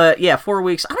 Yeah, but 4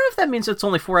 weeks. I don't know if that means it's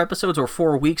only 4 episodes or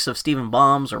 4 weeks of Steven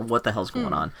bombs or what the hell's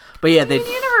going on. But yeah, Steven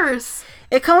Universe.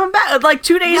 It coming back like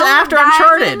 2 days after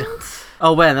Uncharted.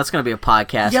 Oh man, that's gonna be a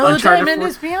podcast. Yellow Uncharted Diamond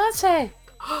is Beyonce.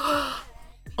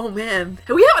 Oh man,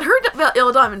 we haven't heard about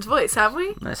Yellow Diamond's voice, have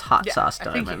we? Nice hot sauce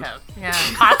diamond. I think you have. Yeah,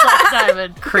 hot sauce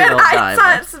diamond. Creole hot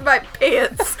diamond. sauce in my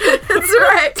pants. That's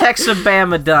right.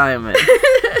 Texabama diamond.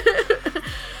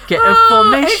 Get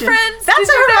information. Hey friends, that's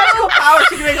her magical power.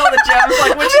 She can make all the gems.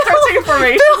 Like when she starts singing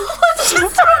information.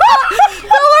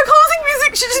 Our closing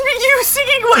music should just be you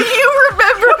singing what you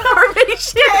remember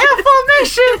formation.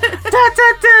 Information.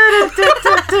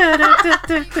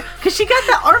 Cause she got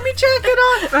the army jacket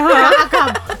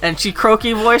on. And she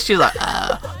croaky voice. She's like,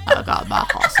 I got my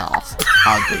hot sauce.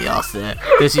 I'll be all set.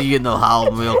 Cause you know how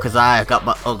I'm real. Cause I got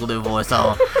my ugly voice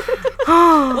on.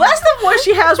 Well, that's the voice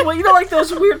she has. Well, you know, like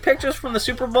those weird pictures from the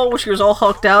Super Bowl where she was all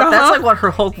hulked out. That's like what her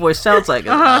Hulk voice sounds like.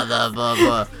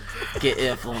 Get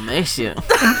information.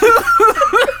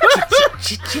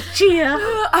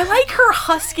 I like her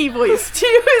husky voice too.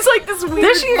 It's like this weird.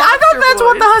 I thought that's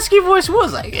what the husky voice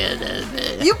was like.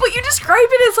 But you describe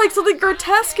it as like something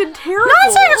grotesque and terrible.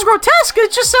 Not saying it's grotesque.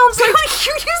 It just sounds like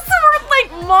you use the word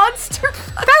like monster.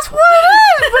 That's what it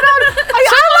is. But I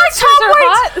like Tom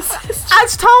Waits.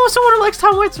 As someone who likes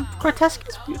Tom Waits, grotesque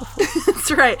is beautiful.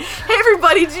 That's right. Hey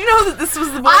everybody, did you know that this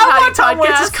was the Boy I Howdy want Tom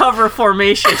podcast? Waits' cover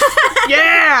formation.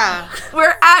 Yeah.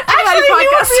 We're at Boy Howdy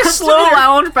Podcast. A slow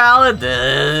lounge ballad.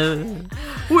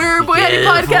 We're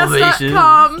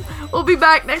boyhowdypodcast.com. We'll be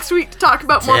back next week to talk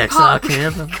about more pop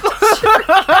culture.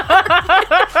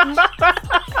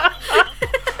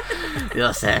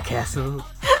 Your sandcastle.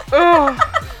 Oh.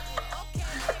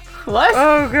 What?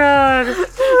 Oh god.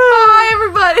 Bye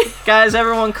everybody. guys,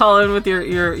 everyone call in with your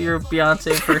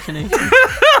Beyonce impersonation.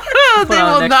 They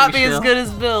will not be as good as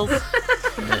Bill's.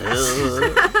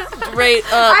 Right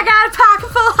up. I got a pocket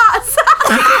full of hot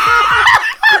sauce.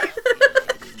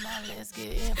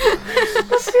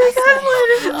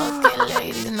 Okay,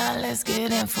 ladies, now let's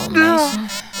get information.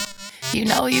 You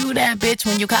know you that bitch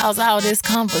when you cause all this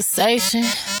conversation.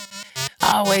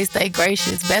 Always stay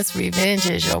gracious. Best revenge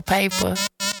is your paper.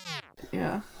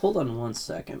 Yeah. Hold on 1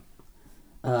 second.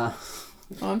 Oh,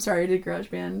 I'm sorry. Did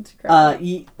GarageBand crash?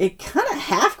 It kind of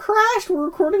half crashed. We're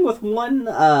recording with one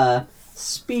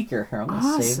speaker. Here, I'm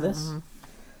gonna save this.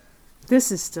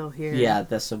 This is still here. Yeah,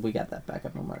 we got that back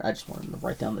up. I just wanted to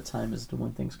write down the time as to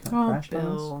when things kind of crashed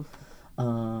on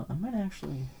us. I might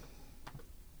actually.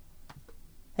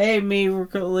 Hey, we're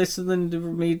listening to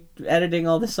me editing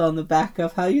all this on the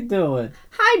backup. How you doing?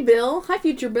 Hi, Bill. Hi,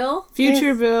 Future Bill.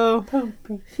 Future Bill.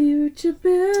 Future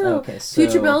Bill. Okay, so...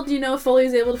 Future Bill, do you know if Foley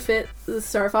is able to fit the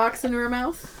Star Fox into her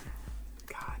mouth?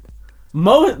 God.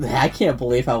 I can't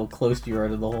believe how close you were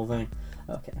to the whole thing.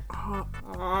 Okay. Is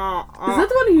that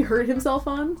the one he hurt himself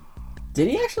on? Did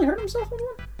he actually hurt himself on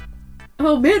one?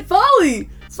 Oh, man, Foley!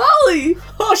 Foley!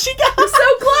 Oh, she got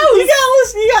so close!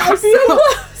 You got so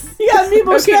close! You got me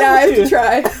most Okay, now I have to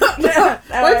try.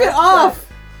 Wipe it off!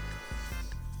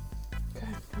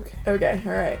 Okay,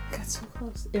 alright. Got so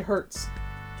close. It hurts.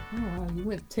 Oh, wow, you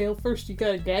went tail first. You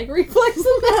got a gag reflex in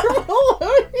there.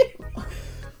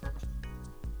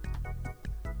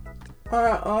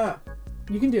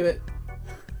 You can do it.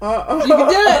 You can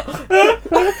do it!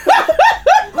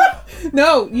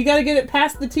 No, you gotta get it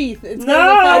past the teeth. It's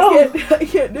I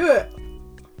can't do it.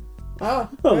 Oh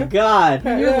God!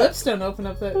 Your lips don't open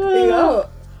up that. There you go.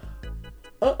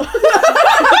 Oh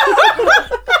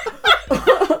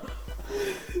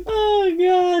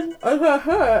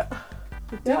God!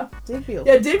 Yeah, Digby.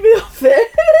 Yeah, Digby will fit.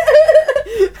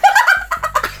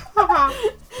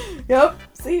 Yep.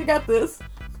 See, you got this.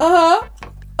 Oh,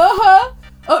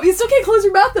 you still can't close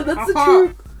your mouth though. That's the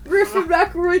true Griffin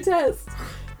McElroy test.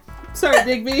 Sorry,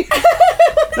 Digby.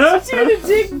 Due to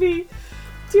Digby.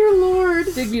 Dear Lord.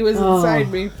 Digby was inside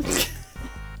me.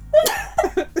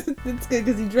 It's good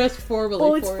because he dressed formally.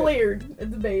 Well, it's flared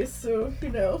at the base, so you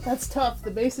know. That's tough.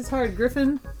 The base is hard,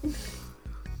 Griffin.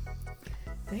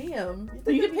 Damn.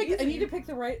 I need to pick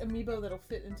the right amiibo that'll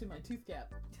fit into my tooth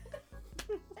gap.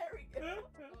 There we go.